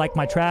it. He didn't like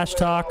my trash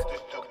talk.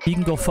 He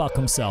can go fuck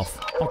himself.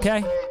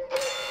 Okay?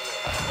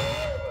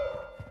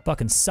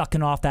 Fucking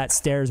sucking off that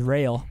stairs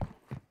rail.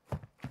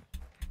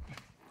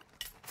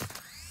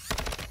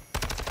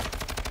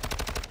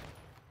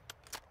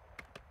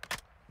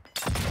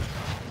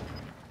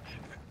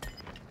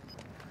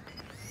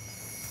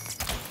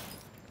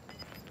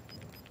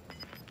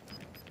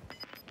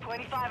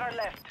 $25 are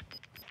left.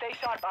 Stay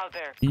sharp out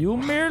there. You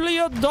merely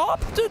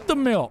adopted the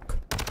milk.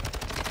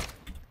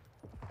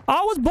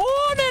 I was born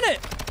in it.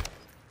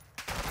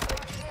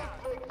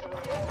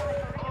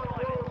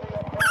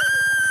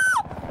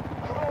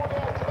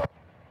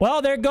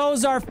 Well, there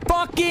goes our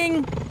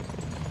fucking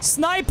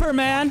sniper,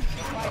 man.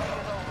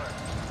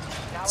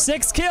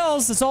 6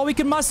 kills. That's all we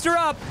can muster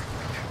up.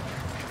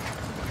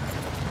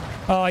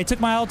 Oh, he took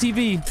my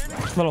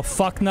LTV. Little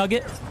fuck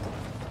nugget.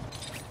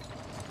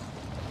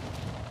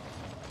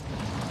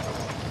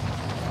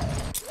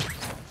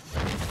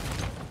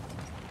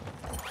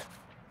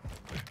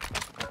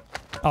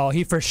 Oh,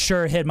 he for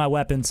sure hid my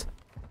weapons.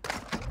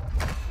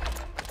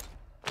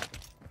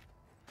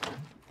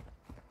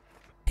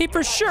 He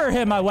for sure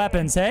hid my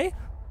weapons, hey?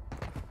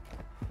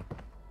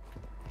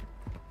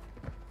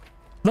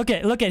 Look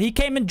at, he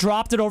came and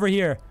dropped it over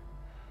here.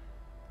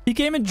 He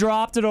came and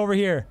dropped it over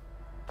here.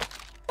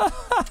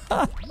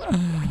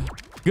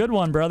 Good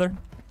one, brother.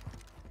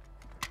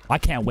 I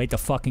can't wait to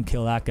fucking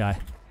kill that guy.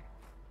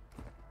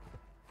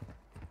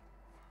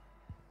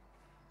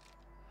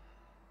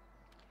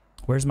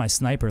 Where's my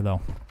sniper, though?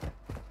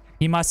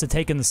 He must have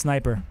taken the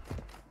sniper.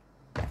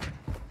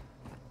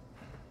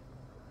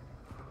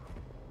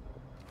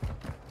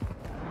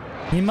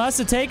 He must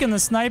have taken the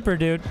sniper,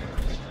 dude.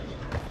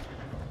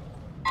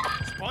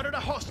 Spotted a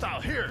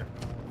hostile here.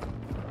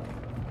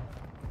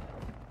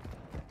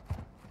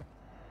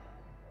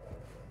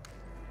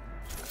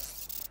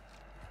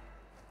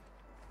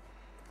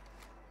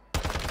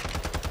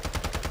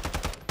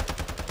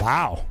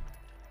 Wow.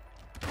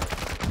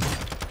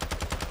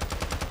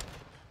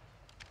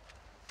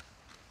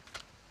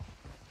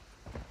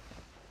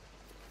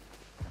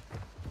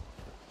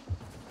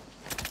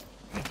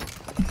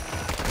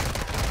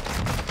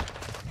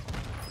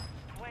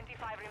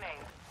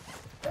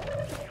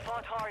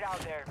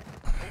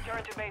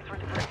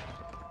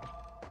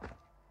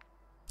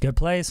 Good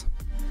plays.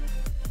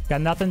 Got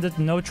nothing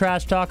to, no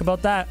trash talk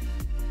about that.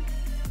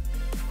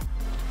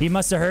 He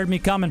must have heard me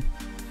coming.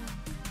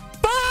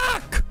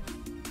 Fuck!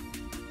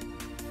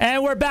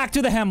 And we're back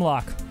to the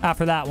hemlock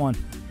after that one.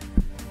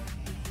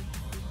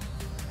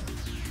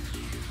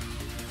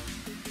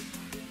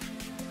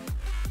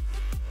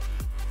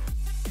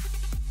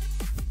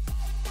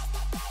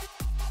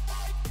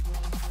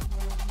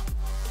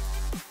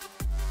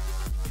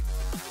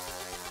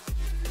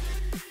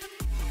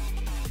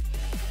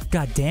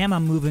 God damn,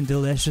 I'm moving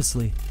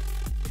deliciously.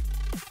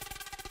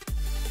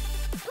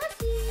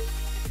 Pussy.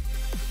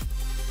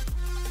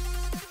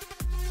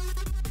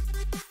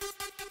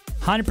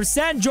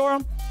 100%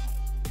 Joram.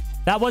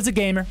 That was a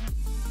gamer.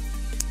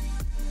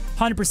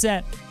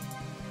 100%.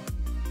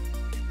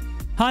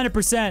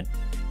 100%.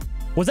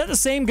 Was that the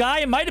same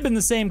guy? It might have been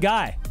the same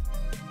guy.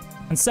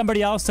 And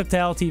somebody else took the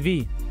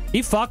LTV.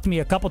 He fucked me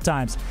a couple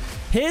times.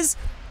 His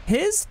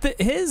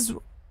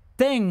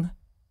thing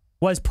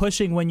was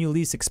pushing when you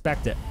least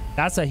expect it.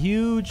 That's a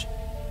huge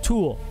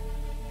tool.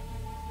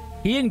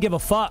 He didn't give a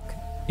fuck.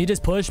 He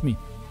just pushed me.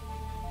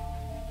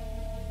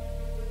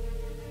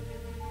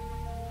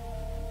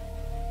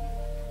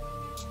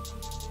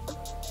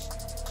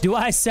 Do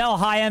I sell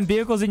high-end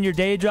vehicles in your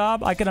day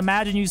job? I can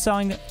imagine you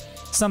selling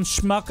some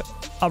schmuck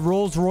a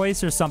Rolls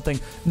Royce or something.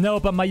 No,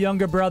 but my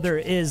younger brother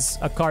is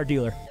a car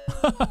dealer.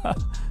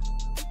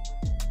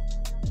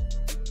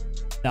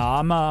 No,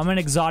 I'm an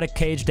exotic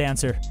cage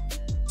dancer,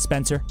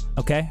 Spencer,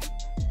 okay?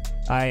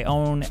 I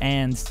own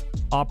and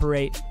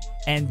operate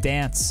and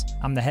dance.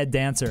 I'm the head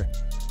dancer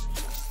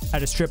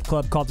at a strip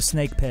club called the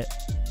Snake Pit.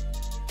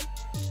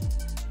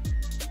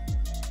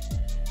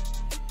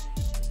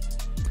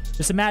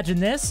 Just imagine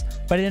this,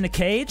 but in a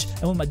cage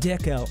and with my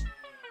dick out.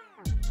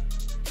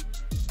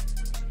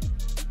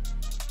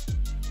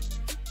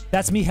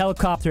 That's me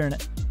helicoptering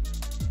it.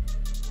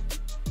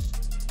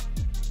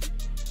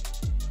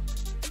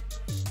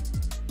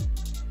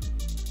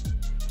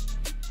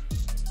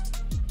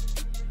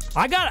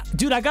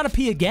 Dude, I gotta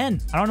pee again.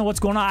 I don't know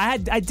what's going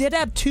on. I did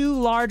have 2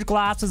 large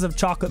glasses of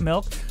chocolate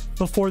milk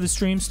before the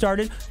stream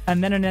started,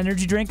 and then an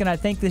energy drink, and I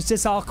think it's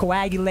just all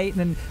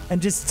coagulating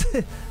and just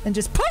and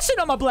just pushing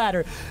on my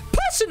bladder,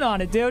 pushing on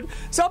it, dude.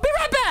 So I'll be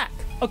right back.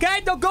 Okay,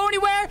 don't go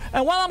anywhere.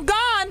 And while I'm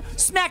gone,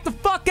 smack the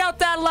fuck out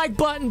that like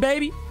button,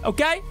 baby.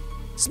 Okay,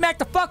 smack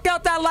the fuck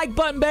out that like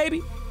button,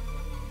 baby.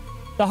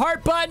 The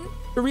heart button,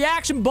 the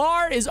reaction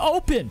bar is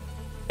open.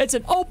 It's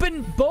an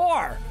open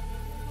bar.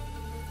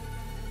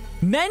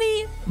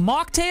 Many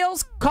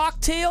mocktails,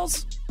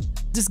 cocktails.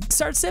 Just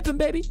start sipping,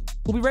 baby.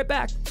 We'll be right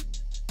back.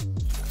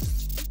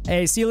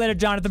 Hey, see you later,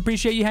 Jonathan.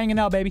 Appreciate you hanging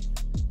out, baby.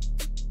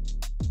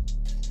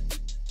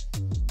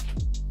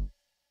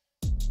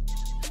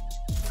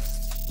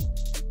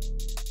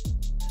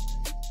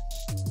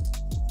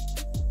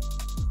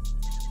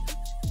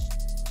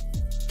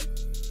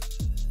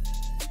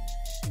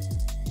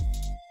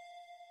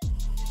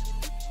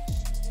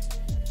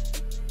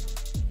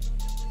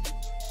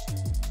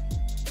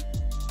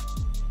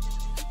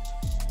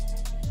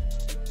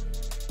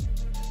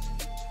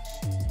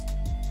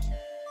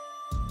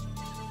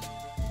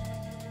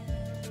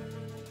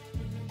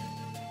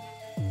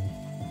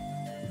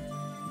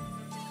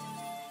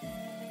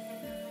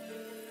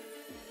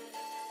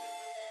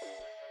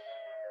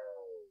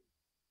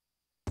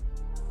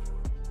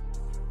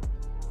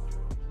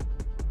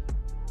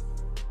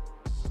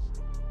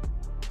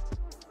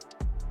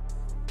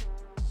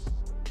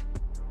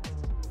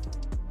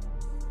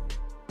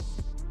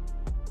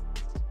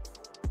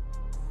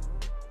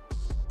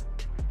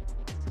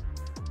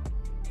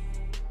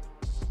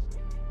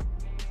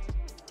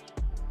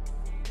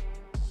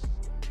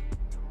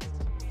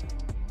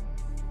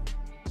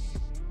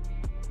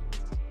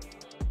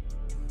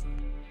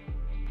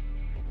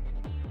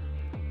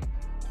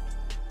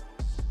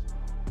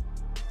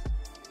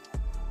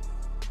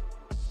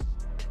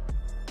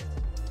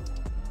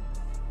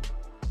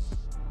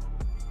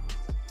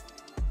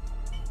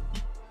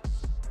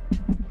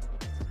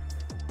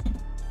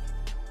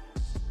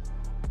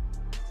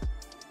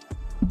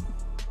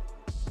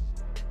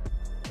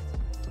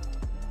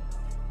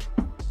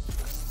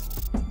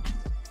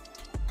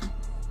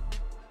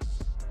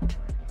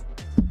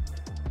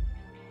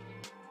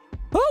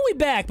 Oh, we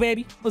back,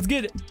 baby. Let's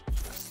get it.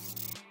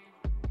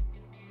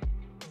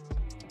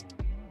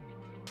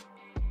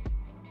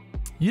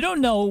 You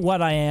don't know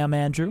what I am,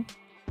 Andrew.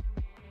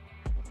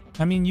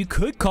 I mean, you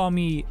could call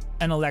me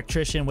an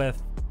electrician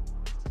with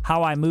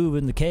how I move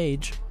in the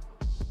cage.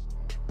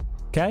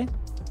 Okay?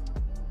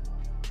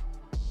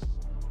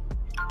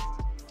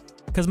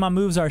 Because my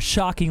moves are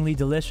shockingly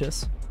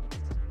delicious.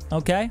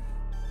 Okay?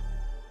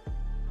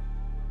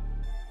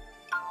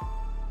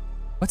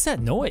 What's that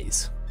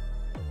noise?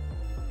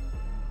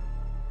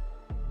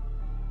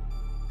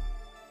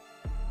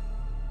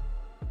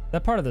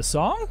 That part of the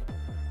song?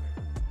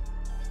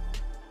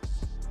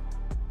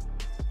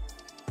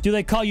 Do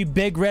they call you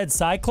Big Red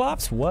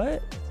Cyclops?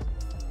 What?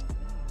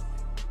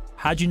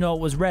 How'd you know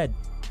it was red?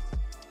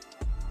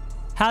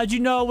 How'd you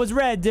know it was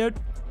red, dude?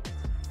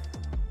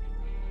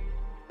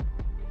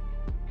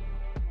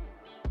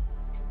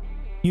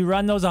 You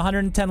run those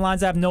 110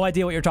 lines, I have no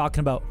idea what you're talking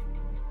about.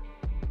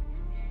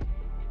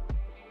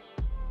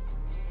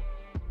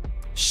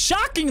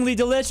 Shockingly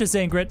delicious,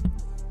 Ingrid.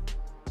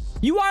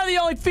 You are the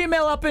only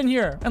female up in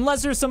here,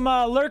 unless there's some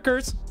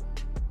lurkers.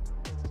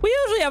 We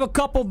usually have a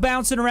couple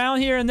bouncing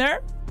around here and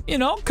there, you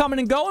know, coming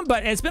and going,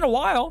 but it's been a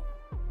while.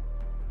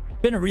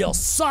 Been a real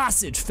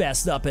sausage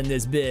fest up in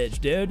this bitch,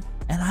 dude.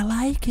 And I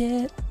like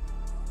it.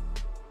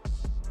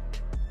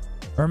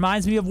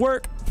 Reminds me of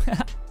work.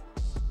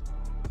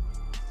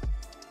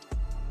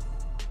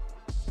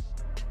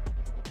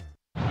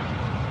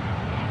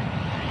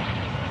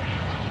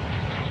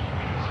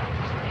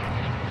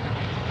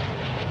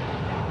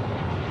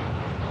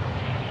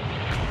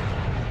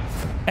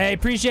 Hey,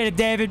 appreciate it,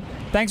 David.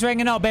 Thanks for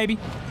hanging out, baby.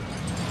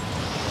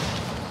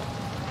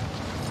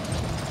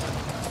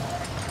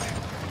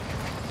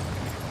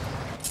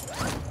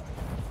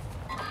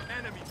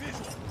 Enemy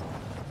visual.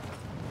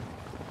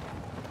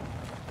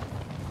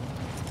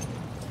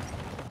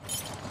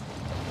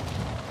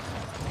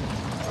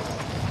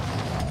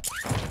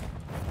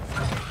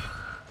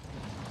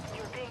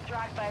 You're being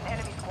dragged by an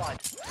enemy squad.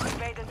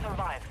 Evade and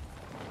survive.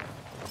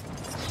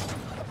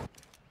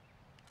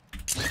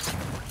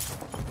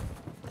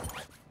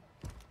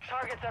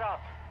 Targets are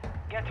up.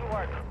 Get to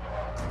work.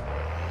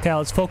 Okay,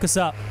 let's focus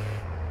up.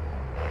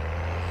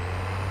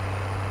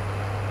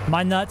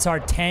 My nuts are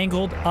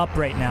tangled up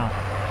right now.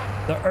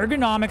 The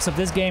ergonomics of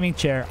this gaming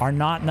chair are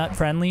not nut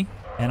friendly,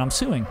 and I'm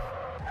suing.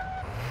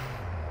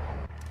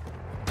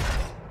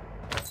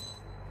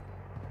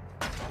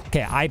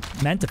 Okay, I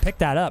meant to pick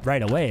that up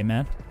right away,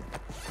 man.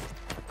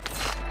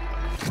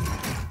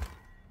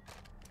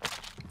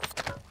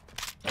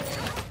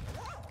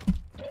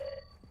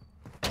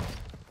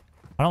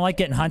 I don't like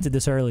getting hunted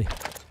this early.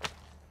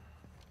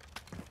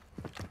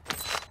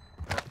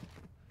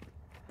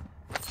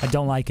 I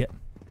don't like it.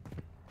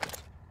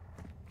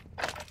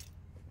 I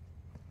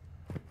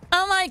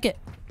don't like it.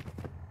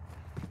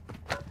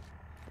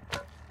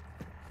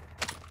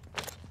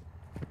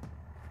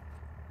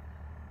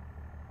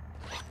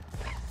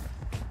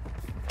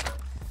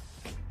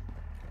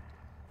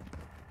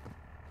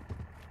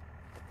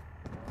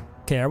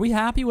 Okay, are we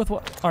happy with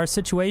what our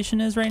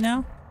situation is right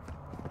now?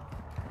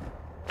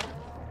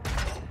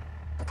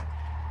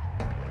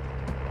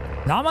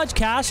 Not much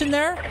cash in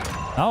there.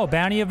 Oh,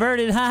 bounty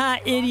averted. Haha,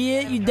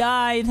 idiot, you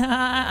died.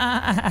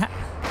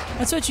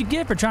 That's what you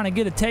get for trying to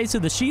get a taste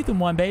of the sheath in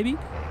one, baby.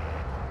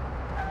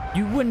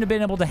 You wouldn't have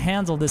been able to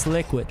handle this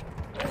liquid.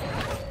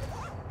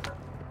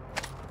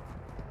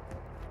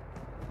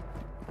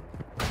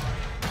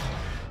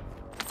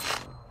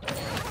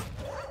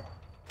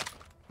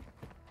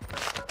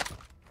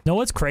 Know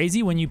what's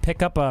crazy? When you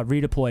pick up a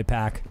redeploy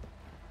pack,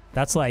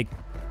 that's like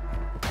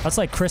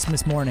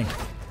Christmas morning.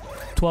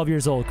 12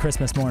 years old,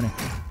 Christmas morning.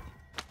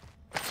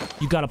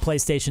 You got a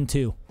PlayStation 2.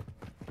 You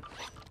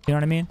know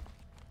what I mean?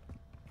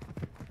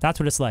 That's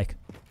what it's like.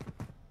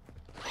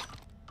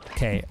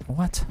 Okay,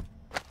 what?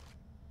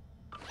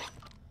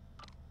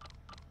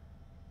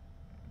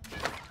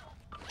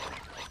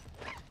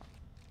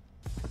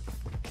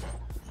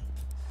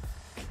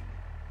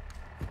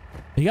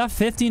 You got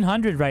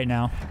 1,500 right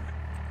now.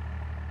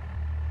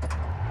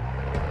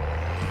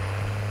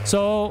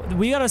 So,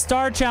 we got a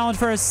star challenge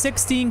for a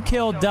 16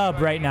 kill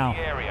dub right now.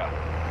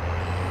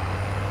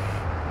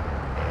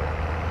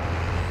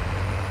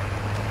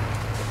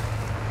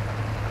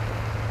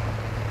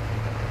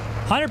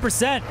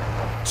 100%,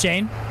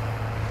 Shane.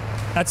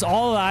 That's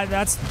all.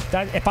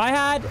 If I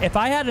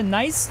had a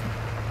nice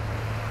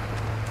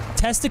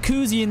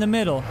testacuzzi in the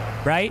middle,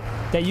 right?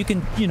 That you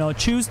can, you know,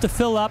 choose to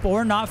fill up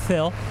or not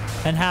fill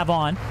and have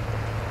on.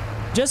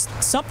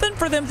 Just something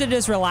for them to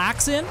just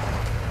relax in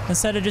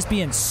instead of just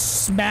being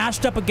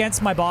smashed up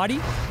against my body.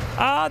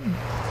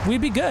 We'd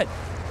be good.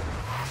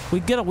 We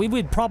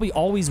would probably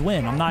always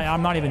win.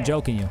 I'm not even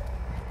joking you.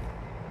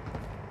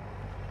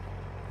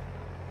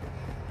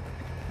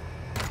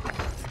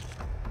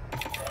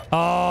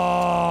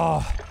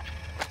 Oh,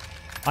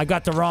 I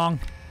got the wrong.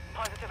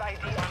 Positive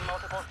ID on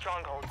multiple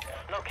strongholds.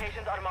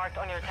 Locations are marked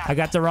on your tab. I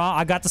got the wrong.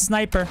 I got the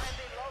sniper.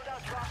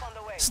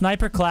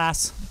 Sniper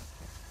class.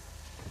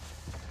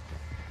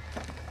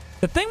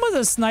 The thing with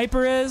a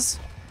sniper is...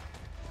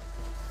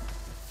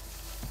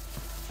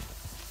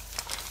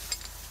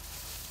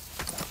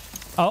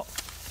 Oh.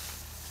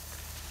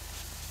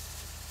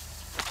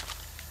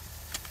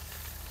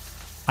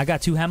 I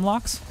got 2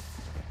 hemlocks.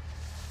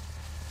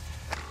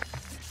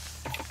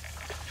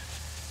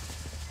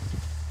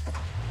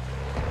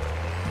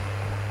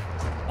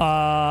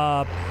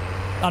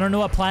 I don't know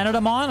what planet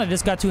I'm on. I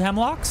just got 2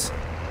 hemlocks.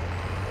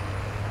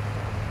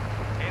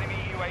 Enemy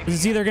UAV. This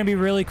is either going to be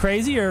really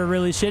crazy or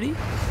really shitty.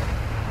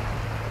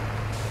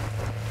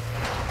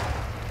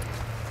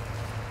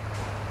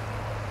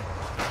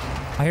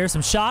 I hear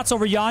some shots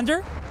over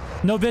yonder.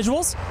 No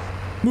visuals.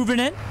 Moving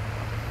in.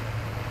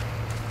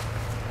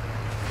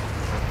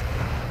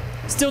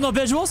 Still no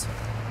visuals.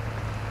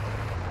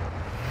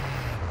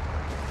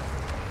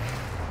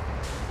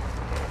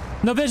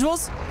 No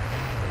visuals.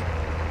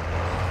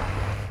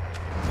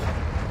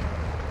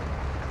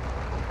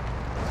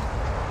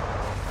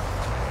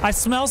 I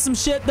smell some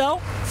shit,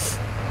 though.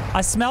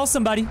 I smell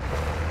somebody.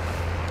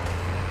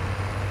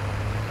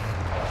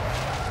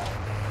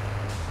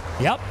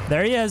 Yep,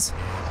 there he is.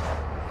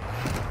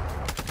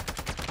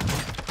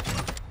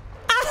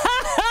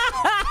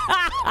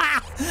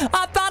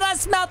 I thought I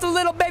smelled a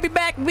little baby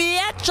back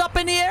bitch up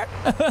in here.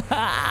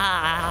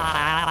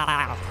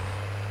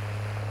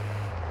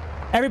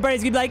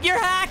 Everybody's gonna be like, you're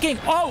hacking.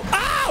 Oh,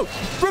 oh!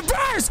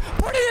 Reverse!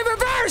 Put it in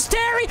reverse,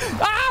 Terry!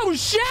 Oh,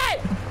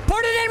 shit!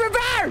 Put it in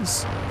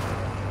reverse!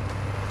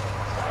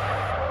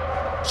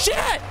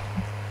 Shit!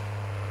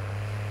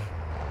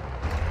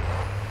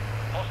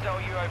 Hostile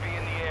UAV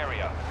in the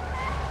area.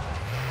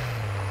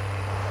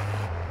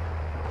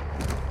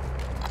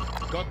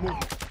 Got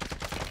moved.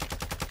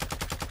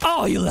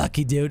 Oh, you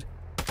lucky dude.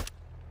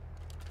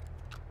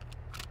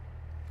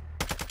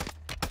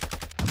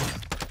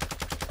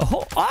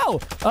 Oh, oh,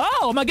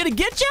 oh, am I gonna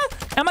get you?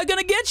 Am I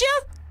gonna get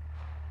you?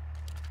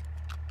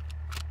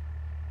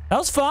 That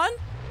was fun.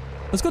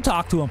 Let's go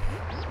talk to him.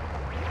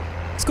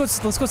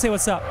 Let's go say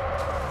what's up.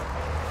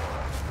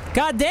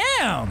 God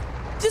damn.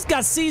 Just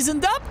got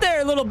seasoned up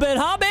there a little bit,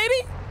 huh,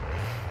 baby?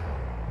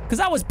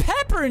 Because I was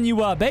peppering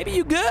you up, baby.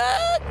 You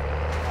good?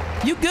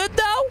 You good,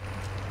 though?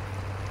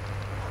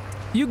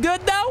 You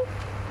good, though?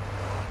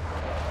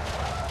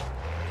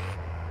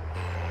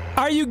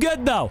 Are you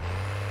good, though?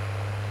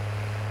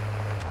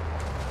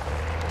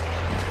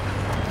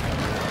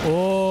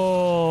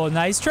 Oh,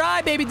 nice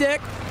try, baby dick.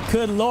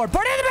 Good lord.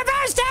 Put it in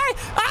reverse, Terry!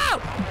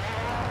 Oh!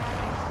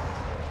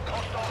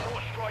 Hostile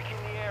war strike in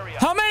the area.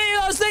 How many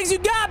of those things you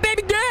got,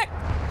 baby dick?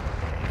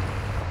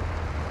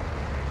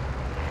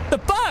 The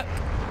fuck?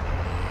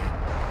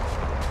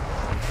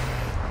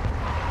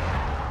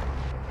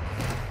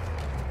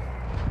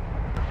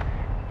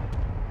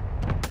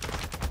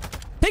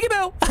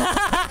 Peekaboo!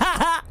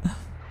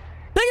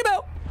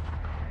 Peekaboo!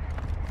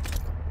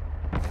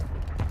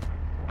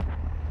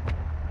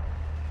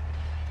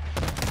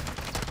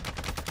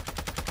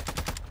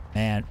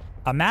 Man,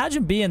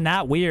 imagine being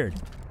that weird.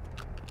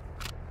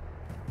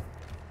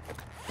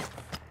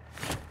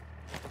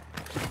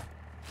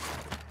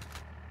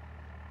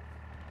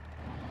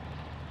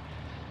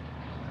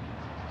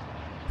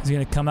 Is he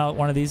gonna come out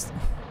one of these?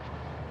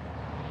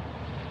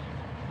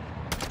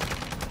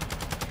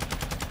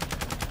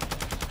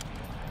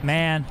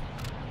 Man.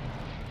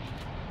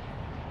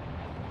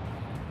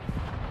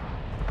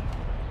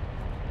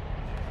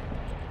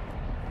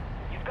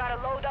 You've got a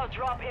loadout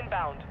drop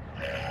inbound.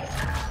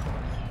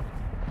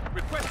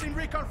 Requesting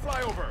recon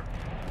flyover.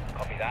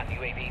 Copy that.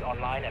 UAV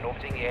online and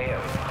orbiting the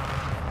AO.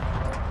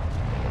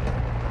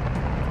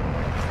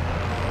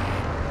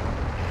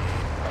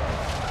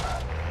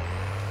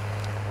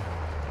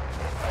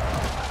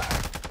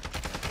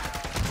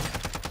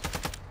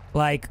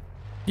 Like,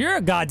 you're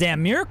a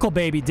goddamn miracle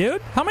baby,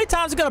 dude. How many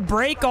times are you gonna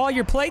break all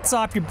your plates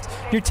off your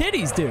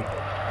titties, dude?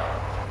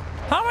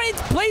 How many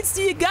plates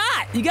do you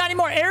got? You got any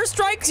more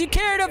airstrikes you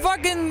care to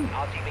fucking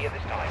RTB at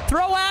this time.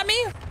 throw at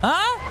me?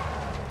 Huh?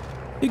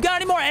 You got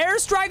any more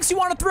airstrikes you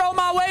want to throw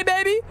my way,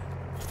 baby?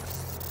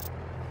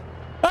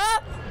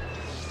 Huh?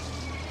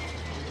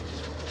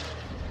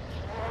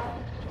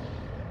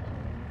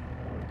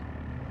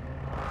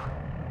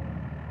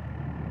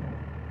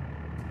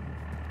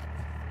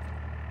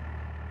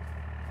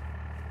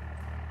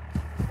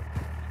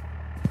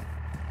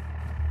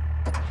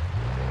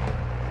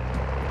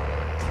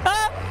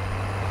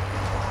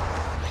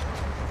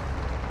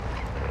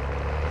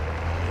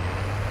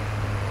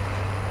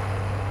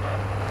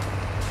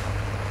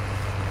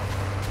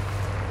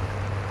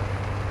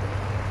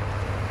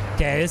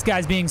 Okay, this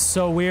guy's being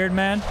so weird,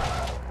 man.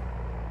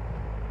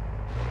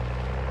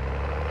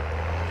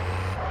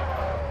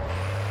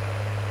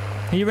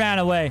 He ran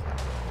away.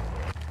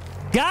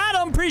 Got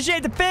him!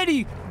 Appreciate the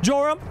 50,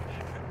 Joram.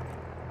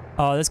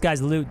 Oh, this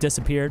guy's loot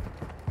disappeared.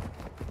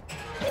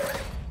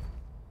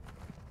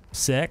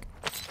 Sick.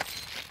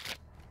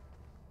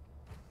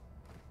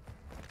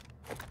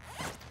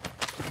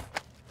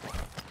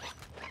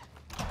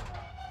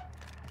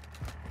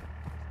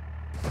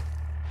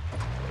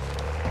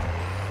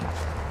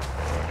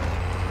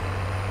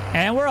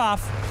 And we're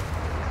off.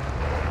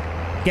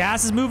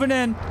 Gas is moving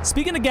in.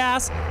 Speaking of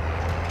gas,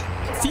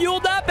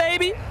 fueled up,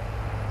 baby.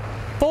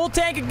 Full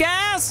tank of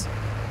gas.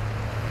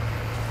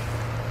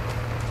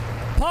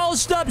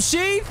 Polished up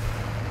sheath.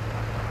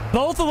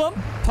 Both of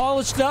them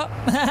polished up.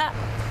 You know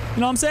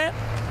what I'm saying?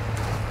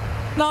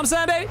 Know what I'm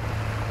saying, baby?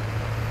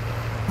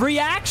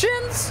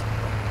 Reactions?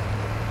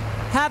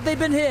 Have they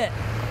been hit?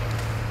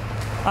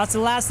 That's the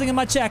last thing on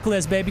my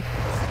checklist, baby.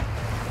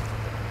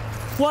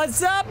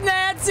 What's up,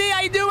 Nancy?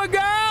 How you doing,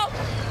 girl?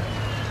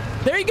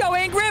 There you go,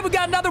 Ingrid. We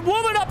got another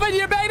woman up in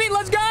here, baby.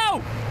 Let's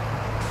go.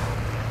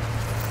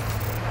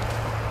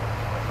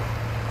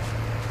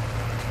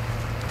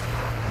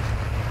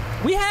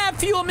 We have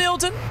fuel,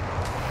 Milton.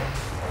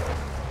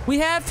 We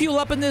have fuel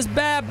up in this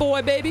bad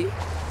boy, baby.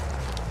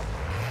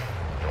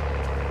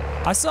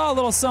 I saw a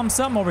little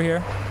something over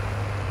here.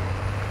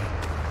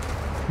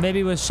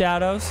 Maybe with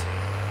shadows.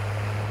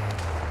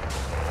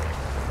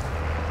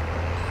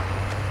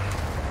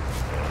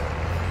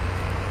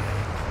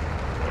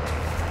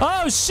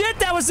 Oh shit,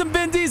 that was some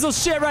Vin Diesel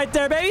shit right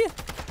there, baby.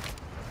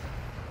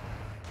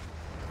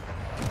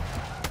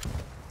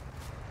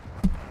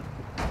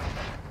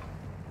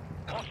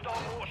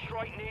 Hostile mortar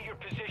strike near your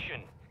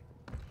position.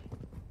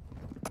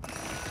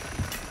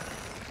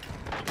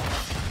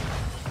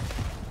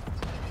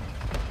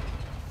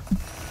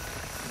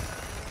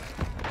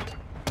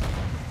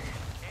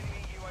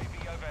 Enemy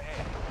UAV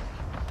overhead.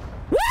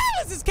 Woo!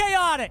 This is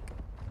chaotic.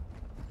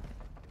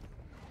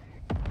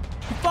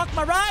 You fucked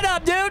my ride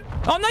up, dude.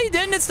 Oh, no, you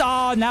didn't. It's...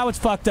 Oh, now it's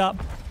fucked up.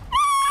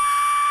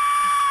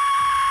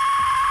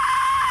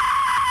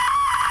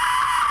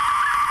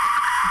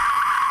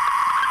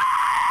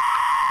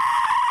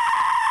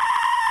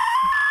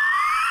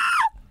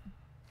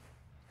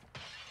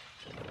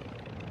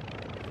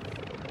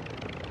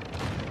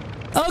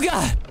 Oh,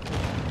 God.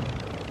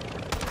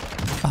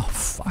 Oh,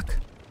 fuck.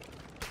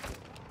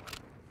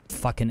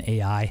 Fucking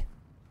AI.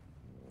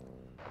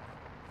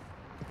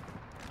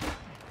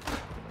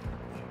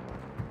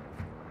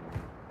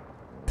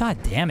 God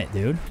damn it,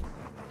 dude.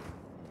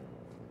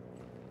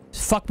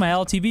 Just fuck my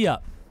LTV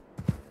up.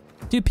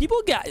 Dude,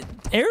 people got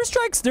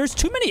airstrikes. There's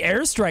too many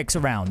airstrikes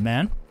around,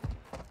 man.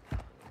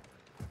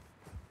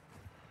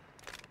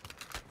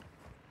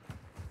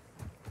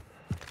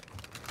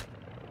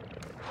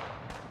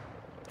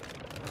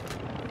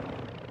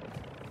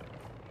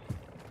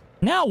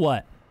 Now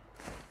what?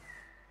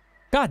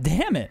 God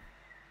damn it.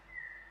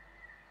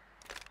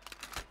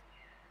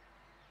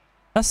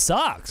 That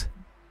sucked.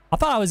 I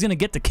thought I was gonna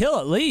get the kill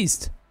at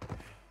least.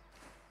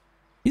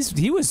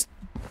 He was...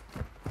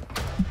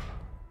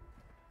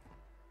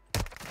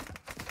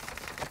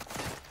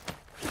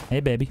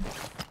 Hey, baby.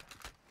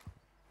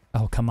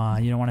 Oh, come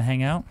on. You don't want to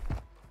hang out?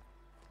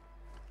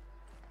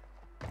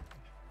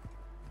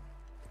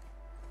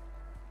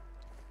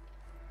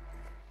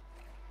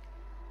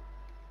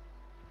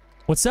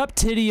 What's up,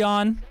 Titty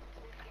on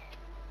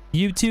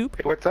YouTube?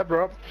 Hey, what's up,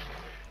 bro?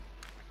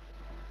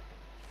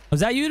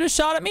 Was that you that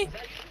shot at me?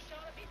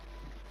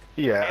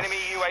 Yeah. Enemy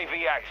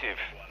UAV active.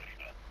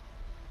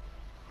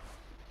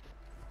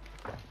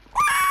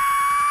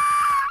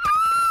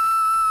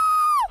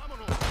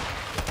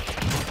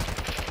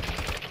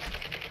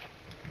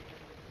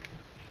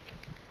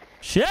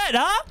 Shit,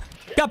 huh?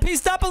 Got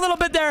pieced up a little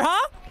bit there,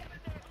 huh?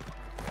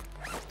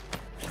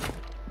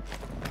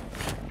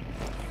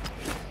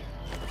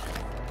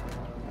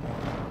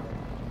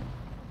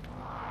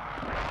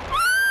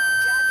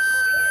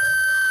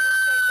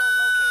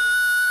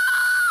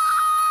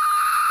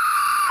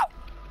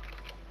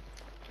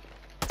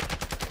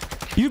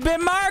 You've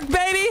been marked,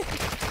 baby.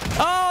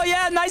 Oh,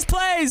 yeah, nice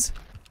plays.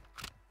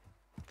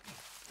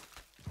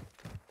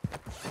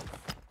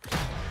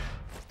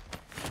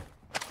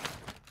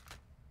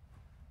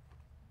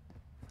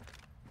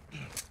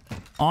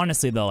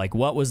 Honestly, though, like,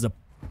 what was the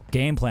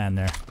game plan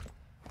there?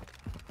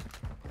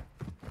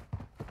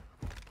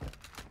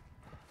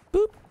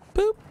 Boop,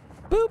 boop,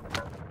 boop.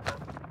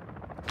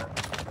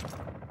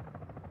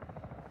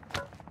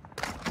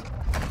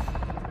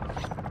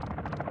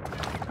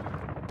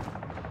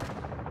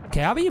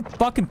 Okay, how about you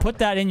fucking put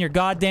that in your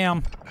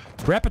goddamn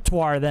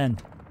repertoire then,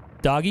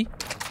 doggy?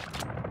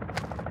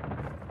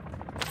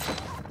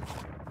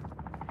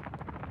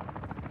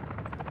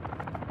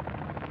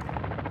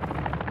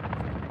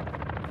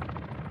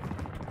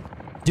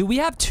 Dude, we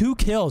have 2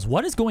 kills.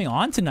 What is going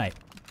on tonight?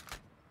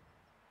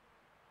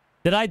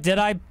 Did I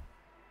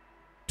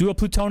do a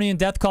plutonian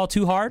death call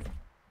too hard?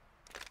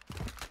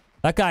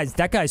 That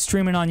guy's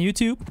streaming on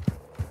YouTube.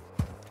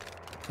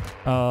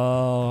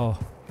 Oh.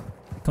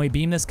 Can we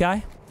beam this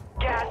guy?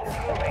 Gas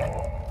is moving.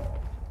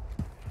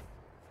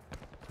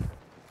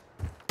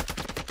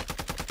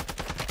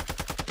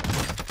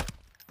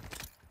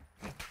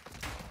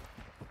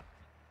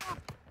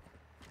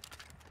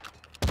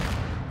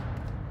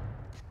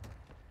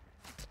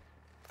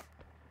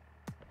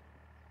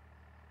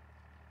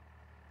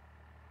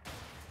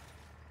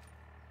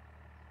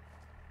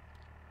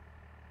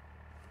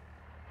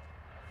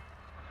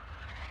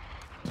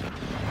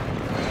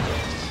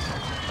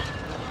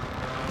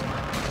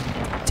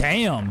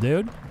 Damn,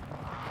 dude.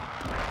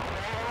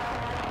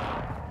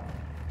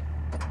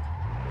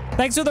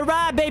 Thanks for the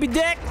ride, baby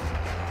dick.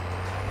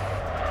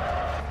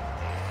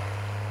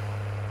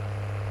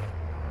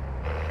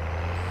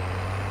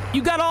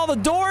 You got all the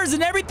doors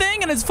and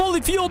everything and it's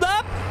fully fueled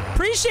up?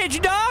 Appreciate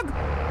you, dog.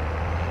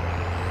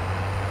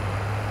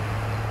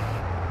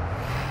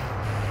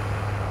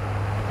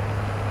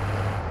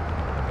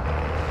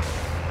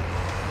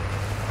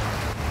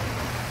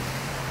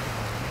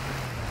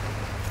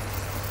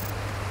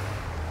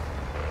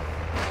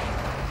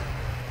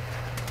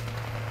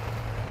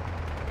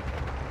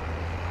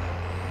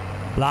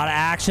 A lot of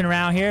action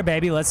around here,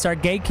 baby. Let's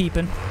start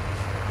gatekeeping.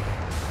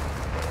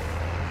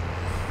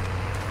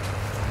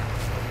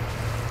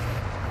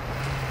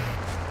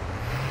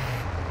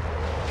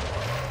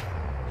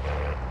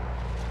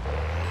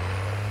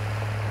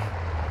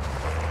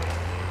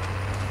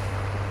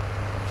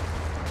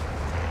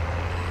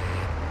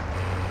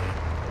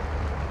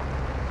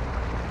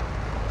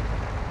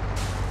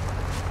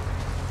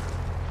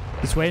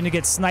 Just waiting to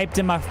get sniped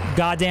in my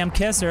goddamn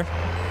kisser.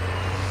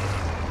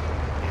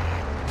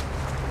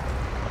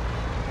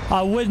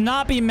 I would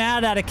not be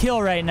mad at a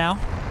kill right now.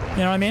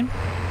 You know what I mean?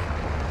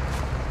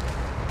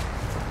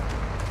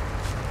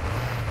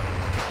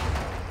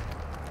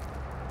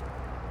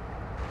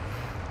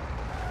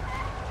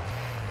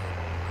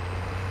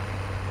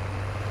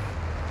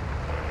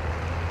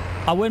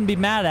 I wouldn't be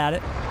mad at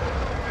it.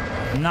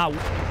 Not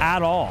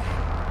at all.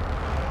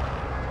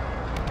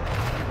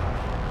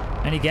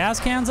 Any gas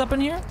cans up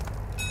in here?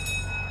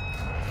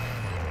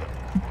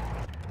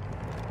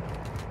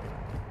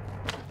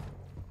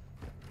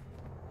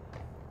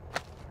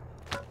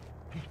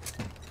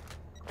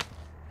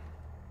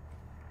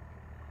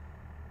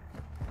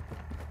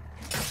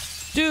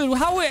 Dude,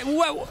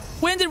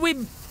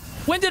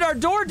 when did our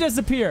door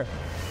disappear?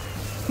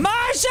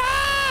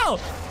 Marshall!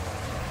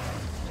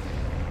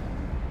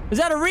 Is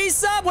that a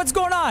resub? What's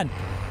going on?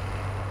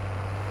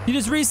 You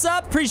just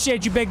resub?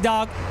 Appreciate you, big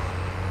dog.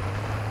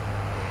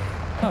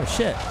 Oh,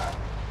 shit.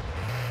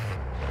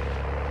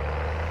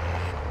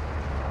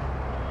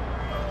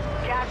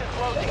 Gas is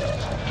closing.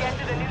 Get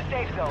to the new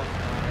safe zone.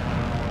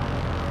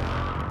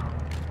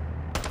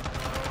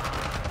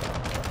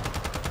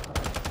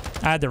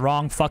 I had the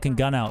wrong fucking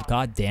gun out.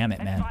 God damn it,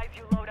 man. Advise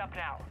you load up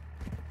now.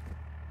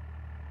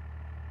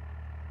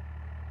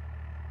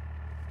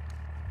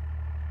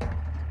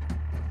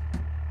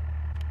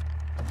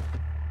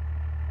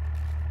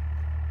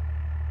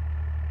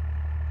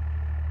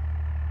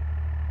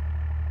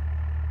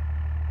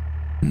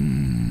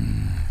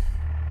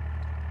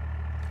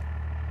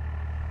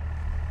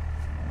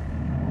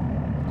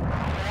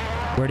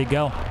 Where'd he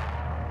go?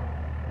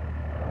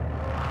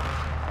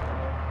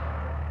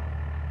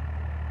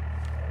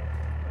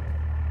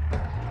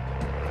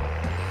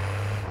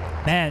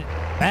 Man,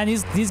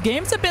 these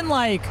games have been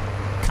like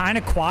kind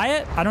of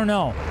quiet. I don't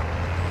know.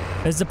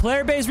 Is the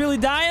player base really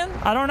dying?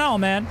 I don't know,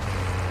 man.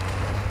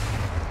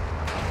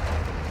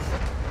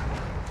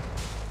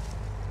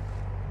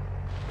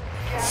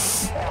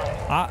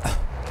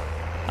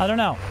 I don't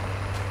know.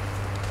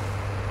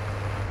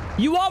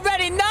 You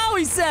already know,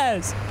 he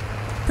says.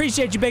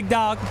 Appreciate you, big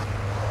dog.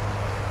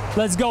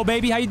 Let's go,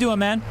 baby. How you doing,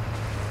 man?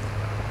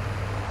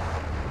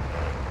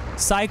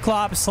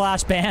 Cyclops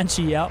 /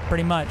 Banshee. Yep,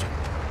 pretty much.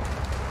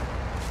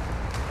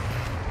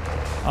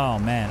 Oh,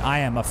 man. I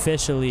am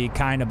officially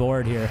kind of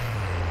bored here.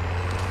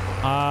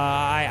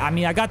 I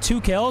mean, I got 2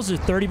 kills. There's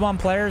 31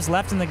 players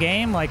left in the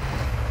game. Like,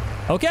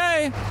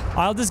 okay.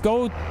 I'll just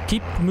go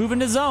keep moving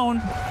to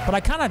zone. But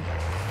I kind of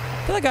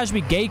feel like I should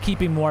be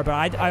gatekeeping more.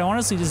 But I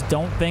honestly just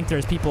don't think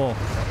there's people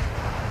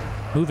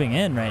moving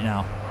in right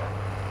now.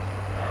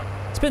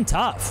 It's been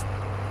tough.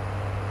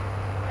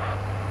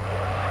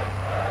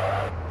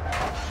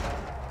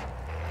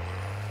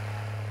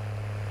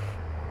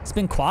 It's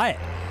been quiet.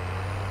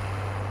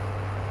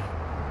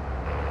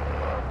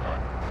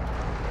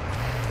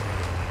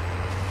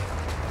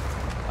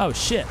 Oh,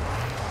 shit.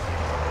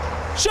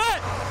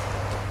 Shit!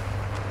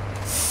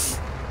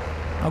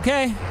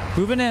 Okay,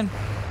 moving in.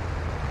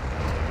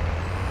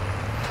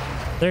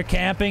 They're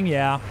camping?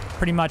 Yeah,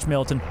 pretty much,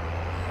 Milton.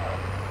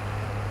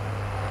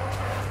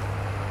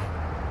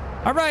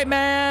 All right,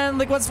 man.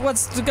 Like,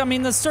 I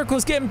mean, the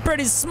circle's getting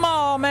pretty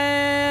small,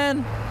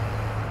 man.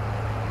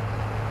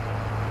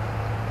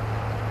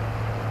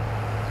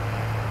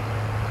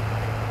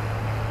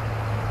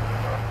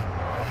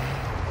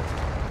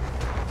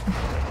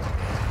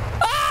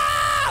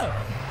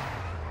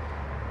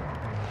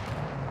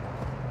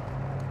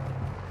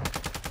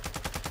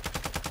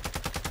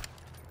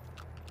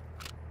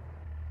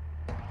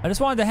 I just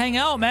wanted to hang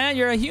out, man.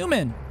 You're a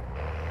human.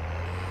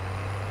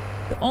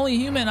 The only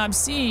human I've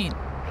seen.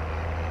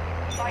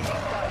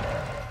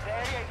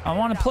 I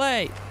want to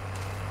play.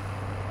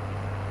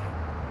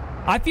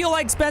 I feel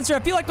like, Spencer, I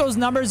feel like those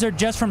numbers are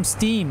just from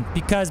Steam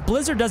because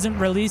Blizzard doesn't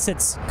release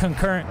its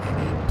concurrent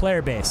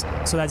player base.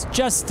 So that's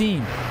just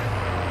Steam.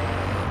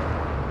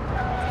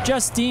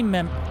 Just Steam,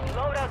 man.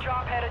 Loadout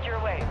drop headed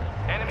your way.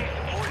 Enemy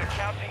deployed a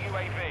counter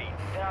UAV.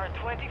 There are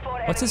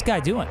 24 What's this guy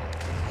doing?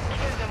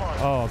 Kill them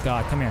all. Oh,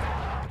 God, come here.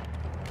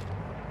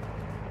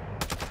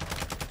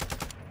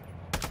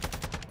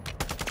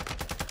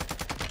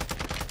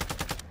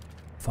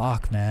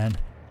 Fuck, man.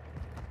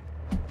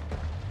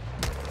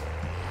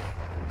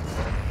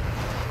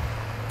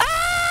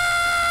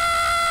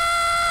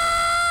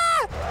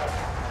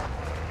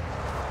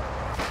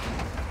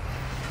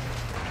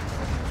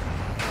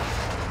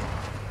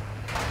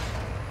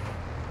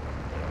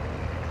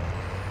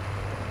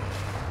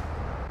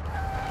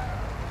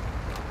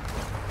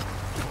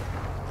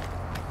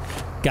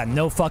 Got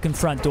no fucking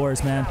front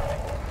doors, man.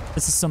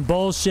 This is some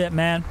bullshit,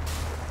 man.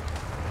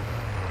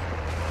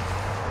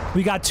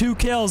 We got 2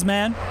 kills,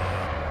 man.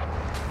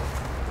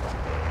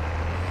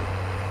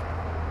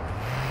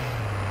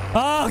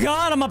 Oh,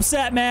 God, I'm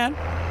upset, man.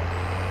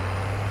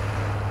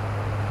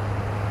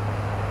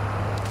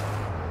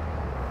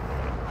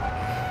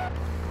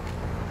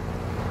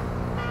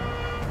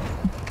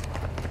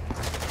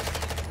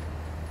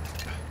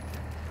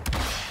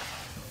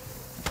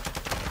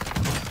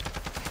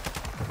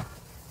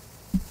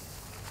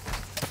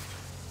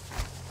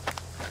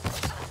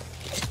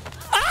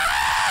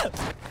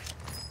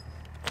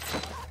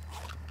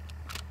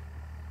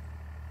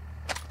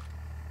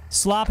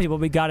 Sloppy, but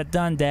we got it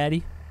done,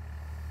 Daddy.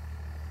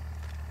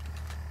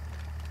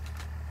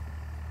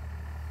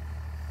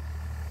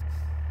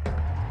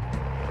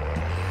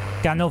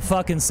 Got no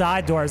fucking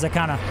side doors. I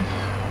kind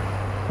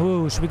of...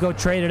 Ooh, should we go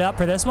trade it up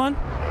for this one?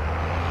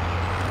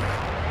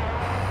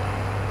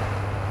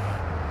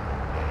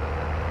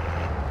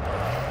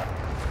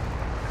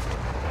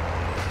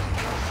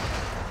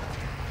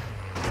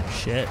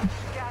 Shit.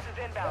 Gas is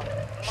inbound.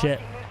 Shit.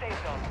 Marking new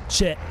safe zone.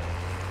 Shit.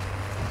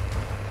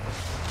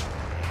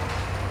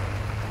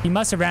 He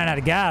must have ran out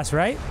of gas,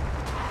 right?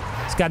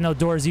 It's got no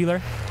doors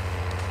either.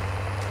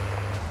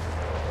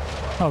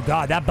 Oh,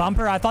 God, that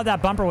bumper? I thought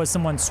that bumper was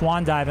someone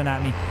swan diving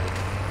at me.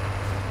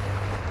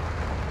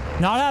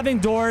 Not having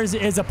doors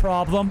is a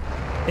problem.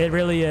 It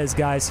really is,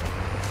 guys.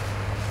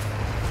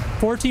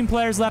 14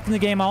 players left in the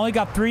game. I only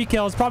got 3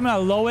 kills. Probably my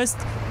lowest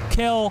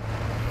kill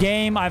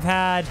game I've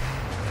had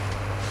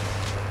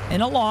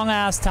in a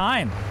long-ass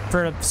time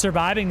for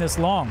surviving this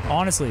long,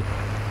 honestly.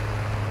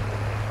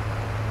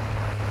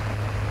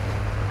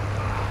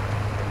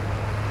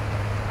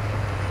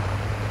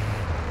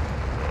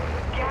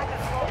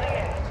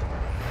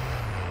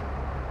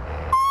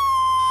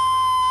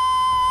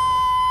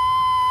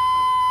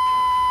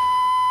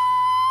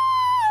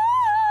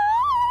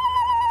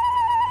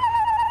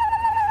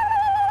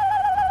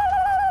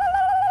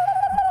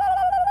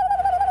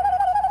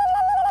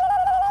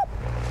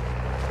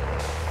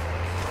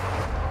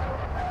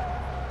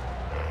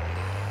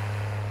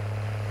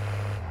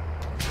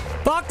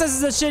 Fuck, this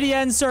is a shitty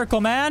end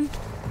circle, man.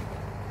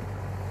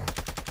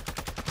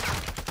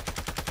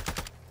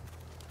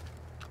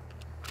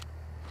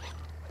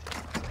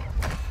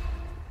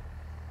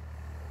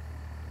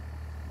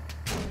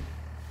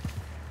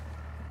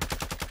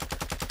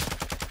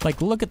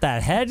 Like, look at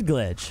that head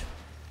glitch.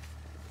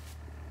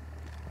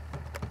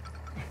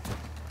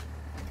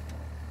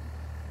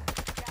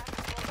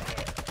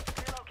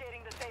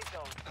 Relocating the safe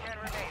zone. 10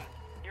 remain.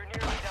 You're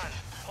nearly done.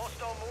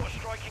 Hostile mortar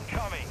strike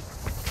incoming.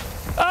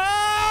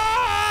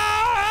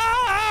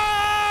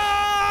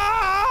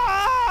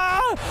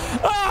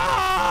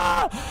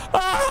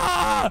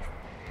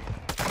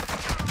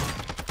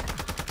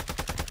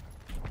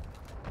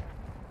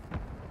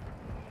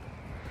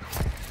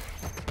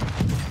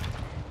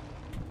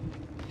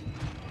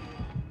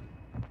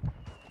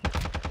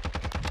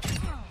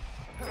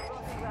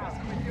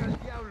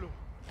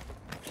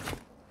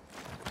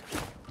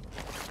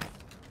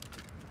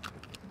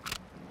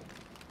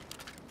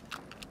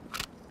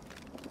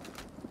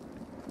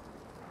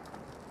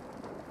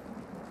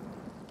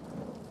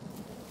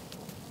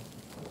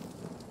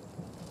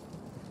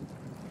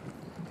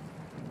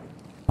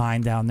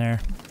 Mine down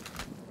there.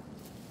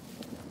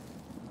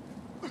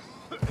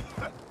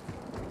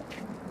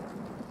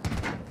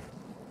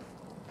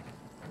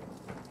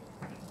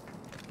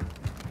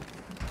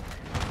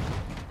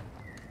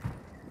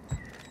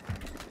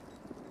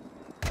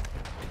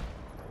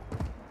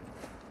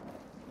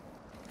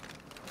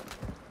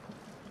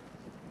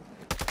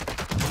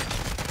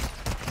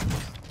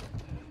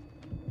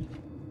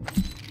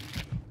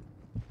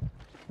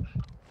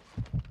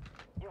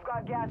 You've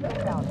got gas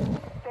inbound.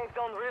 Safe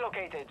zone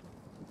relocated.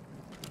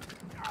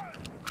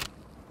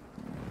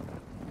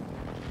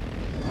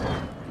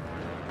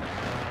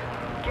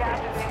 Gas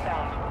is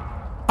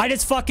inbound. I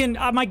just fucking...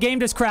 my game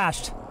just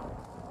crashed.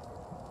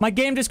 My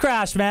game just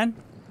crashed, man.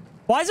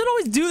 Why does it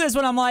always do this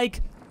when I'm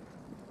like...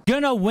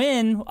 gonna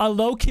win a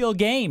low-kill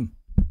game?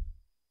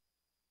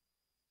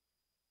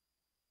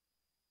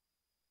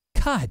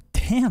 God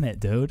damn it,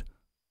 dude.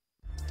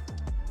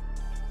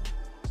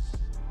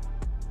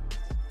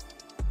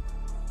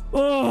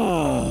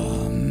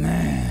 Oh,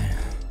 man.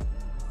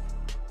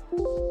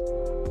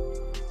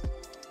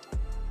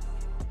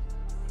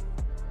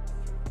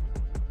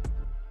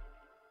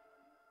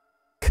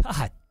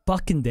 God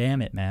fucking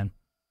damn it, man.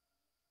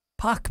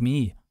 Fuck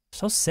me.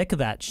 So sick of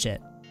that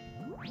shit.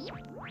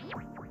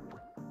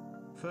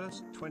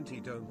 First 20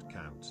 don't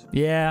count.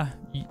 Yeah.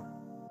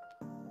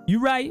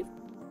 You right.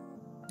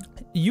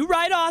 You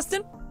right,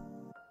 Austin.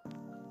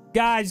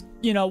 Guys,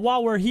 you know,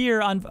 while we're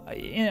here on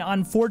in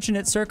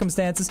unfortunate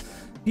circumstances,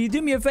 can you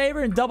do me a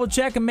favor and double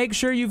check and make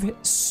sure you've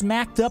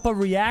smacked up a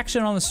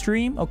reaction on the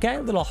stream, okay?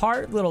 Little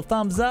heart, little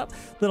thumbs up,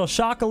 little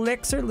shock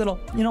elixir, little,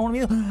 you know what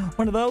I mean?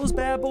 One of those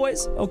bad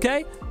boys,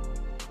 okay?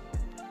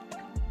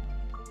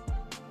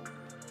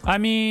 I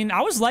mean,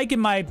 I was liking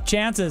my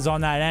chances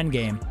on that end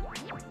game.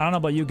 I don't know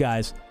about you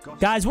guys.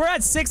 Guys, we're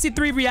at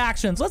 63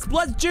 reactions. Let's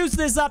juice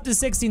this up to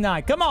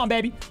 69. Come on,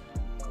 baby.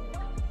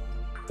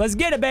 Let's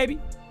get it, baby.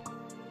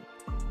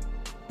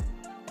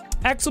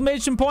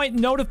 Exclamation point,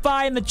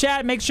 notify in the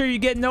chat. Make sure you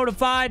get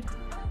notified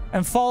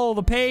and follow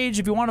the page.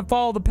 If you want to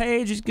follow the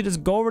page, you can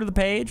just go over to the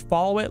page,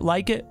 follow it,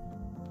 like it.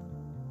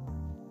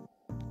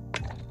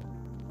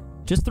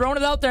 Just throwing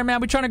it out there, man.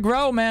 We're trying to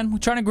grow, man. We're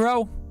trying to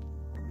grow.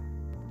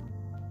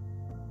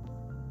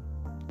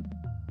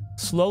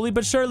 Slowly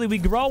but surely, we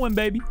growing,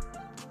 baby.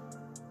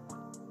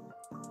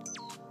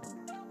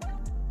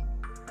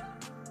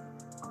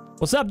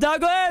 What's up,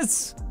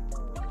 Douglas?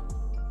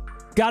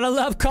 Gotta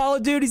love Call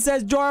of Duty,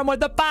 says Joram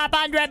with the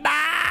 500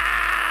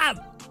 bomb!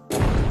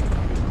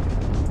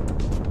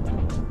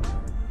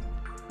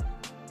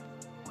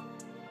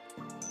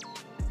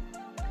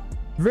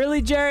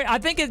 Really, Jerry? I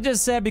think it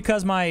just said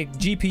because my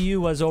GPU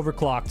was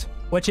overclocked.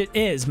 Which it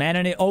is, man,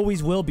 and it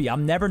always will be.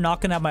 I'm never not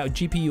gonna have my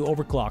GPU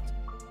overclocked.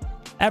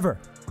 Ever.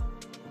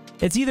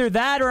 It's either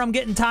that or I'm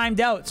getting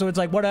timed out, so it's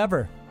like,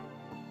 whatever.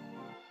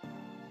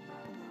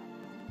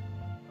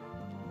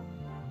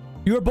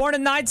 You were born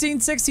in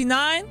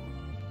 1969?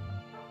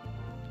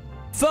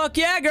 Fuck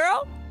yeah,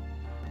 girl!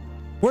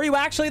 Were you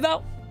actually,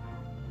 though?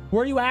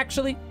 Were you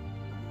actually?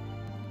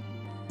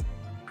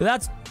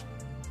 That's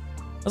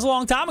a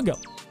long time ago.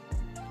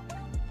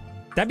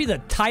 That'd be the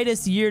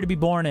tightest year to be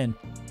born in.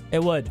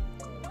 It would.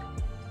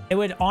 It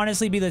would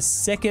honestly be the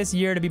sickest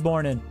year to be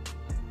born in.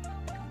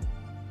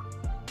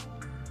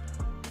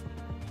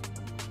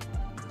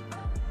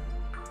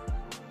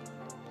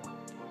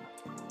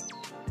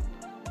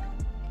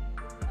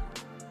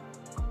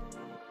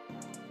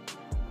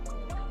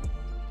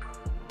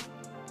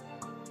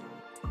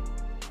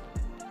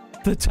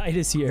 The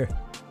tightest year.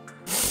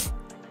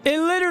 It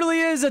literally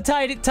is the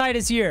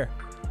tightest year.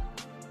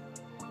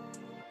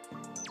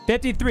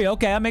 53.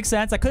 Okay, that makes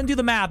sense. I couldn't do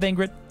the math,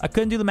 Ingrid. I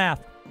couldn't do the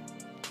math.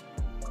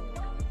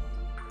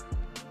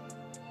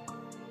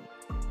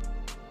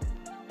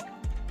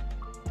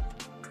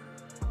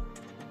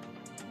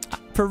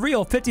 For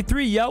real,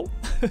 53, yo.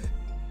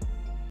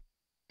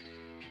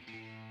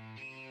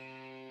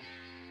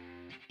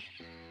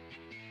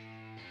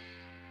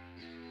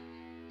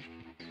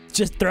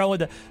 Just throw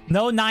the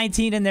no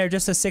 19 in there,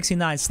 just a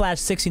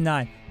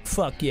 69/69.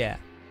 Fuck yeah.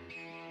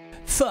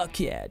 Fuck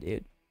yeah,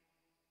 dude.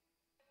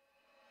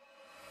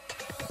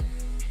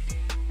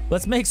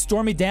 Let's make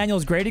Stormy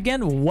Daniels great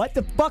again. What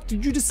the fuck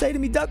did you just say to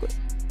me, Douglas?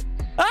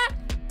 Ah!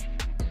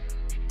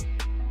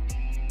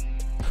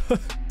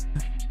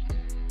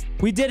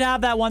 We did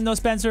have that one though,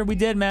 Spencer. We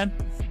did, man.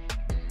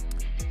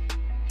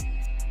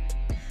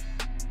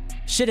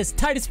 Shit is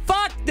tight as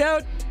fuck,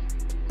 dude.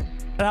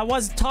 And I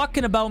was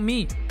talking about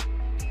me.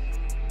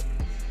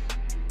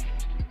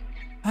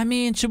 I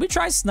mean, should we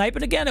try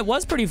sniping again? It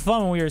was pretty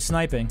fun when we were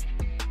sniping.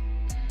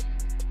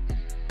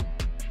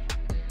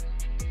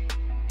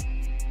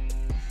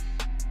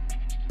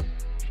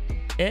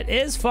 It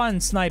is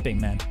fun sniping,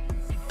 man.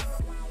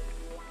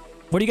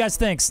 What do you guys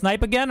think?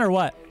 Snipe again or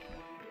what?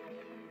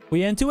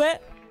 We into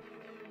it?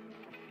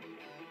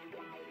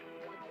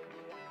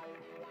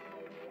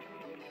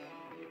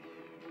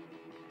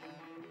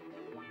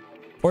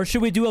 Or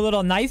should we do a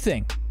little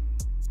knifing?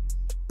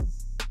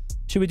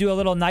 Should we do a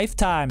little knife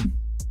time?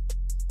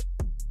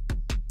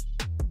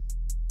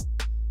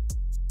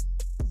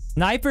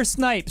 Knife or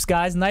snipes,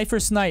 guys. Knife or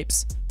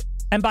snipes.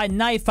 And by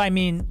knife, I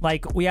mean,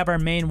 like, we have our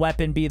main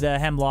weapon be the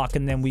hemlock,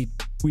 and then we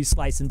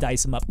slice and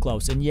dice them up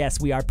close. And yes,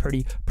 we are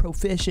pretty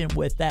proficient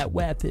with that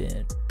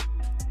weapon.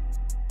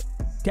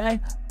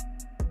 Okay?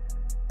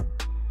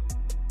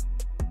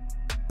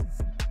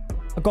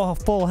 I'll go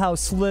full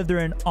house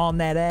Slytherin on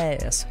that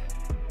ass.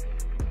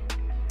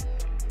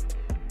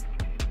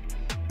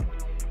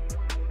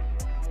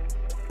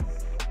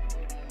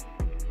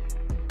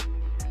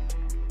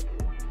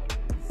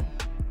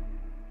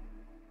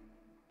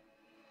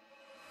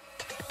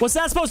 What's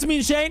that supposed to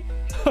mean, Shane?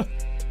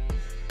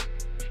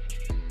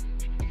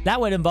 That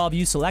would involve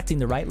you selecting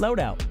the right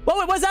loadout.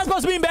 What's that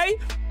supposed to mean,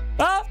 baby?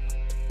 Huh?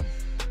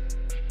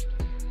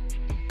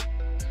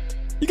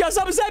 You got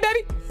something to say,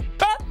 baby?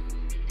 Huh?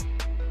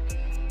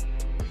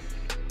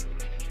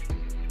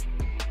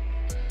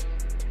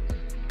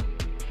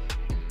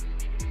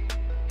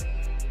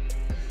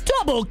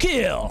 Double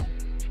kill.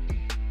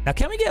 Now,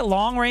 can we get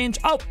long range?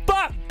 Oh,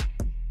 fuck!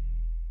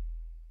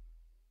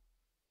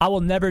 I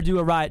will never do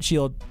a Riot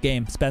Shield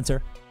game,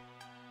 Spencer.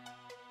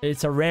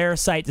 It's a rare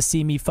sight to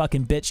see me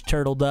fucking bitch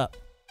turtled up.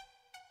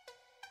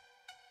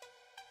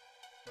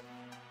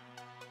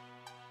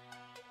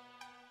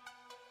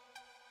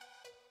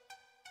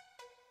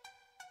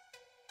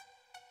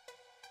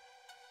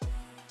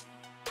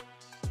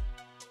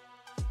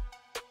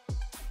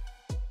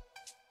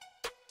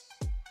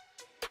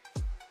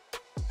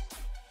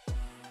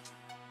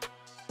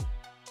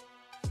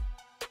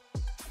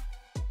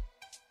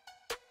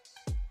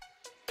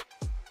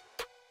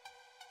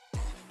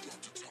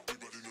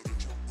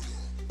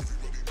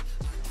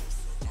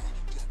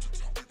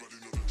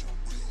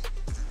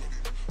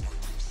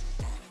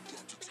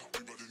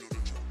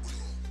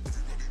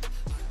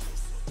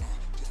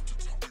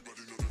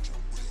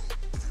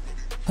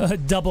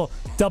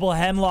 double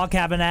hemlock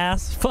having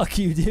ass. Fuck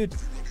you, dude.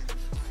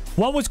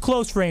 One was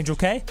close range,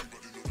 okay?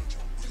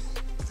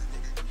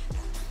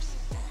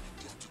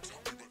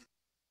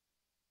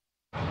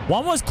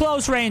 One was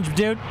close range,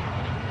 dude.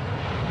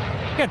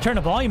 You gotta turn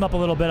the volume up a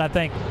little bit, I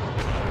think.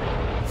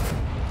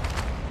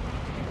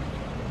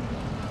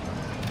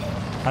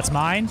 That's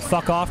mine.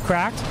 Fuck off,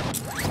 cracked.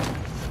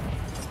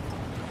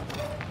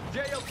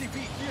 JLTV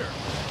here.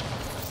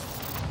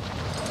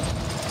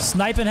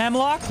 Sniping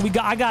hemlock.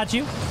 I got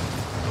you.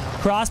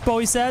 Crossbow,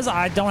 he says.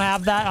 I don't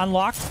have that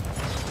unlocked.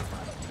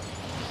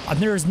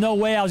 There's no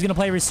way I was gonna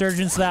play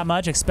Resurgence that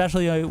much,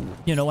 especially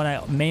you know when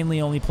I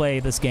mainly only play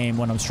this game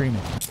when I'm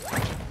streaming.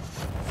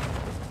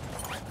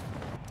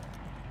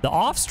 The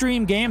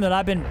off-stream game that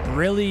I've been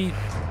really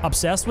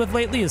obsessed with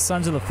lately is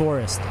Sons of the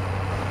Forest.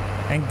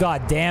 And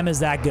god damn is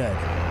that good.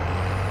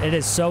 It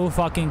is so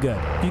fucking good.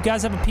 If you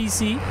guys have a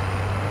PC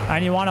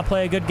and you want to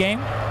play a good game,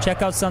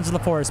 check out Sons of the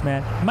Forest,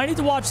 man. You might need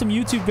to watch some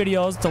YouTube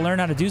videos to learn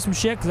how to do some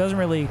shit, because it doesn't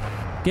really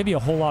give you a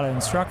whole lot of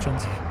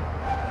instructions.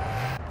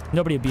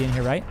 Nobody would be in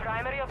here, right?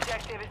 Primary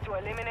objective is to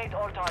eliminate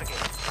all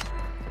targets.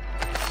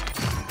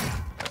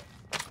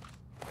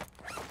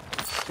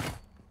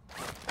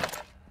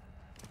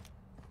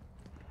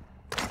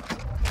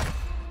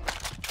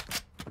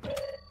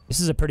 This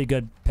is a pretty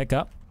good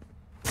pickup.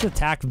 This is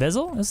attack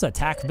Vizzle? This is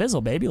attack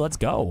Vizzle, baby. Let's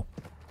go.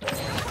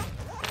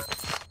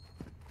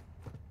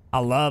 I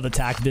love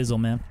attack Vizzle,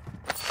 man.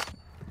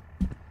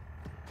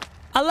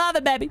 I love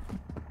it, baby.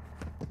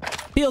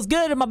 Feels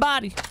good in my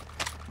body.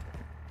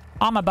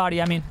 On my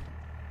body, I mean.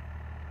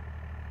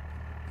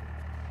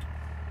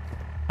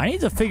 I need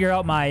to figure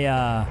out my,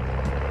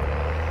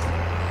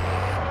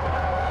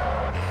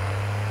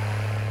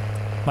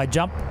 my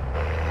jump.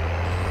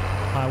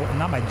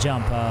 Not my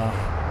jump,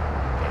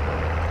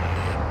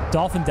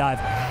 Dolphin dive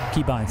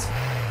keybinds.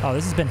 Oh,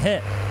 this has been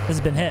hit. This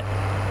has been hit.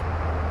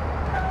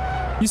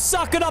 You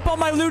sucking up on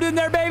my loot in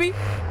there, baby?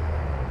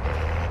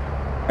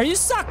 Are you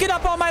sucking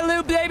up on my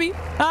loot, baby?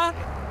 Huh?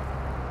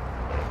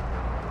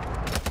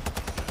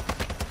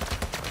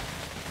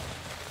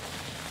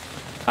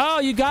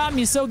 Oh, you got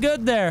me so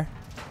good there.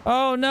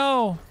 Oh,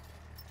 no.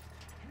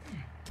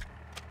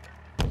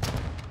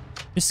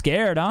 You're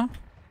scared, huh?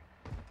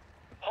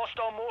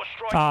 Hostile mortar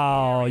strike.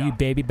 Oh, you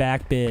baby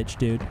back bitch,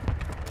 dude.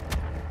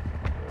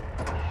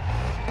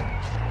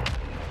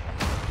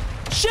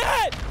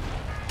 Shit!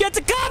 Get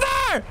to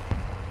cover!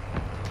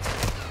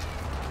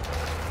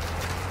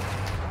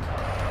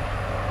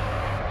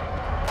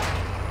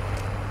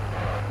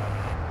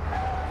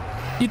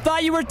 You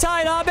thought you were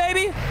tight, huh,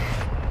 baby?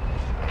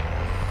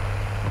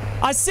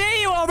 I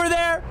see you over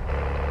there.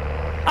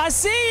 I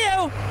see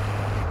you.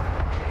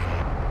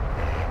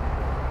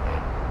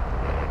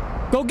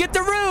 Go get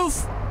the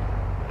roof.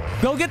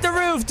 Go get the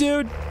roof,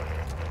 dude.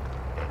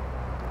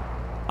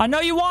 I know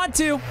you want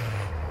to.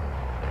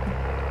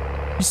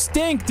 You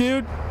stink,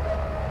 dude.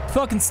 You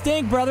fucking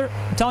stink, brother.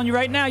 I'm telling you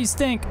right now, you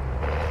stink.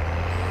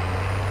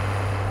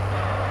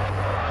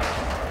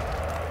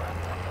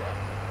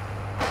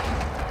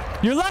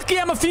 You're lucky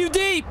I'm a few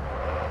deep.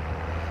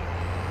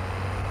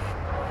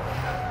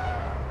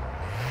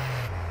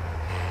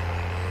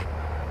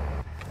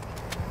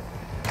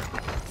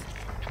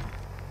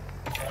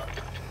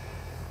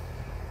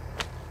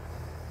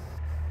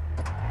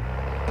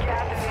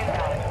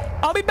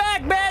 I'll be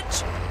back,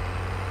 bitch.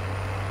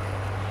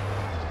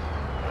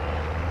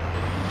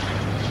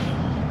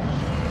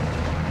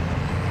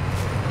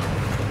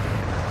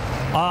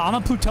 I'm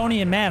a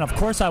Plutonian man. Of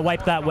course I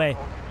wipe that way.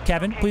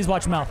 Kevin, please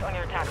watch your mouth. On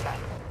your attack side.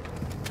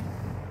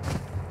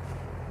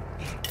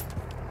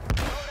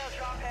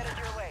 Drop headed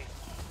your way.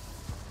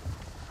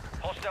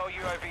 Hostile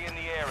UAV in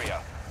the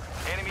area.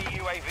 Enemy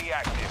UAV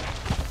active.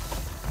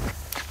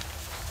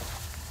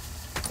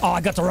 Oh,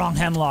 I got the wrong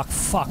hemlock.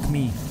 Fuck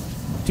me.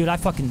 Dude,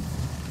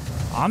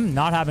 I'm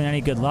not having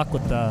any good luck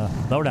with the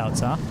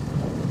loadouts, huh?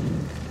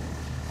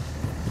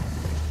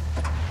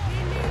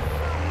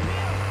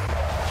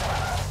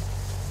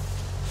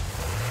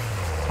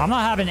 I'm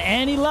not having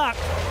any luck.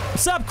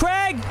 What's up,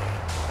 Craig?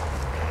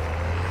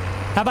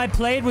 Have I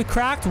played with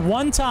Cracked?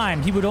 One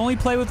time. He would only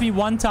play with me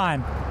one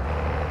time.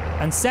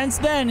 And since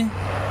then,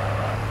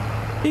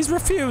 he's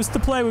refused to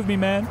play with me,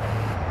 man.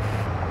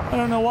 I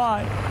don't know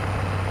why.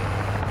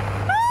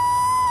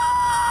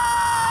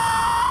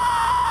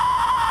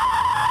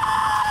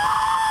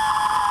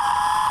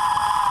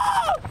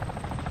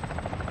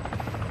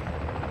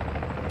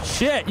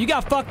 Shit, you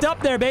got fucked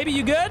up there, baby.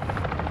 You good?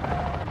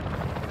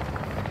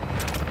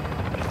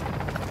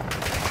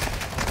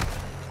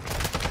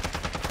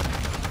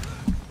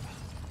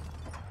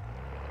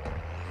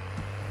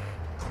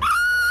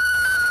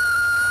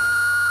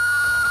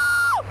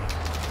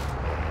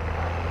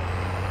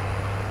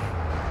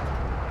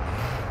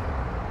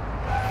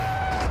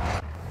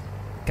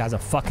 Guy's a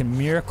fucking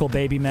miracle,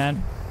 baby,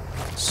 man.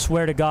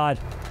 Swear to God.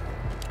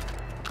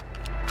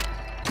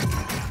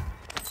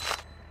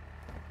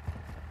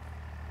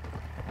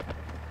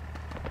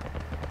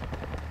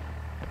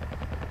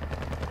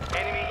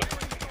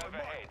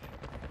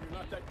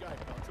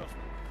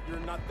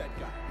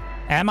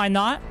 Am I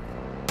not?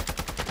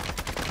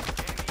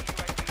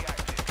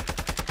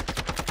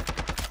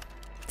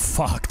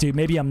 Fuck, dude.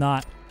 Maybe I'm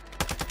not.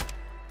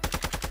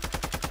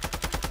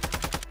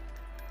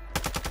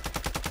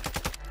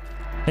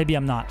 Maybe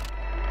I'm not.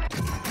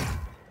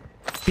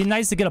 Be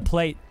nice to get a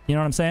plate. You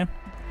know what I'm saying?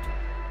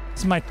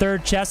 This is my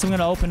third chest I'm going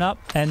to open up,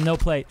 and no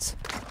plates.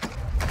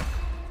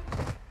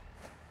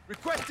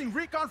 Requesting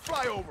recon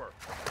flyover.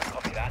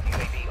 Copy that.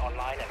 UAV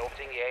online and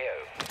orbiting the AO.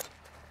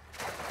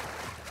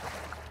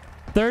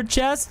 Third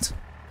chest.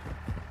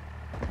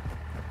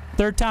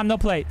 Third time, no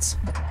plates.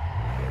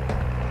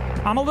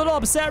 I'm a little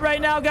upset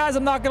right now, guys.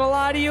 I'm not going to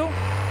lie to you.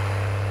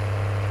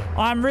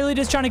 I'm really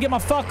just trying to get my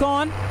fuck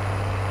on.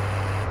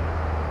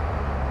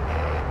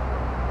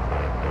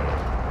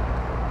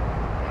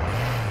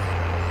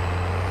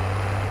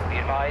 Be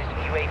advised,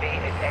 UAV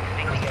is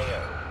exiting the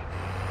AO.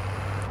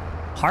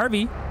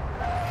 Harvey.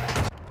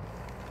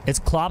 It's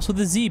Klops with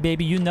a Z,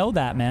 baby. You know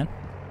that, man.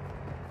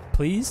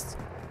 Please?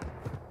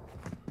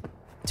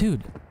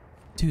 Dude.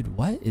 Dude,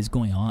 what is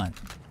going on?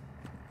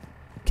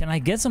 Can I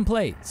get some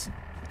plates?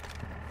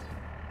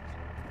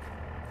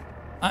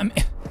 Enemy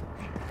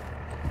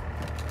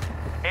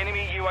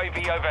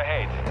UAV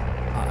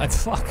overhead.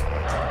 Fuck.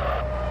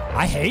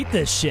 I hate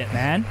this shit,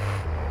 man.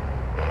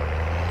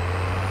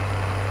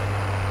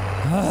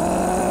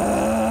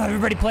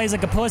 Everybody plays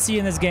like a pussy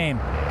in this game.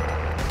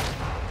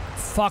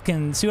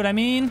 Fucking, see what I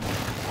mean?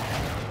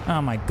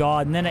 Oh my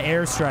god, and then an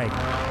airstrike.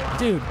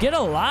 Dude, get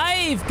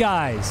alive,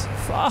 guys.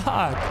 Fuck.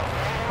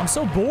 I'm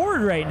so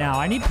bored right now.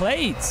 I need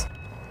plates.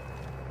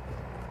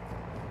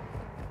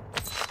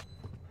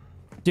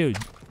 Dude,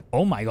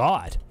 oh my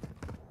god.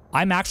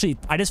 I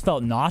just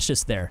felt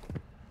nauseous there.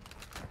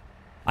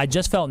 I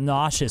just felt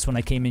nauseous when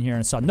I came in here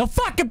and saw no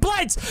fucking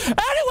plates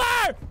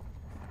anywhere!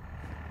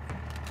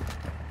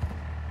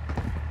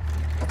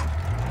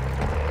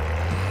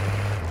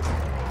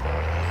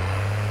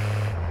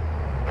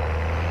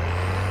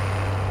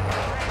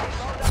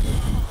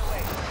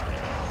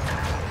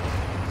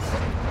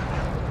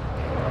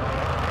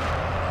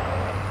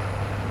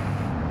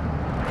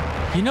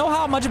 You know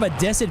how much of a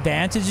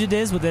disadvantage it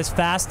is with this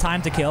fast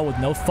time to kill with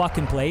no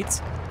fucking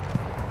plates?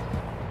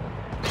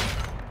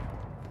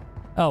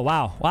 Oh,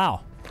 wow.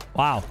 Wow.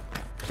 Wow.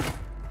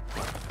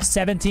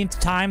 17th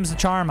time's the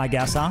charm, I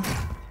guess, huh?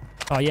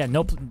 Oh, yeah.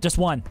 Nope. Just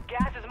one.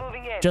 Gas is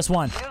moving in. Just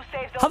one.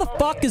 How the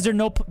fuck is there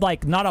no,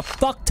 like, not a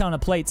fuck ton of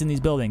plates in these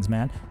buildings,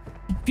 man?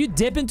 If you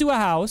dip into a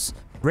house,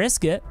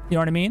 risk it. You know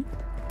what I mean?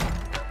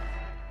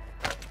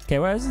 Okay,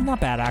 well, this is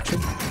not bad,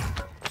 actually.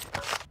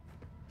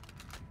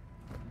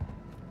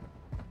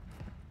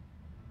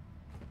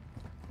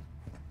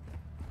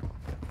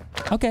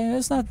 Okay,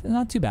 it's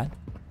not too bad.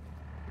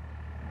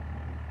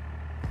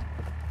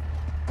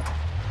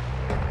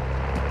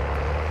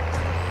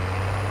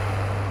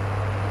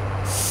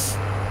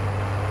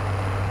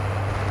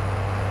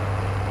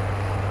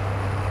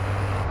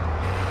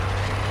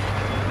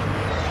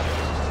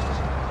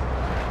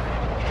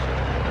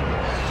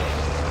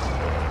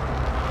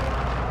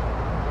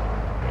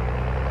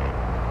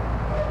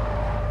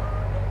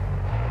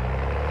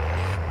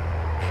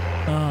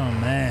 Oh,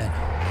 man.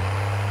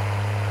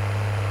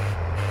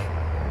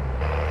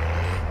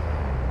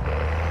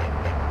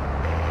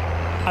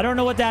 I don't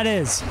know what that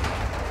is.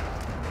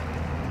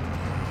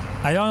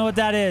 I don't know what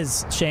that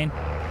is, Shane.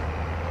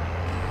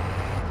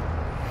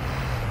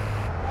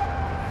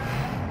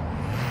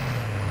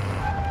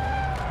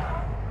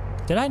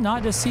 Did I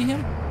not just see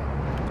him?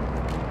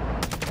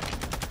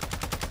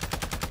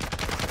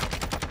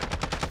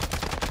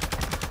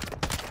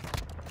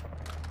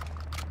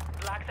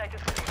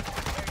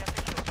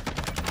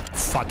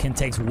 Fucking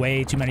takes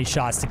way too many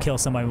shots to kill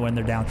somebody when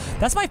they're down.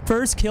 That's my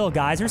first kill,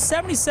 guys. There's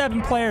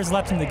 77 players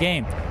left in the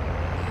game.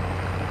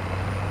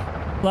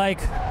 Like...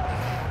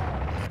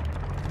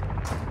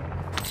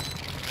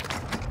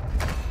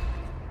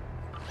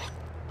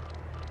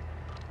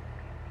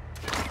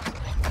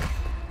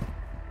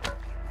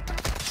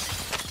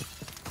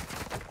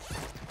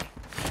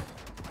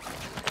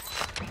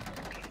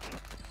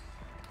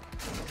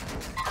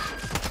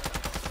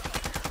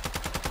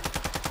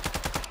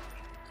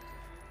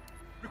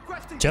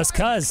 Just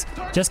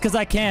cause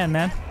I can,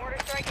 man.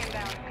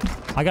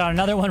 I got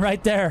another one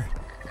right there.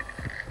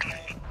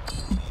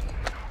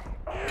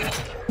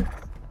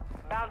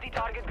 Bounty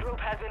target group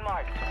has been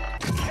marked.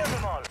 Kill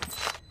them all.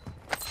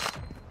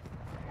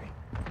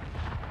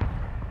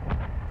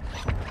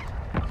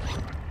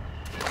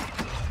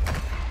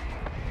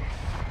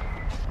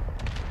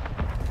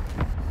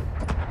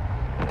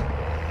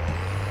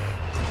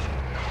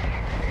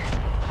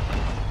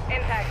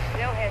 Impact,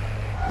 no hit.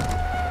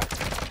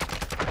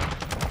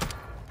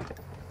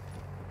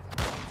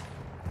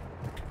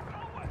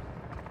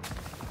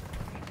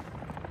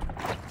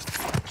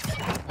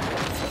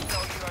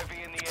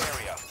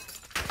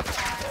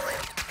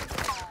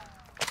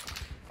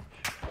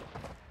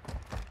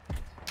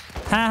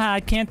 Haha,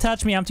 can't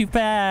touch me. I'm too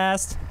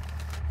fast.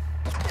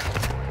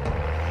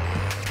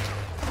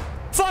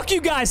 Fuck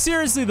you guys.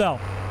 Seriously, though.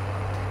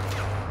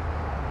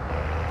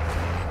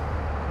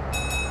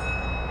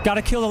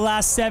 Gotta kill the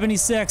last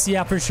 76.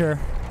 Yeah, for sure.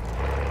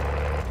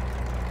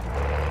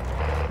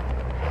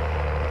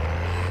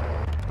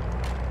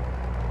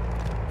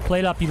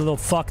 Plate up, you little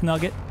fuck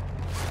nugget.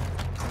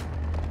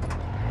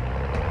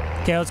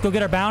 Okay, let's go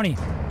get our bounty.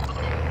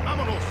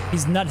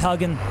 He's nut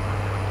hugging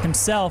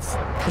himself.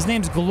 His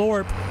name's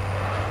Glorp.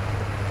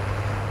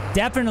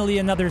 Definitely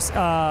another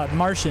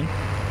Martian.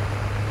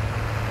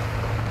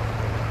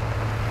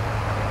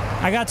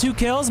 I got 2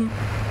 kills.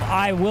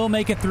 I will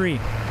make it 3.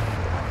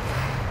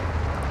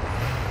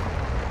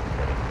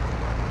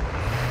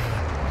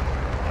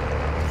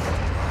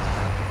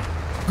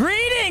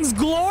 Greetings,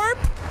 Glorp!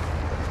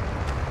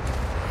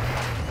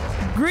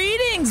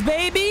 Greetings,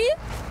 baby!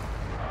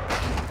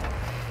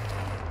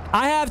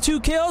 I have 2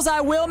 kills.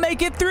 I will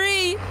make it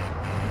 3.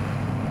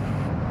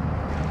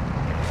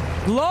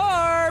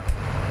 Glorp!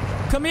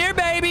 Come here,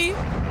 baby!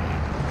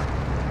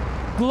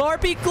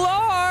 Glorpy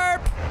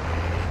Glorp!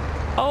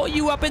 Oh,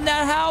 you up in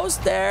that house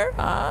there,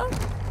 huh?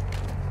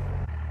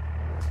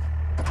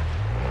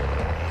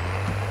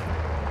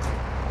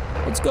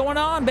 What's going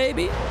on,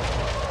 baby?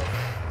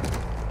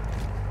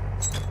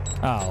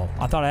 Oh,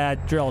 I thought I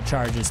had drill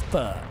charges.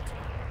 Fuck.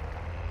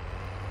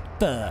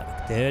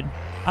 Fuck, dude.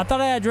 I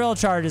thought I had drill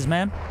charges,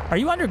 man. Are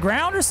you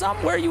underground or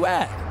something? Where are you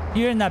at?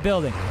 You're in that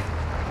building.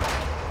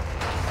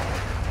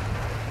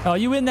 Oh,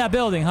 you in that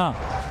building, huh?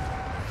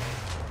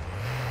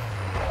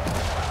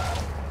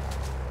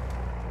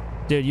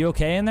 Dude, you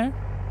okay in there?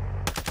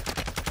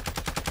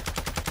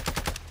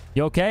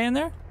 You okay in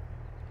there?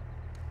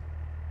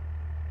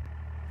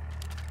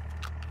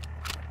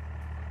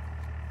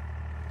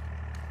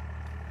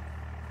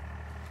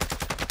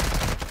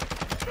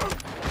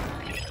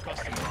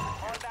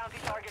 All bounty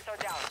targets are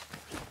down.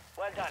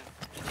 Well done.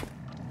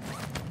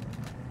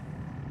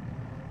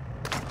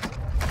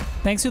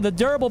 Thanks to the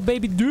durable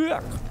baby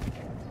duck.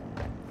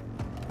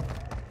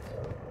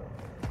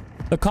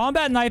 The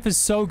combat knife is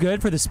so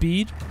good for the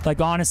speed.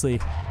 Like, honestly,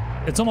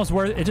 it's almost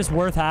worth. It's just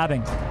worth having.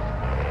 You've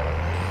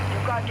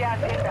got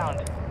gas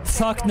inbound.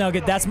 Fuck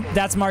Nugget.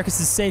 That's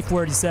Marcus's safe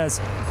word. He says.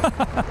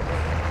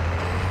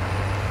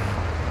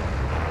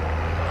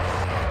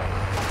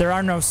 There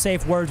are no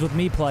safe words with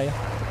me, playa.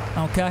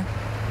 Okay.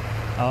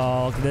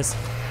 Oh, look at this.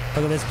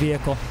 Look at this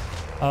vehicle.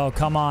 Oh,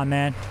 come on,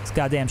 man. This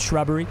goddamn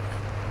shrubbery.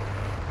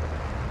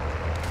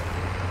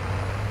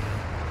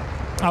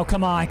 Oh,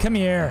 come on. Come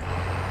here.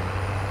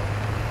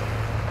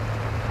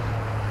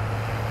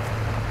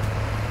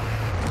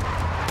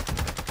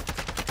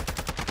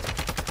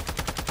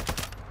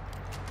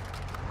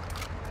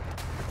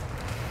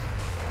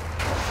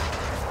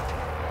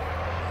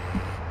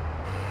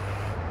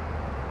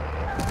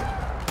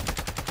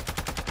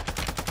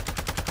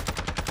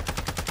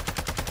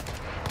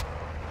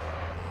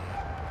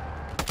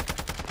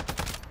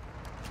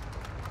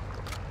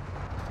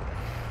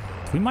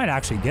 We might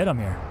actually get him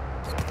here.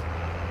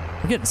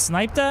 We're getting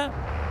sniped at?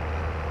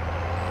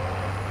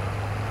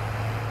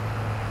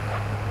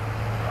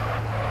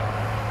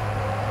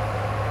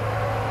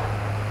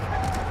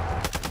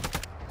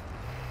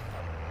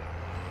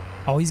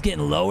 Oh, he's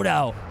getting load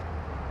out.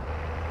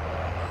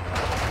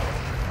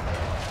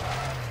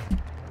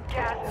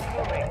 Gas is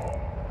moving.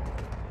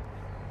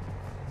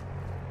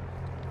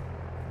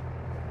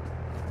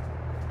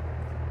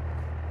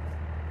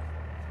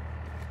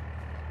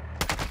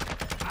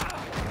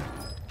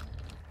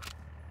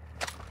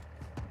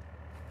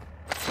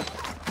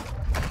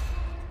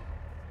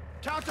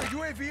 Counter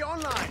UAV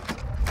online.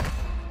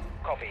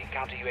 Copy.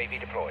 Counter UAV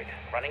deployed.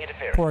 Running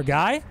interference. Poor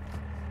guy.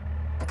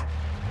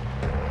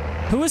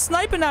 Who was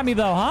sniping at me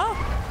though, huh?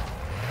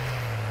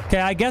 Okay,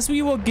 I guess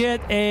we will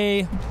get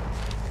a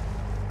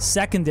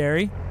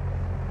secondary.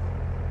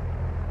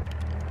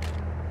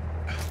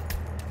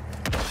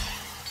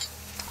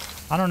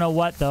 I don't know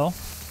what though.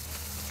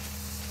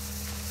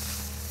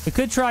 We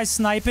could try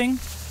sniping.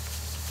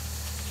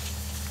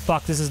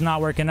 Fuck, this is not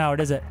working out,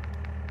 is it?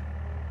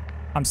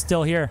 I'm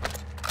still here.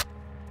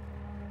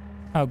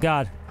 Oh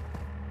God.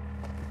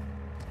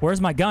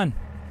 Where's my gun?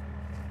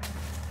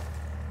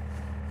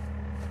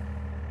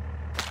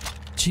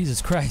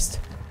 Jesus Christ.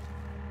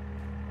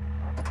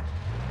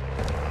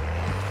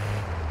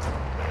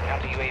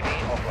 Counter UAV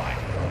offline.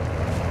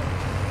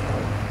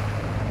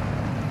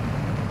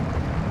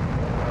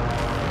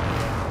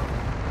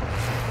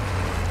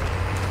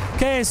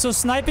 Okay, so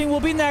sniping will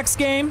be next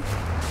game.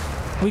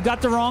 We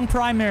got the wrong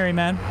primary,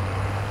 man.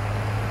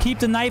 Keep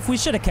the knife. We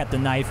should have kept the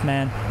knife,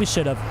 man. We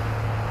should have.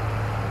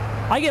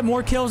 I get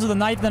more kills with a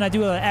knife than I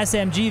do with an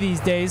SMG these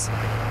days.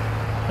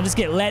 I just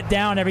get let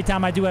down every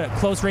time I do a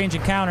close range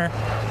encounter.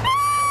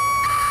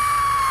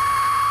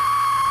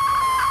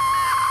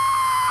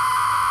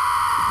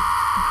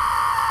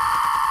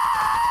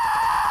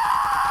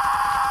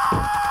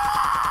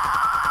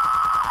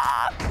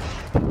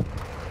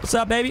 What's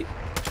up, baby?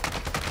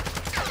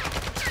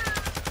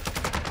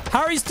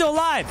 How are you still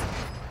alive?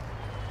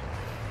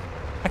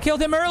 I killed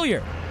him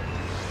earlier.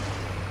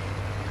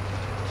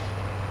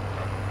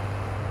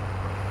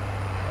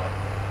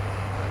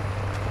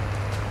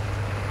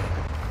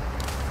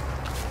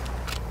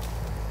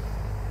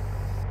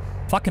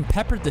 Fucking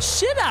peppered the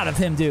shit out of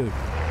him, dude.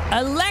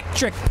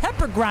 Electric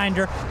pepper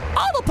grinder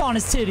all up on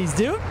his titties,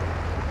 dude.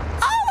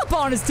 All up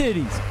on his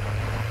titties.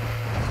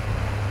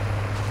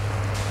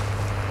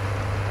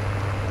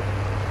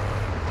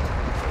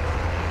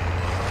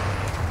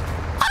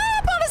 All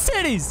up on his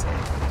titties.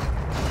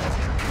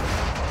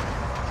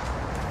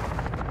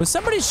 Was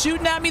somebody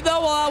shooting at me, though,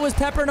 while I was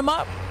peppering him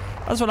up?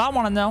 That's what I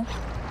want to know.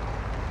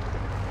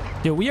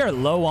 Dude, we are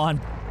low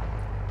on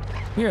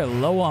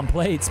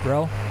plates,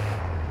 bro.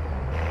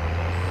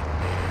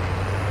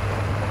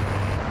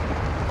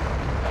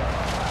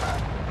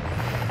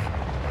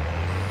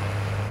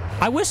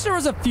 I wish there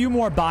was a few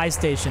more buy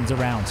stations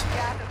around.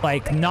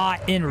 Like,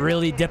 not in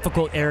really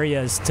difficult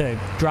areas to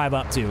drive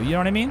up to. You know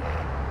what I mean?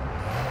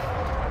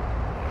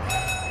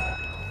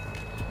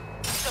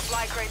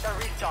 Supply crates are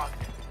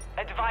restocked.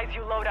 Advise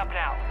you load up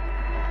now.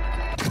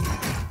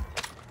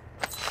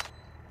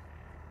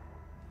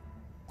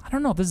 I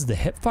don't know if this is the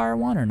hipfire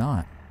one or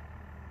not.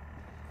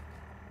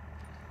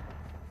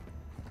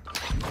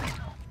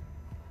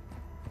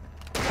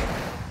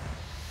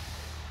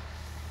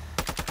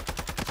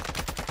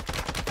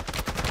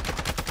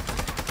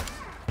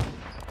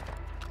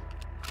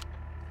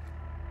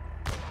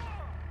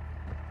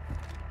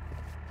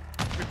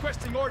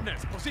 Requesting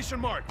ordnance. Position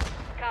mark.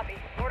 Copy.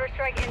 Mortar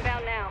strike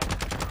inbound now.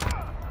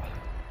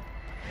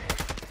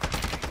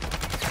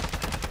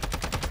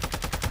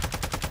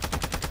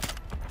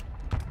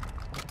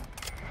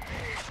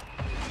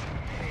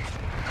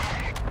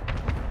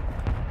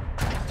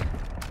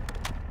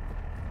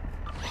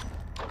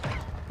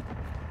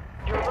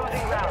 You're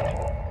losing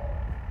ground.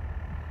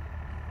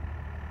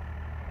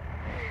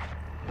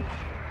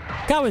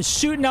 Guy was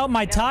shooting out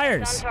my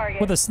tires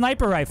with a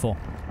sniper rifle.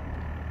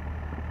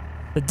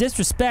 The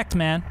disrespect,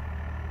 man.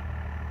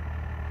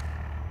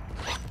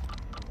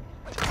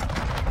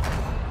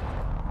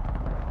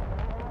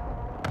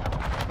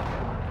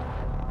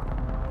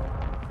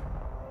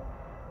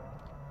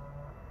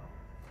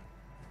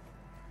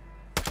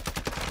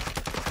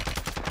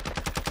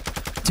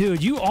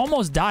 Dude, you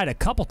almost died a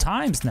couple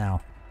times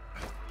now.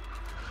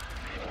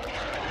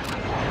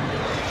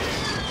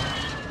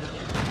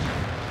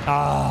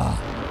 Ah.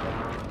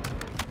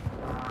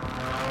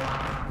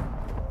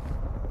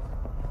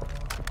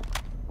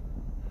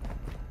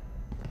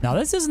 Now,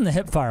 this isn't the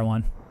hipfire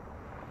one.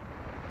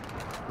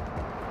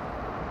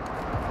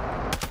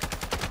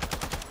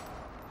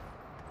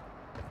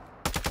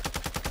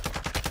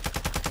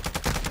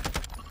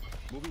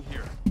 Moving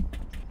here.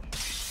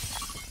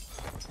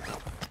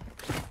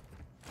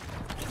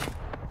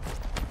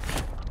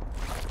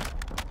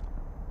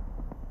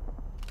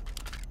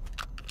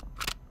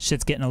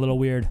 Shit's getting a little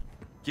weird.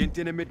 Get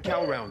in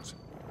mid-cal rounds.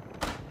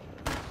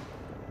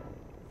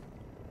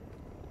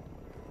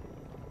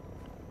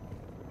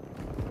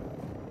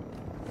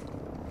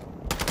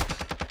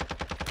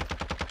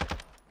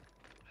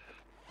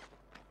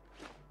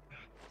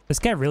 This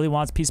guy really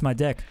wants a piece of my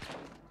dick.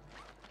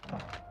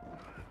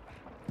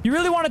 You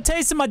really want a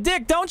taste of my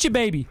dick, don't you,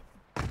 baby?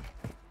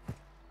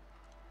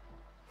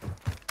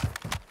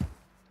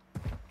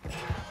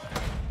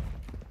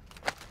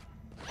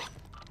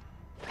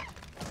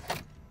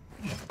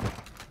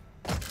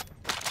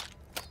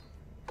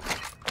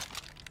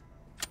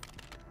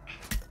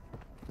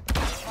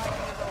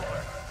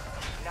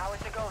 Now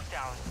it's a ghost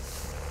town.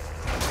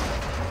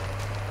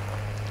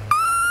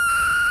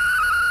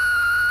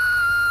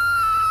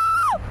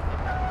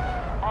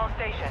 All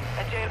stations,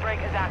 a jailbreak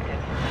is active.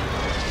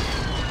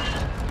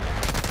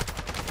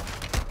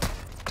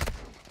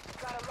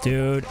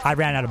 Dude, I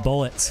ran out of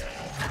bullets.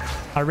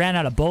 I ran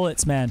out of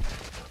bullets, man.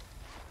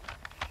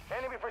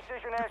 Enemy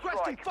precision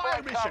Requesting airstrike. fire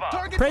Spread mission. cover.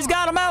 Target. Praise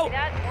God, I'm out.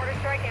 That mortar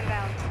strike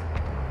inbound.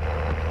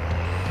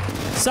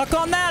 Suck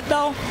on that,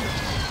 though.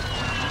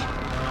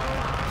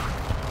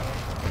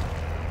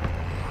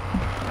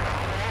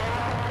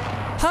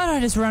 How did I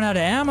just run out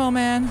of ammo,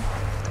 man?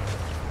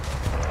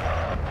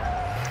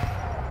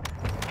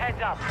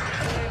 Heads up.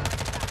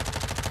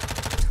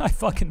 I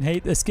fucking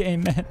hate this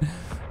game, man.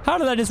 How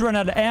did I just run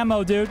out of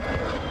ammo, dude? Hit.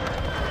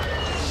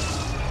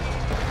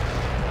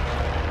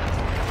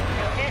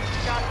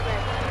 Shot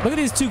clear. Look at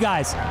these two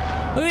guys.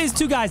 Look at these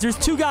two guys. There's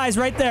two guys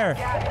right there.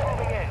 Gas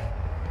moving in.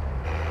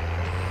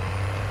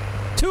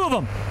 Two of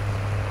them.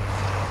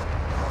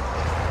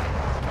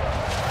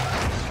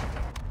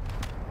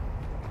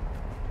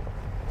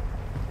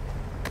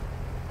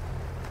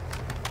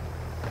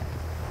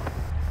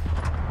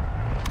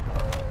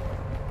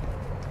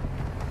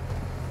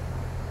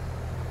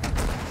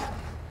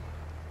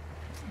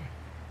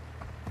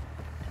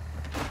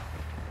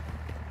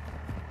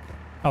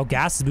 Oh,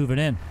 gas is moving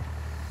in.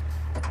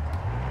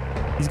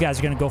 These guys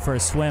are gonna go for a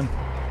swim.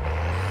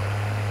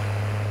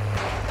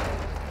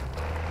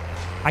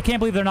 I can't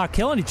believe they're not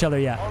killing each other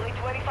yet. Only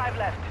 25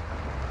 left.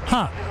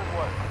 Huh. Good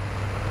work.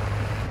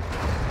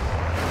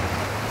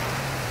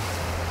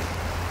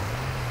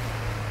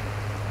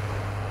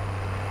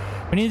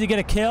 We need to get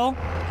a kill.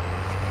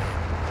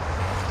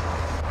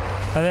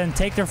 And then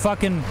take their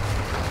fucking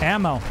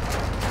ammo.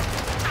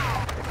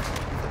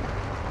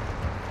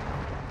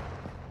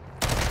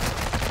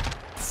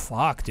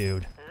 Fuck,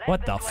 dude.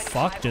 What the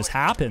fuck just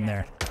happened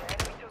there?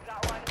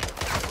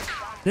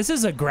 This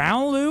is a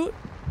ground loot?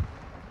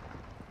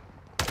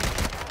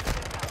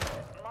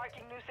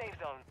 Marking new safe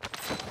zone.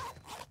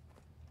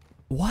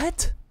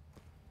 What?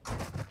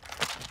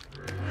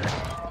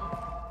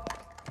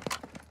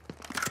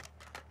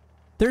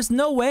 There's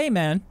no way,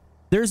 man.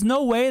 There's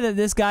no way that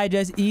this guy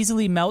just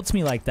easily melts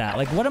me like that.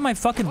 Like, what am I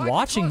fucking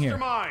watching here?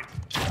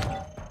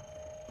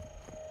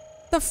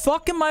 The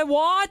fuck am I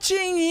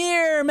watching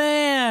here,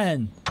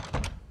 man?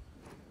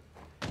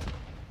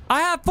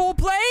 I have full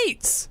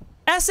plates!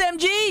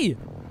 SMG!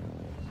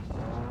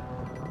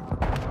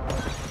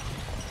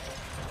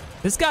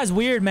 This guy's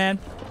weird, man.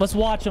 Let's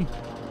watch him.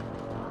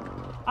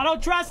 I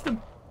don't trust him.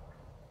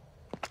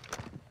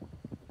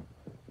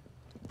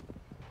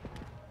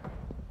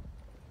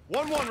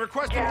 One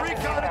requesting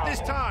recon at this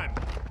time.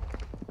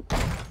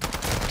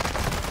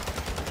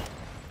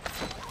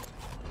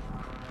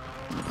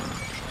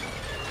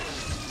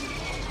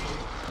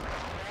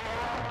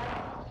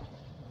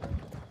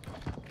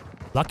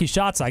 Lucky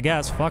shots, I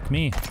guess. Fuck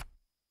me.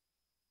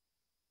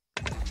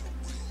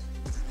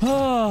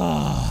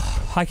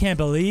 Oh, I can't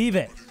believe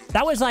it.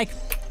 That was like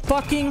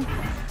fucking...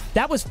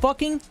 That was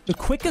fucking the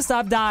quickest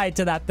I've died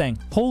to that thing.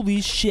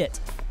 Holy shit.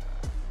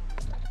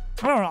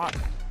 I don't know.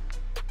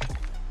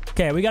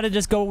 Okay, we gotta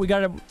just go. We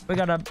gotta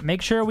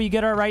make sure we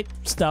get our right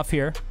stuff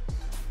here.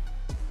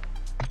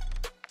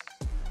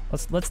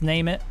 Let's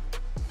name it.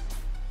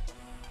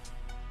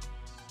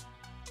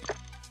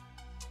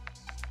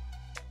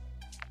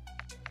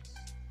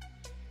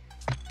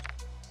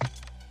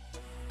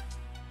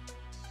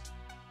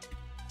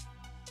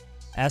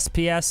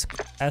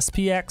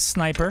 SPX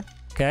sniper.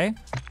 Okay.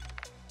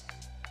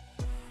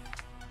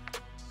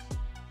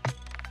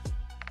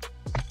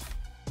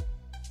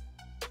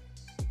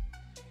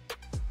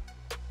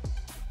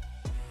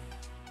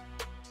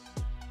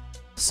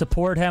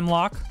 Support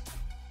hemlock.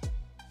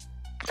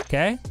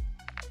 Okay.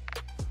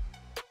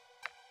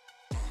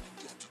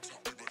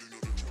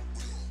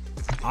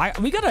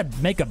 We gotta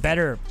make a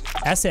better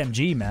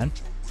SMG, man.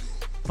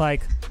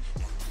 Like,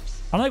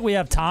 I don't think we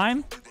have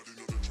time.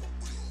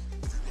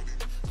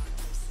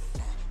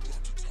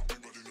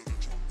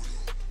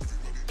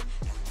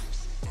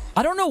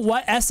 I don't know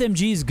what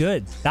SMG is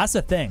good. That's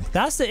the thing.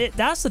 That's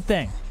the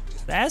thing.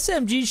 The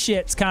SMG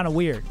shit's kind of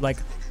weird. Like,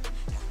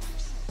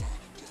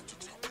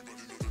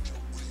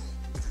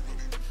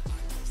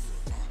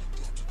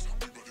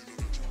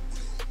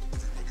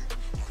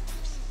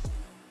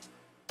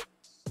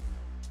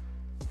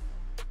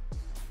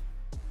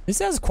 this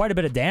has quite a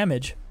bit of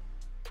damage.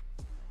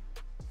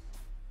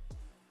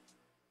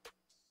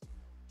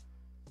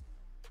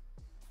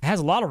 It has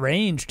a lot of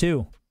range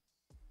too.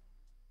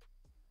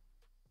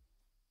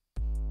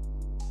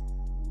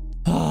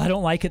 Oh, I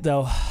don't like it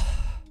though.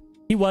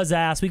 He was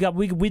ass. We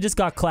just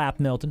got clapped,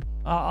 Milton.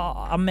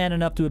 I'm man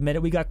enough to admit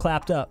it. We got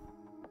clapped up.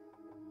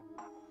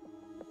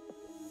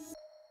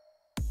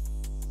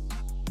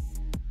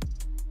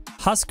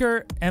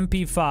 Husker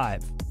MP5. I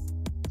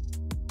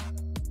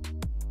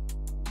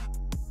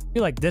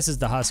feel like this is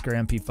the Husker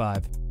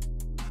MP5.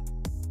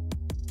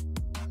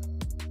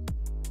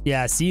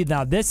 Yeah, see,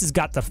 now this has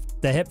got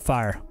the hip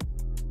fire.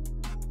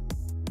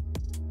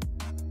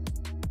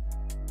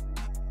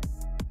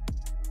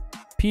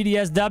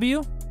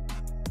 PDSW?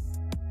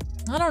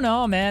 I don't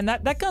know, man.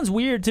 That gun's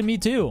weird to me,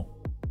 too.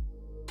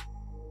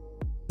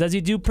 Does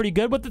he do pretty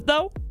good with it,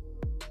 though?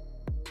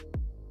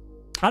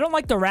 I don't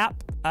like the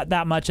rap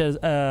that much as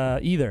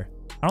either.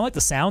 I don't like the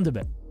sound of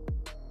it.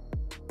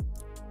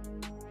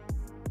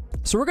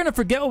 So we're gonna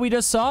forget what we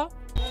just saw.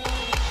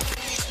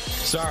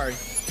 Sorry.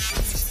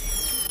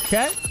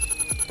 Okay.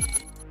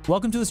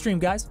 Welcome to the stream,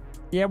 guys.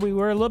 Yeah, we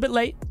were a little bit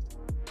late.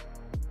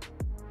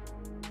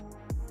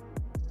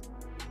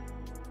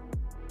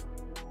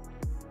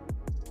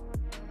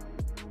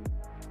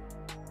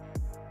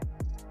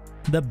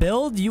 The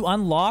build you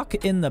unlock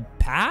in the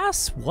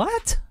pass?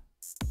 What?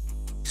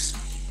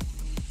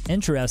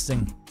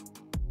 Interesting.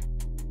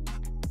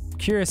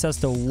 Curious as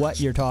to what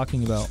you're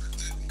talking about.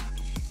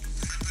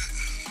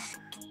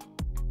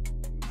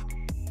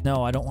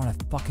 No, I don't want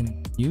to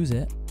fucking use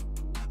it.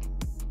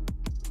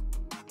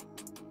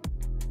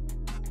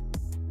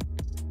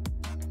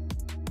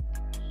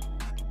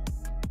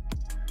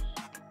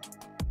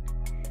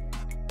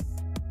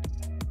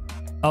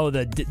 Oh,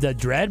 the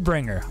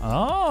Dreadbringer.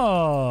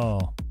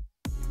 Oh.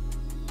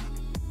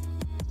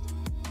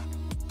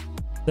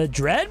 The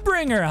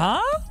Dreadbringer,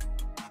 huh?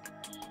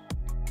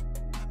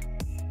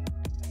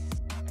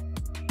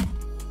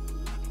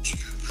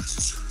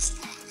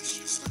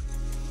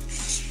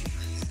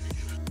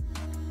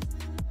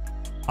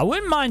 I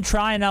wouldn't mind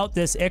trying out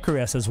this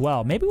Icarus as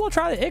well. Maybe we'll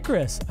try the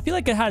Icarus. I feel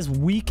like it has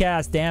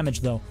weak-ass damage,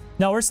 though.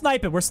 No, we're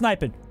sniping. We're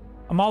sniping.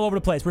 I'm all over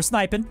the place. We're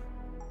sniping.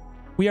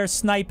 We are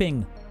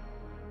sniping.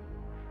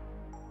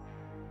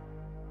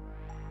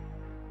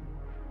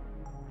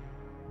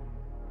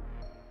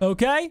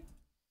 Okay?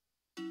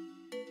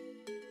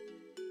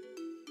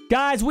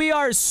 Guys, we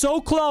are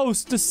so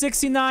close to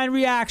 69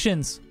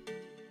 reactions.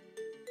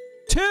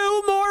 2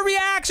 2 more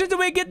reactions and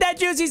we get that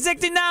juicy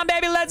 69,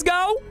 baby. Let's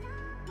go.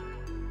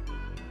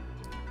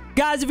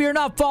 Guys, if you're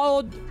not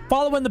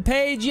following the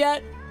page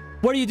yet,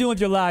 what are you doing with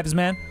your lives,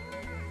 man?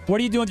 What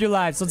are you doing with your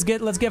lives? Let's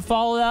get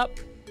followed up.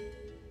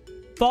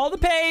 Follow the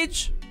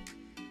page.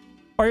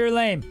 Or you're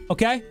lame,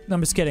 okay? No,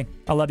 I'm just kidding.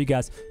 I love you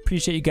guys.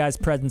 Appreciate you guys'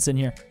 presence in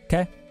here,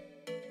 okay?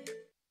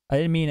 I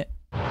didn't mean it.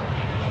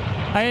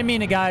 I didn't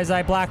mean it, guys.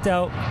 I blacked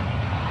out.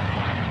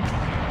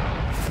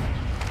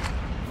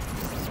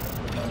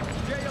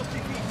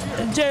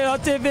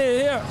 JLTV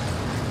here.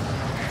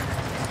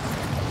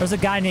 There's a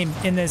guy named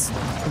in this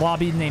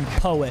lobby named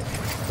Poet.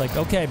 Like,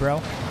 okay,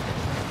 bro.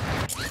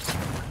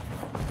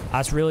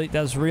 That's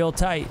real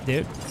tight,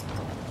 dude.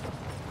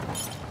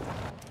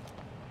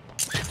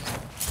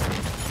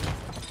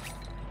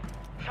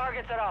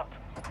 Target set up.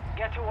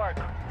 Get to work.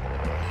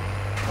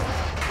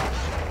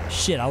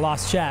 Shit, I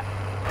lost chat.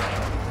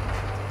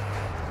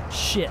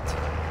 Shit.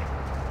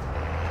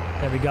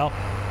 There we go.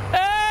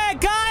 Hey,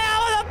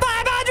 Kyle with a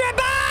 500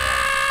 bomb!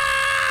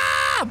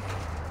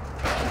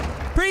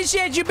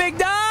 Appreciate you, big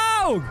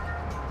dog.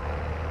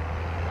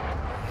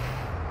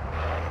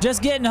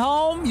 Just getting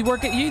home. You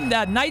work at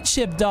that night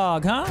shift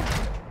dog, huh?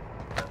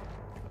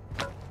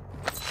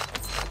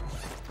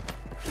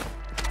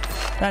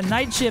 That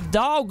night shift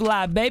dog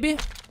life, baby.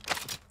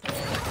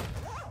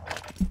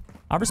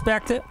 I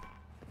respect it.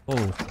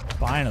 Oh,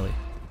 finally.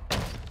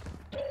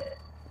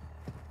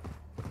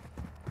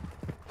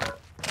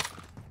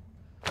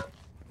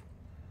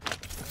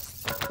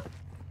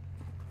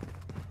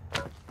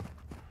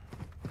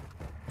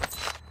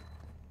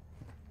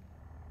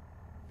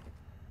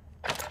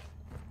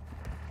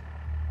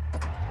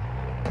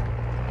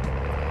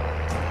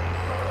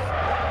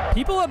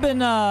 People have been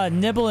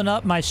nibbling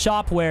up my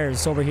shop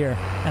wares over here,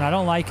 and I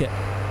don't like it.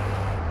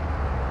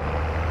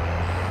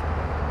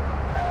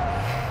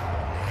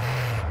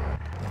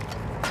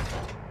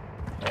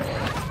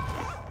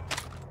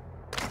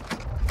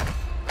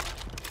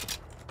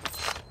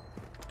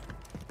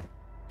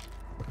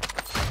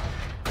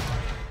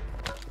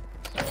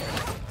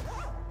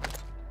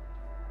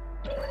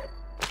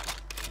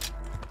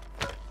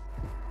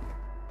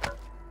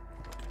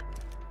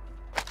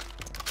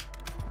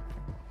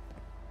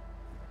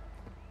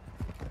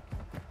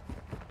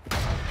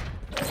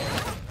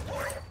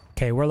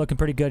 Okay, we're looking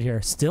pretty good here.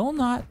 Still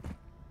not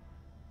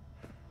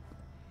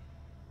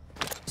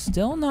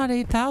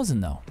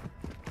 8,000 though.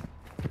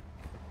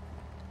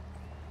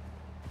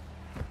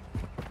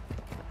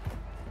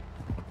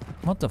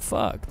 What the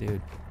fuck,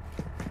 dude?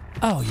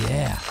 Oh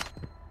yeah.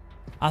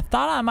 I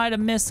thought I might have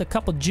missed a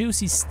couple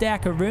juicy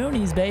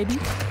stackaroonies, baby.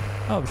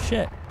 Oh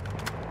shit.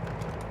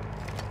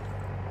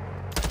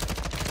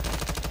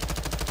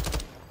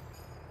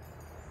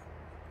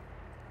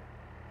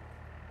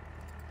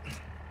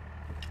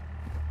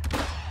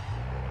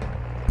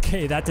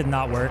 Okay, that did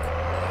not work.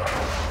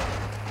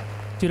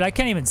 Dude, I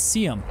can't even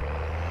see him.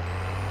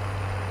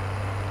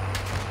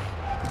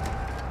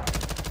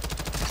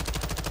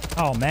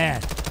 Oh,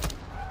 man.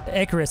 The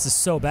Icarus is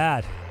so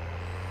bad.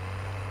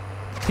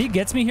 If he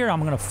gets me here,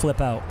 I'm gonna flip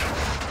out.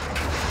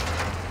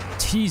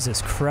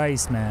 Jesus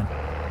Christ, man.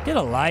 Get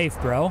a life,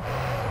 bro.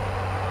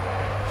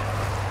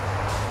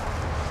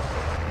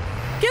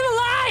 Get a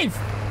life!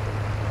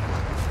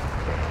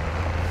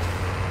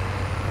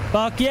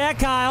 Fuck yeah,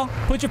 Kyle.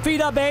 Put your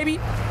feet up, baby.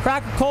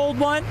 Crack a cold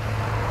one.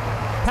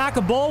 Pack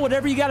a bowl,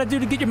 whatever you gotta do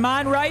to get your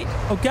mind right,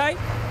 okay?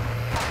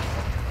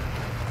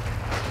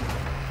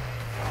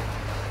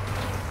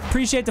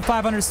 Appreciate the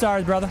 500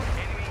 stars, brother.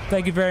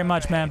 Thank you very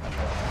much, man.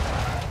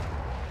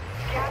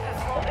 Gas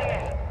is closing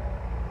in.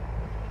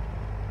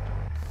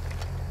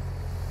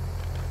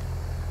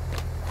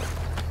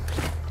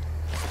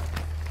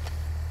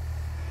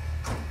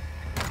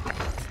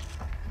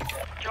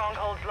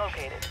 Strongholds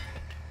located.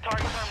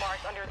 Targets are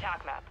marked under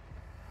attack map.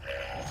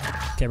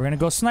 Okay, we're gonna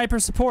go sniper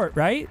support,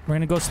 right? We're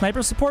gonna go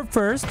sniper support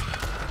first.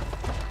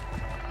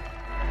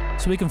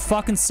 So we can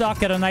fucking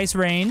suck at a nice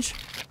range.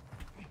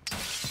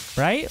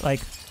 Right? Like...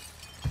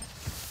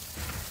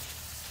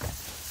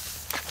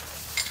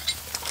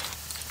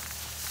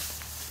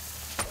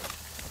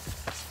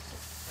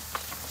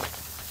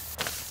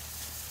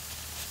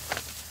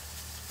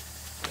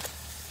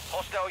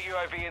 Hostile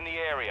UAV in the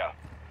area.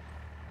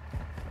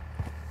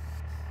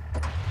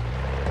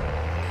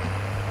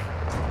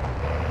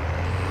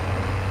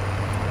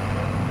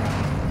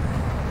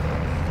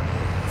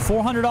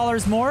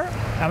 $400 more,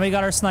 and we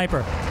got our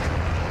sniper.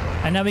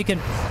 And now we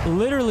can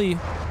literally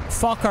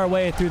fuck our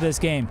way through this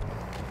game.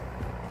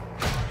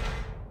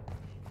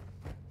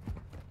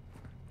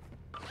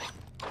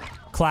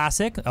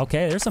 Classic.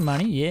 Okay, there's some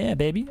money. Yeah,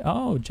 baby.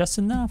 Oh, just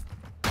enough.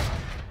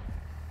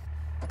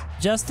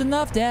 Just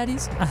enough,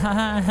 daddies.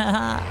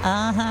 Yeah.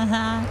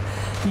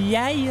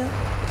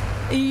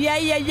 Yeah,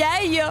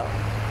 yeah, yeah.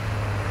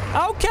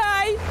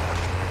 Okay.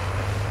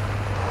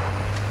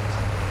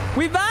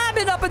 We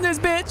vibing up in this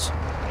bitch.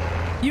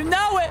 You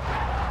know it.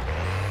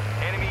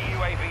 Enemy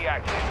UAV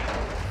active.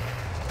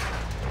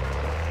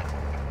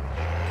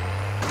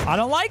 I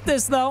don't like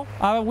this, though.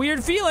 I have a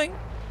weird feeling.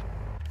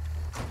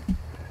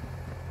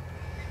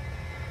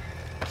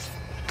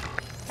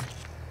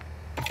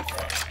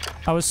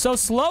 I was so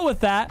slow with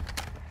that.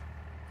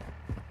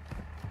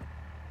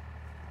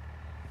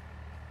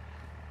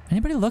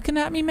 Anybody looking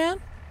at me, man?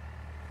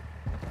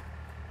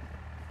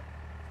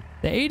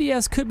 The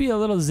ADS could be a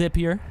little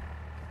zippier.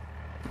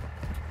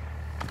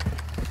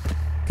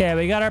 Okay,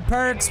 we got our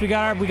perks. We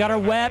got our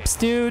weps,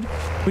 dude.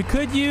 We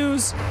could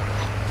use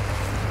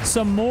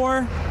some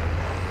more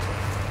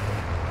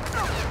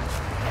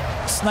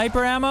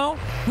sniper ammo.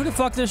 Who the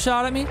fuck just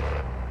shot at me?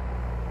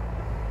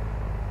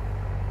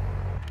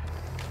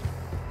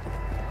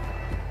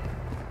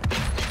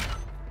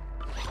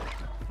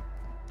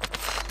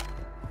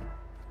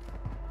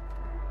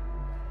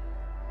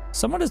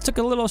 Someone just took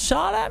a little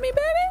shot at me,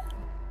 baby?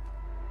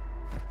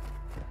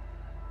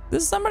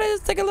 Did somebody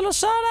just take a little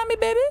shot at me,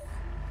 baby?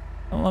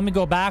 Well, let me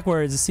go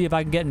backwards to see if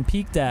I can get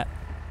peeked at.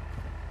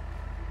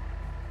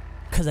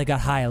 Because I got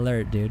high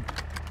alert, dude.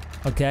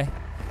 Okay.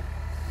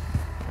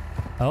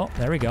 Oh,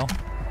 there we go.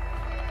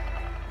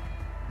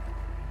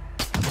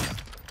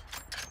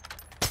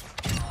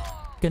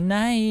 Good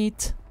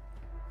night.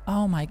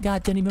 Oh my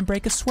god, didn't even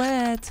break a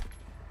sweat.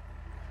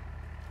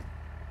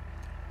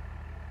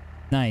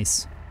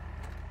 Nice.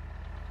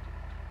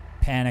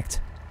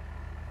 Panicked.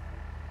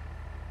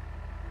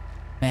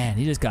 Man,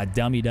 he just got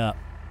dummied up.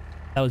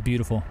 That was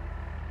beautiful.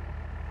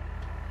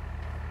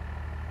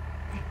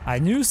 I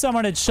knew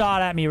someone had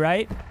shot at me,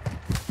 right?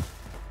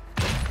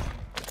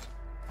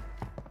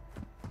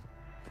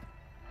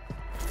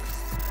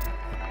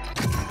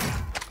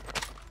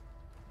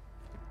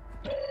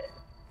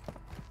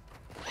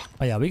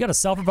 Oh yeah, we got a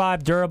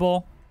self-revive,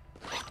 durable.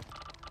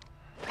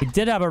 We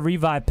did have a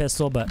revive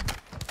pistol, but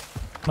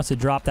must have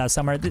dropped that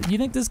somewhere. You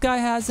think this guy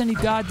has any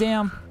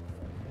goddamn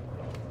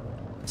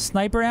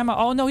sniper ammo?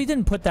 Oh no, he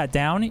didn't put that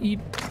down. He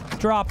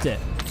dropped it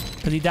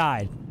because he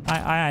died.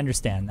 I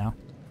understand now.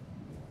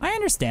 I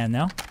understand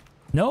now.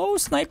 No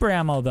sniper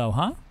ammo though,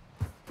 huh?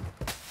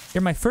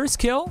 You're my first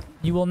kill.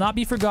 You will not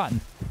be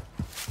forgotten.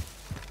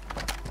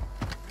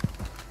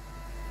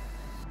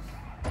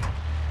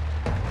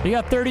 We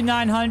got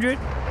 3,900.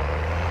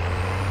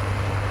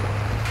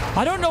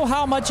 I don't know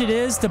how much it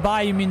is to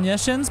buy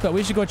munitions, but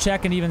we should go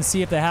check and even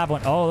see if they have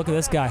one. Oh, look at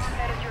this guy.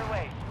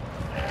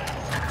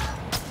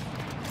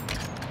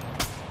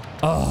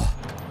 Oh.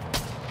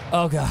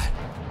 Oh, God.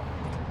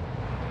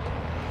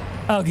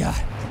 Oh,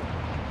 God.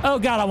 Oh,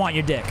 God, I want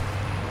your dick.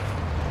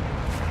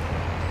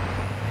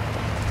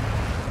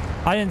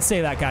 I didn't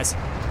say that, guys.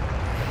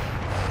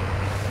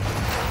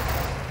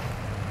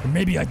 Or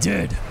maybe I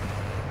did.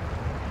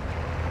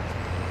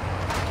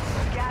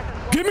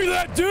 Give me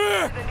that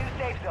dick!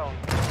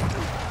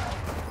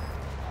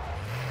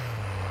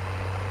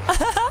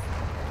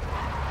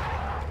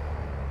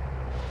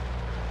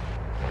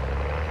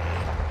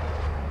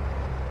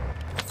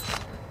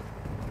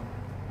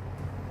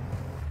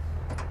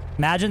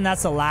 Imagine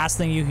that's the last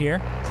thing you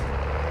hear.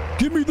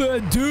 Give me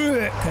that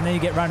dick! And then you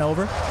get run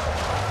over.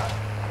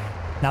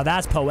 Now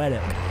that's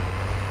poetic.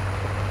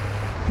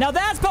 Now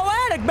that's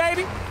poetic,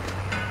 baby!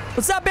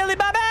 What's up, Billy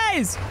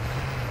Bobbies?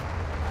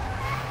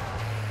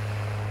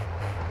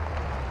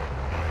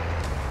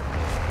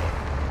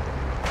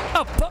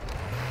 Oh,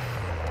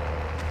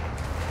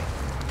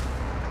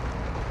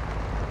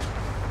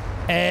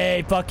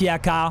 hey, fuck yeah,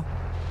 Kyle.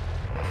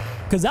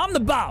 Cause I'm the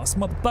boss,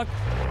 motherfucker.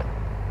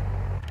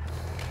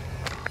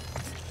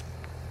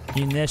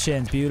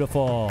 Munitions,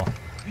 beautiful.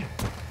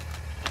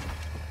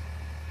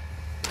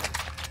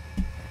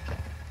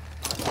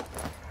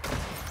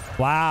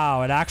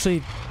 Wow, it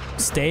actually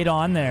stayed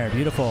on there.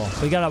 Beautiful.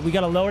 We got a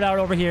loadout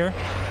over here.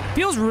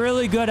 Feels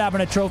really good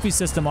having a trophy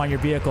system on your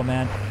vehicle,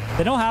 man.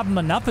 They don't have them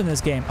enough in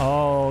this game.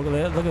 Oh,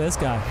 look at this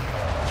guy.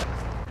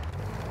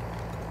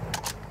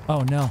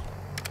 Oh no.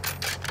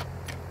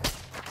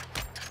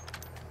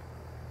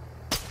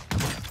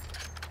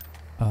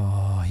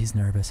 Oh, he's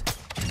nervous.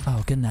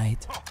 Oh, good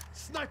night. Oh,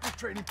 sniper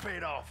training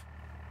paid off.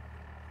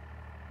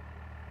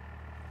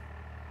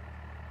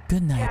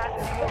 Good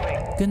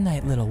night. Good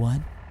night, little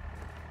one.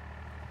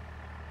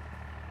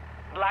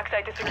 Black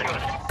site is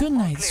secured. Good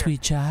night,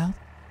 sweet child.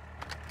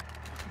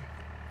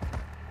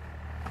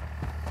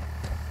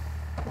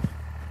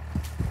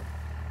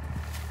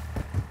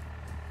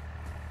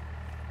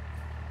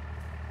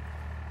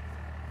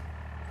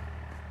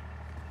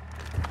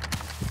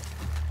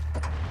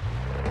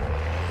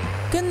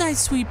 Good night,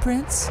 sweet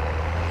prince.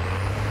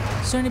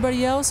 Is there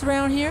anybody else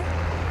around here?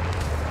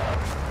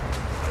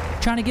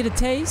 Trying to get a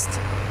taste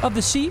of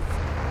the sheath?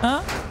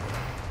 Huh?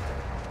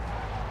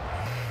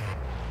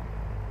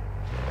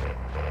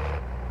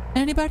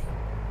 Anybody?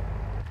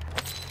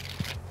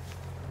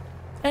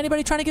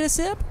 Anybody trying to get a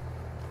sip?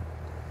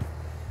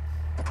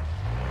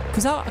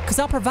 Cause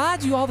I'll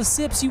provide you all the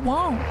sips you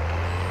want.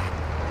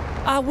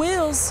 I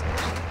wills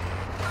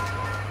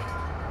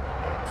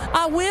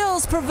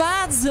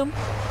provides them.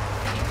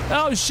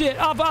 Oh shit,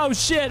 oh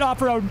shit,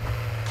 off-road.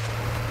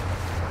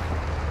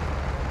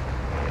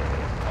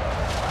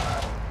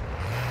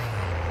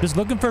 Just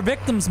looking for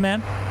victims,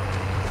 man.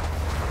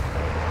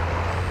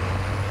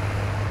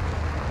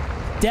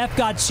 Death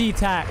God Sheath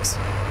hacks.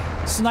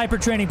 Sniper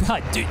training.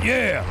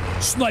 Yeah,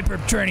 sniper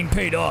training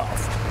paid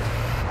off.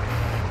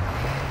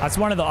 That's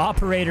one of the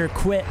operator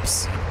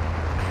quips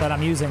that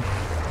I'm using.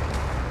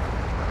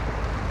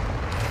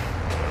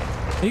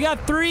 We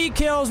got 3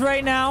 kills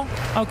right now.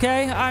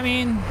 Okay, I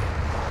mean,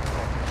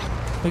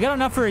 we got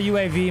enough for a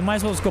UAV. Might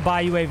as well just go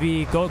buy a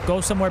UAV, go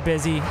somewhere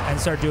busy, and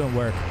start doing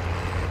work.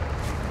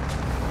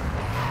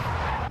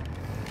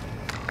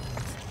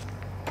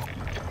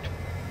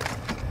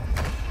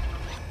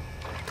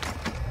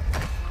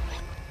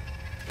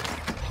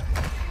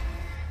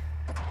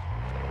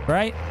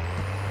 Right?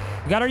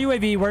 We got our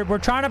UAV. We're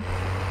trying to...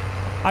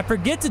 I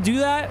forget to do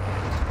that.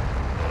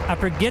 I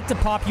forget to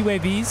pop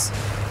UAVs.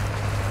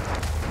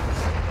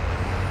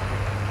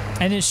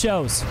 And it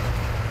shows.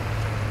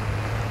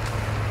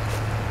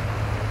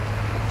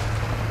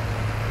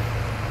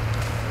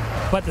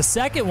 But the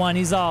second one,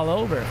 he's all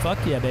over. Fuck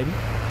yeah, baby.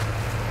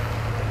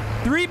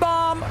 3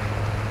 bomb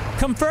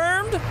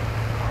confirmed.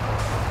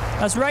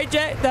 That's right,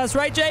 Jake. That's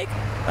right, Jake.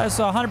 That's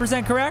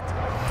 100% correct.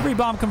 3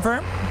 bomb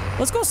confirmed.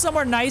 Let's go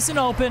somewhere nice and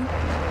open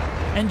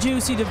and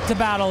juicy to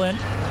battle in.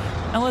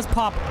 And let's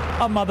pop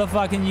a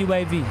motherfucking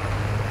UAV.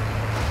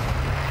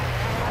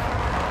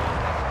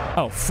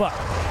 Oh, fuck.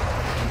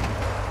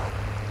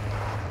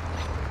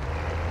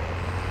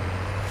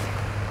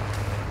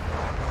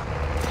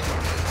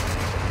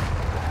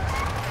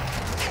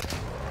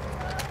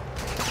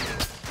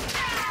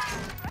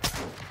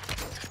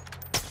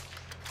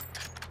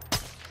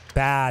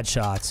 Bad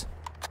shots.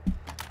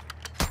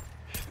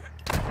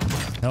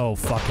 No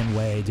fucking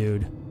way,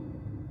 dude.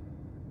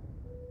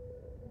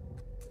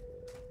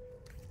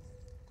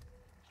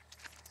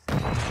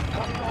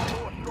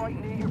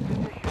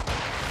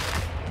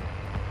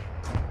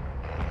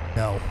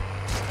 No.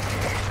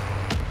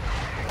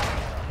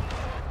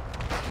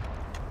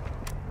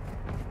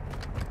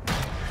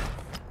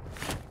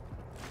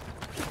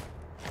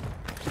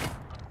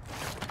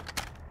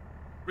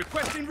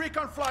 Requesting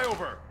recon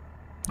flyover.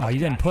 Oh, you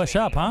didn't push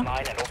up, huh?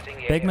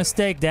 Big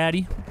mistake,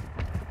 Daddy.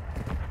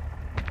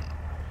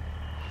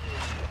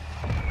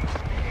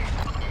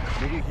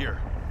 Moving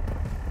here.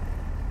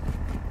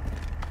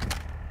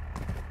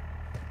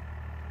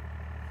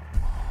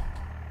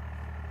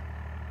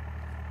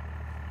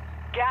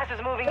 Gas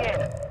is moving in.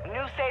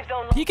 New safe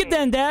zone. Peek it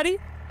then, Daddy.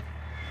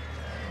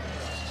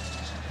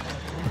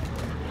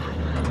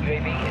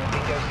 UAV is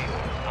bingo fuel.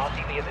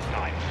 RTV at this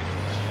time.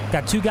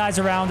 Got 2 guys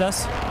around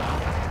us.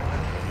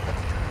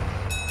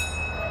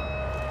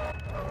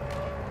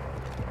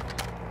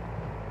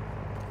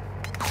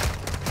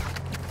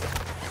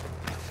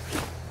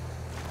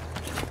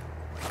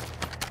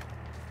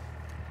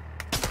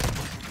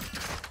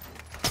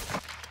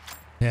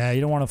 Yeah,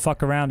 you don't want to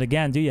fuck around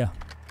again, do you?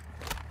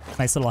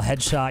 Nice little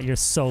headshot. You're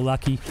so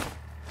lucky.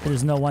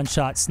 There's no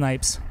one-shot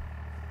snipes.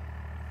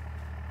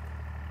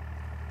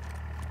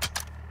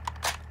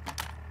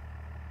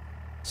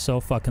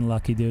 So fucking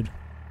lucky, dude.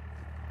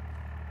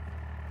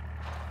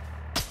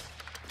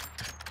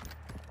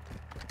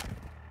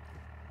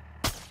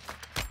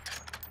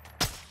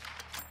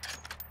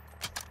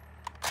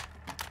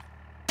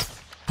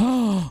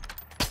 Oh!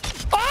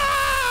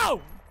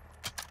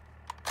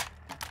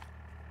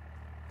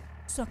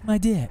 Suck my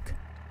dick.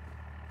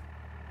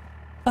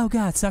 Oh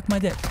god, suck my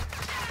dick.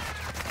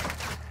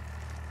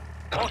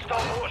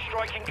 Hostile water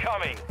strike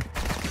incoming.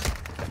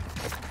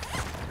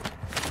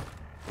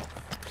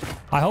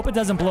 I hope it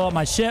doesn't blow up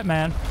my shit,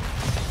 man.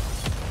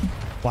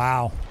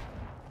 Wow.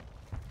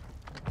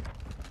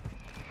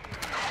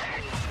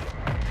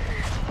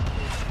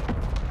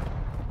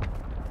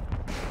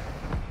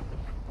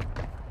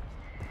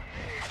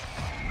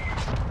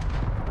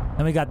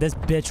 Then we got this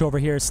bitch over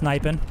here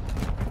sniping.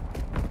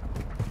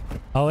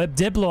 Oh, it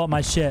did blow up my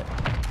shit.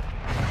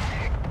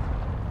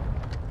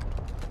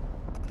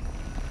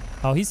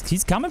 Oh,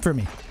 he's coming for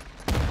me.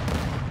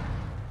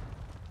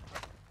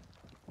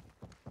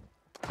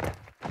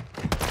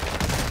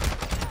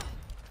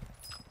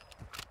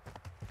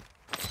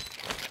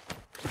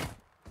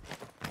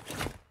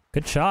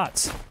 Good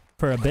shots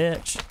for a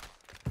bitch.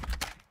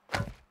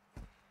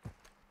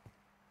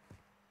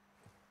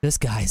 This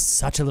guy is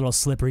such a little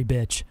slippery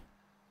bitch.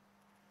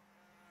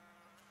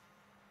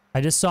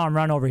 I just saw him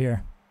run over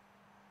here.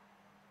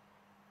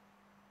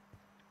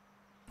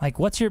 Like,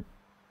 what's your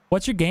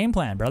game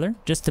plan, brother?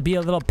 Just to be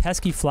a little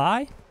pesky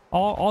fly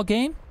all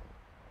game?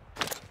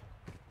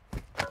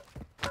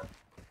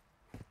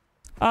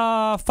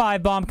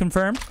 5 bomb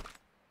confirmed.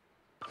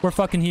 We're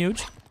fucking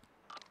huge.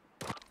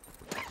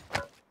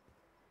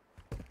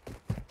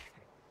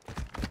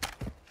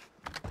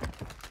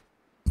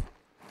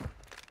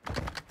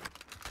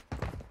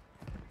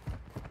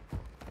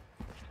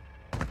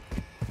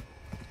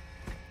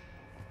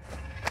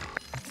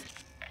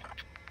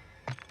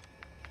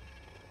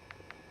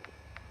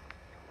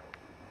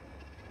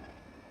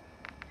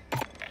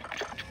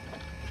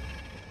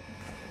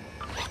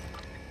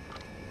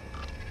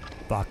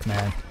 Fuck,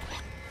 man.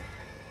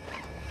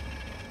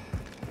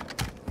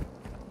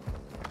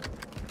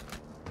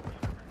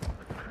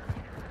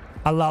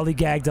 I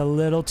lollygagged a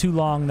little too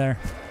long there.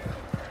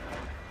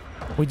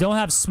 We don't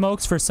have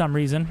smokes for some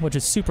reason, which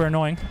is super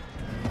annoying.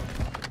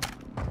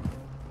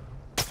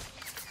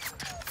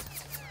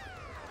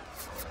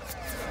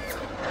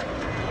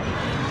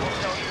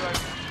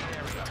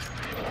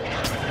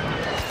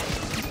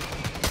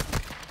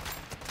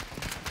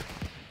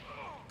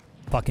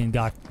 Fucking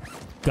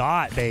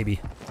got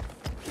baby.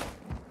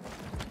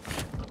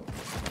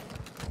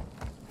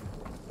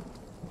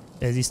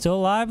 Is he still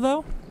alive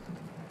though?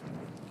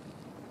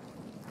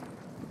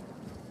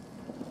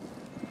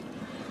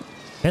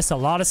 Missed a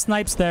lot of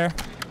snipes there.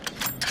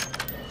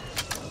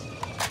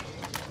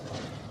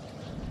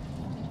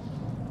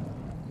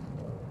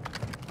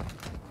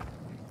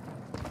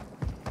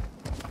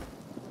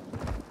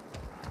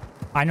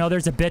 I know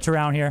there's a bitch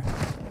around here.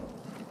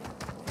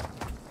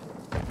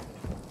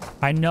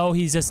 I know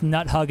he's just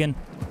nut hugging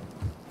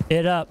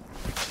it up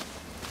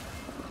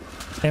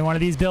in one of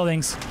these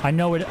buildings. I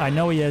know it. I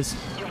know he is.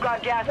 You've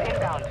got gas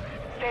inbound.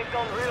 Safe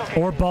zone relocated.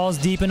 Or balls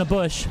deep in a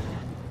bush.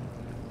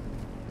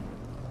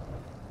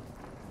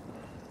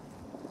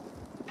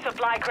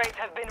 Supply crates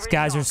have been These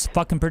guys are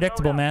fucking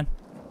predictable, man.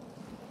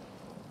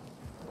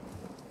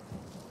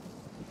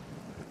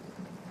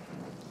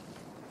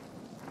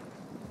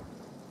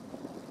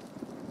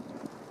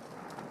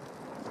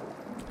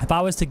 If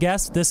I was to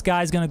guess, this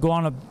guy's gonna go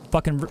on a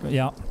fucking...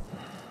 Yeah.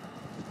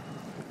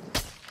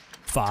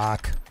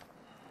 Fuck.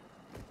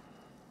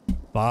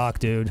 Fuck,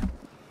 dude.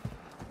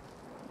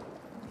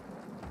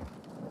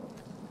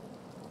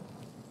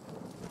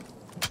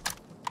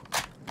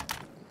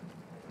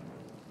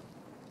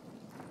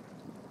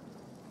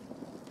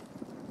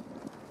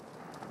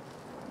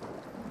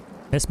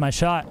 Missed my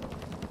shot.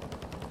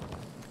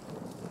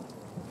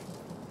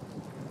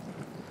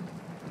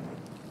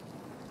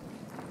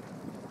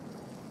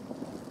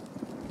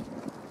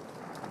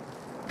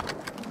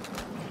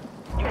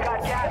 You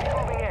got gas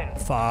moving in.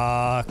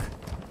 Fuck.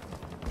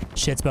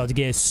 Shit's about to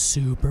get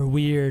super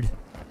weird.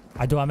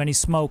 I don't have any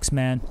smokes,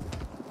 man.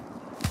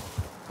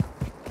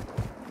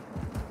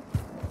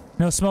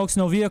 No smokes,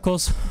 no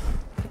vehicles.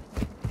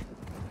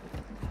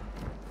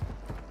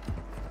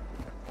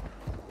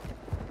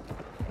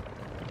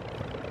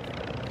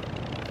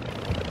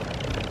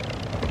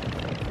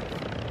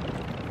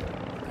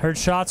 Heard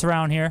shots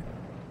around here.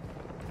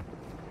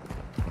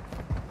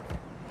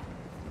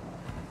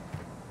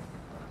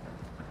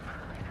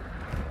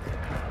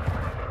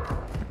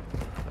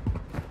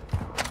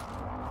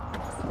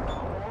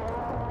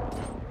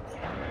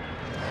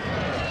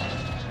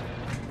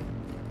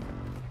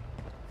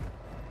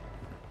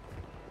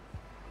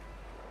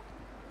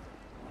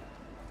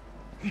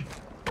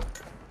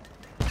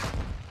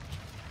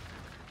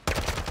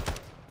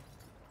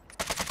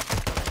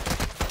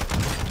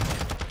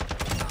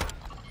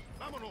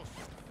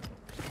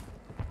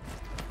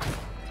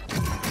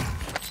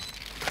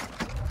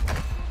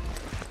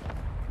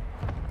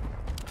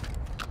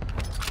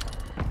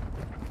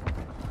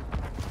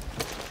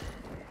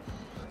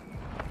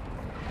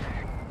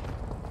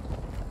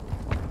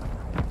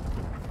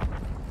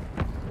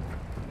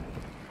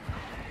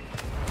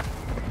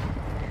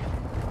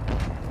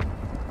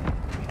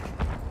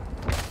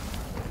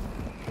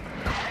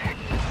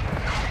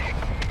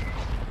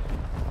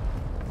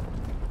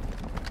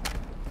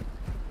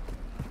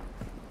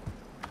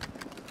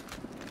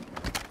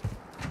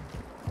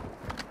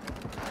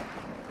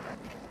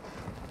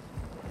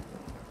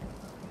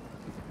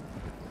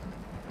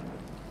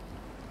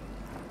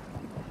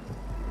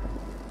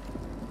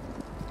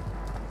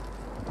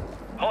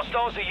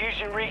 Hostiles are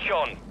using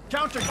recon.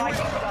 Counter Area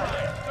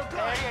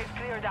is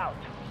cleared out.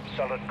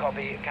 Solid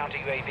copy. Counter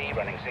UAV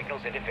running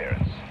signals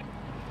interference.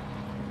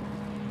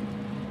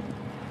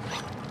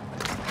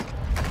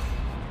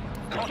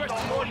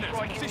 Hostile more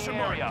strike in the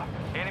area.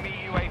 Enemy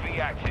UAV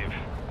active.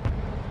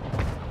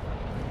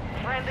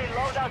 Friendly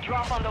loadout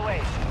drop on the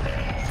way.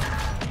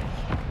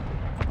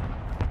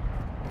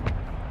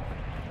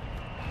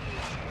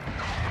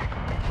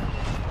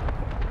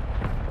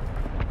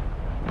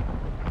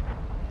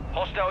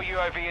 Hostile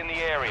UAV in the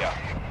area.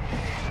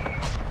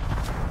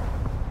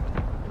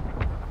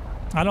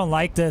 I don't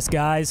like this,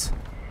 guys.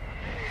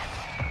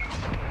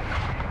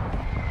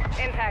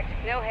 Impact,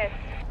 no hits.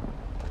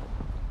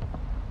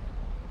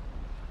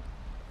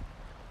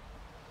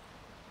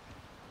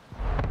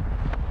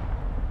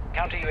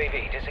 Counter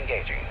UAV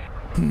disengaging.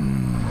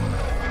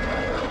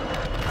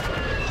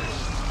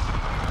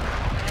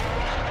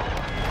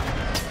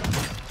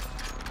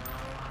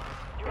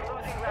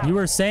 You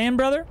were saying,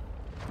 brother?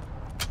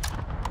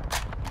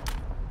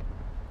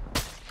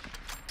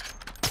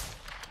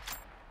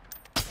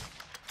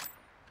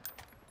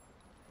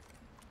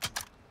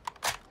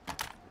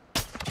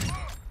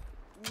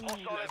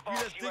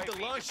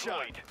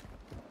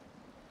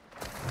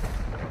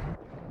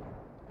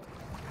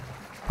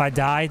 If I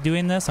die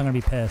doing this, I'm gonna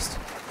be pissed.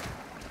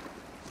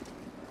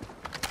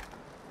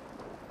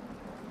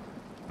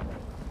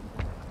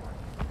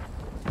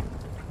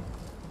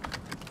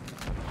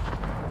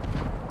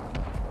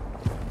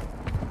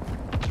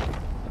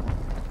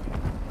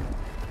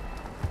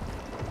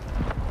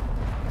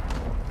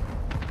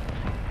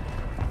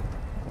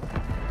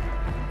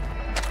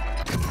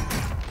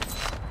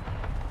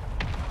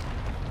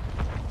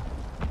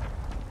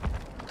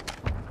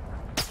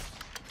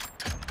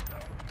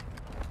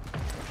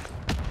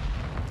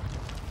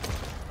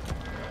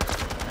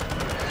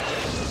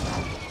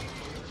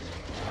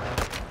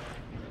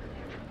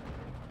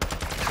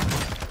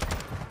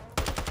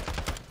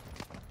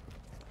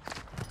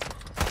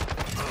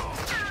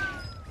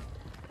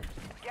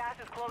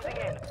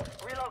 closing in.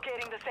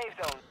 Relocating the safe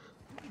zone.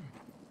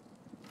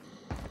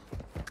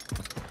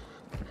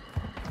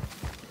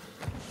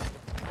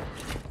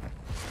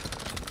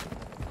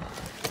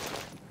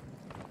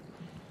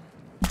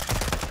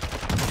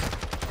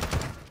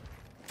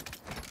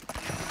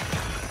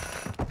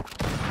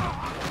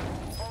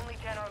 Only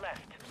 10 are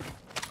left.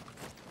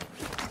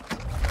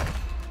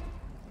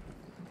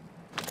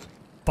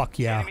 Fuck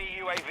yeah. Enemy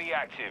UAV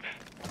active.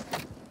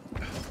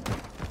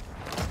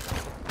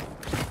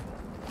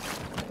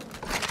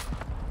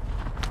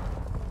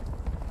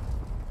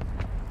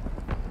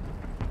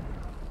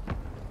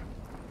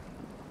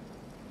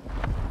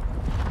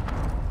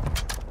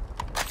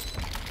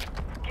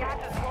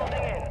 Gas is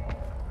closing in.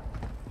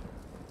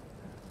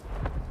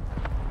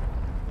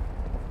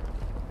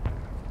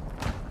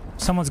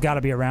 Someone's got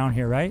to be around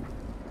here, right?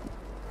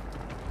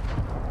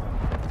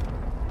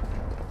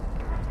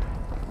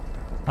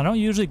 I don't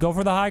usually go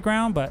for the high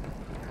ground, but...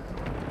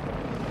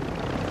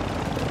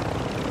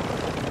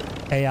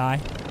 AI.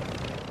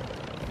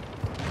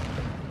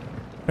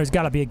 There's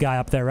got to be a guy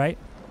up there, right?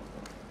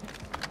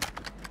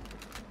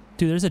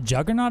 Dude, there's a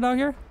juggernaut out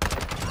here?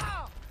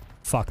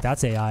 Fuck,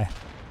 that's AI.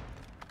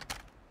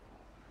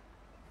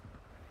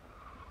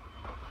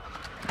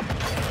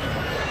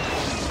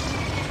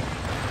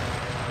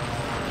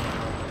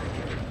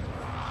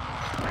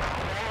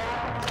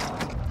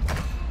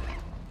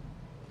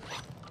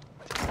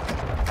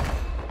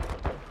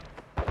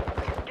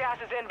 Gas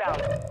is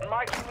inbound.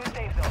 Mark the new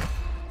safe zone.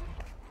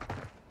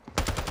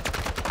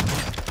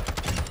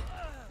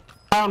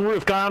 Guy on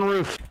roof, guy on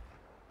roof.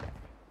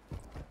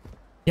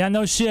 Yeah,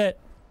 no shit.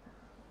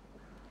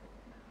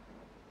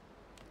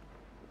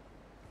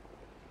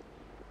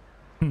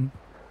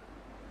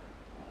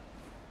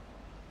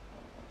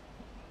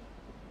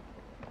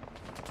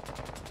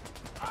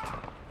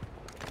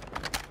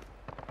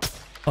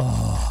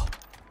 Oh.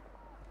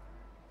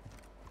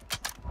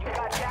 You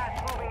got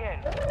gas moving in.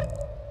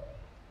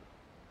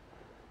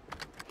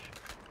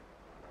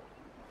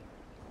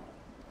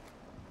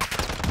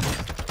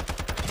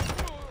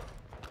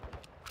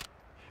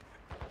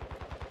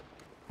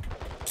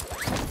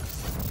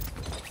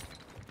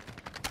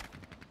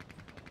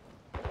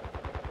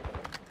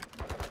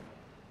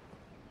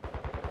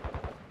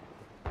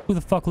 Who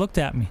the fuck looked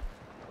at me?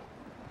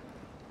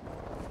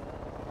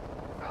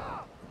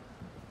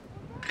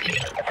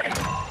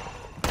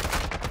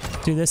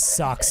 Dude, this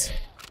sucks.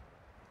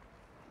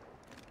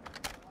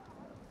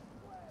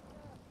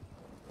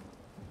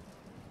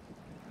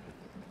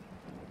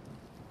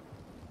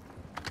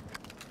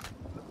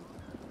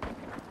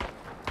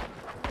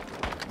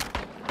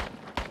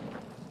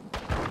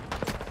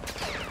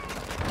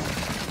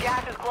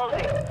 Gas is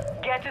closing.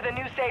 Get to the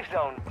new safe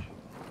zone.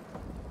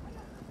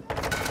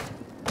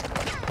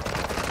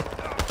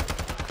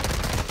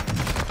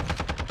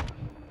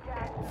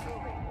 Gas is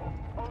moving.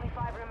 Only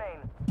 5 remain.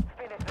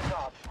 Finish the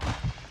job.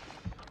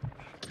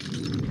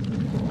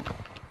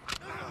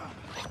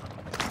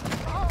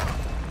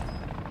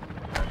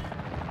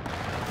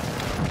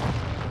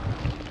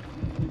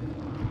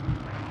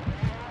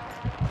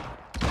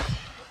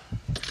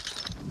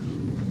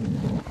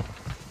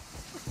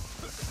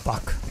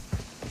 Fuck.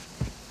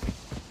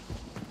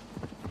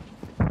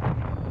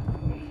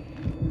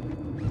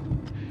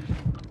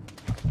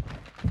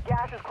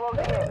 Gas is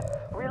closing in.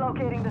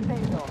 Relocating the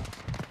safe zone.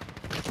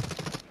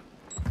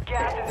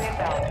 Gas is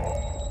inbound.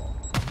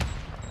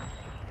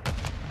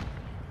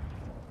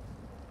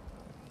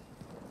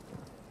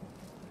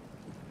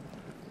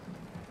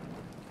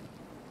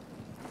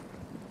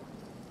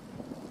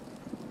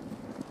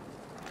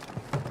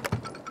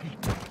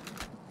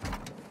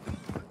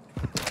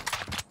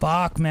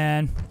 Fuck,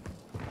 man.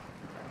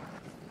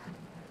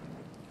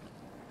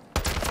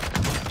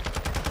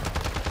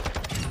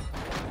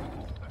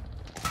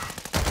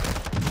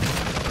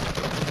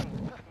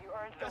 You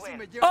earned the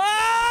win.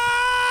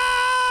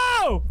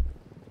 Oh!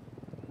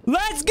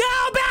 Let's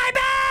go,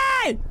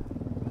 baby!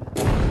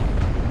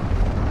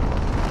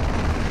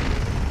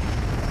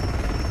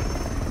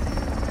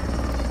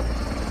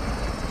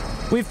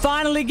 We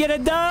finally get a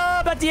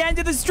dub at the end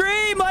of the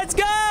stream. Let's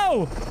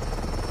go!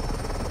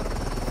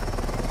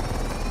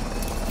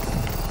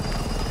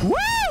 Woo!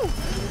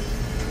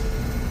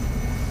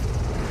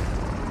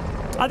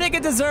 I think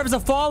it deserves a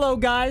follow,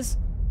 guys.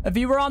 If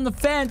you were on the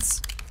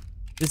fence,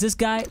 is this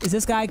guy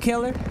a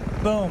killer?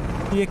 Boom,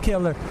 he a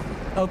killer.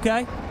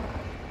 Okay.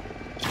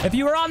 If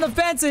you were on the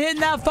fence and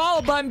hitting that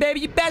follow button, baby,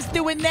 you best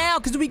do it now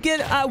because we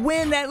get a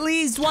win at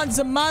least once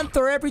a month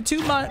or every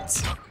 2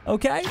 months.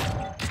 Okay.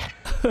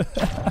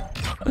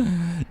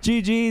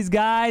 GG's,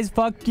 guys.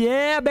 Fuck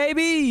yeah,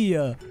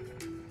 baby.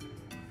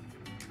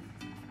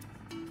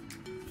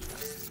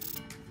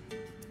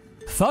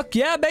 Fuck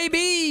yeah,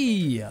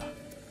 baby.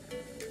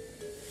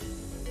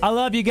 I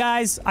love you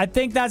guys. I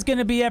think that's going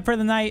to be it for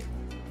the night.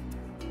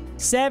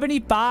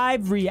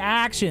 75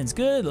 reactions.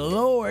 Good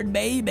Lord,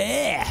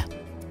 baby.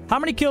 How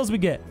many kills we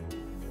get?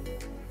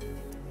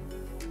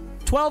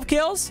 12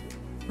 kills?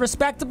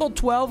 Respectable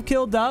 12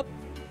 kill dub.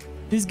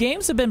 These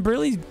games have been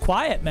really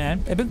quiet,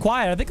 man. They've been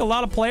quiet. I think a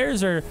lot of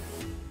players are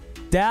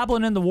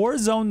dabbling in the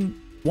Warzone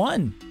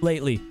 1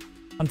 lately,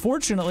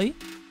 unfortunately.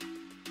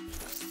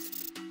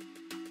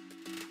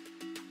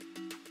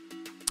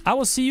 I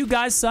will see you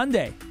guys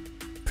Sunday.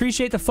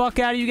 Appreciate the fuck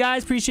out of you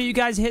guys. Appreciate you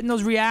guys hitting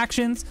those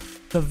reactions,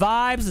 the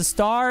vibes, the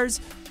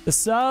stars, the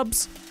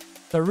subs,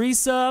 the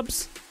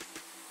resubs.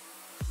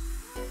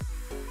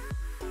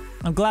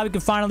 I'm glad we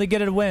could finally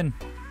get it a win.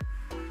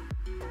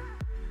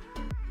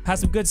 Had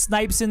some good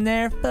snipes in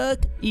there. Fuck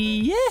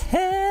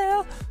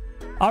yeah.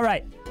 All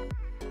right.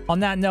 On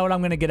that note, I'm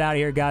going to get out of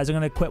here, guys. I'm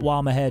going to quit while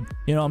I'm ahead.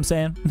 You know what I'm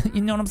saying?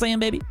 You know what I'm saying,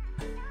 baby?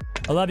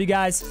 I love you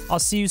guys. I'll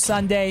see you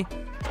Sunday.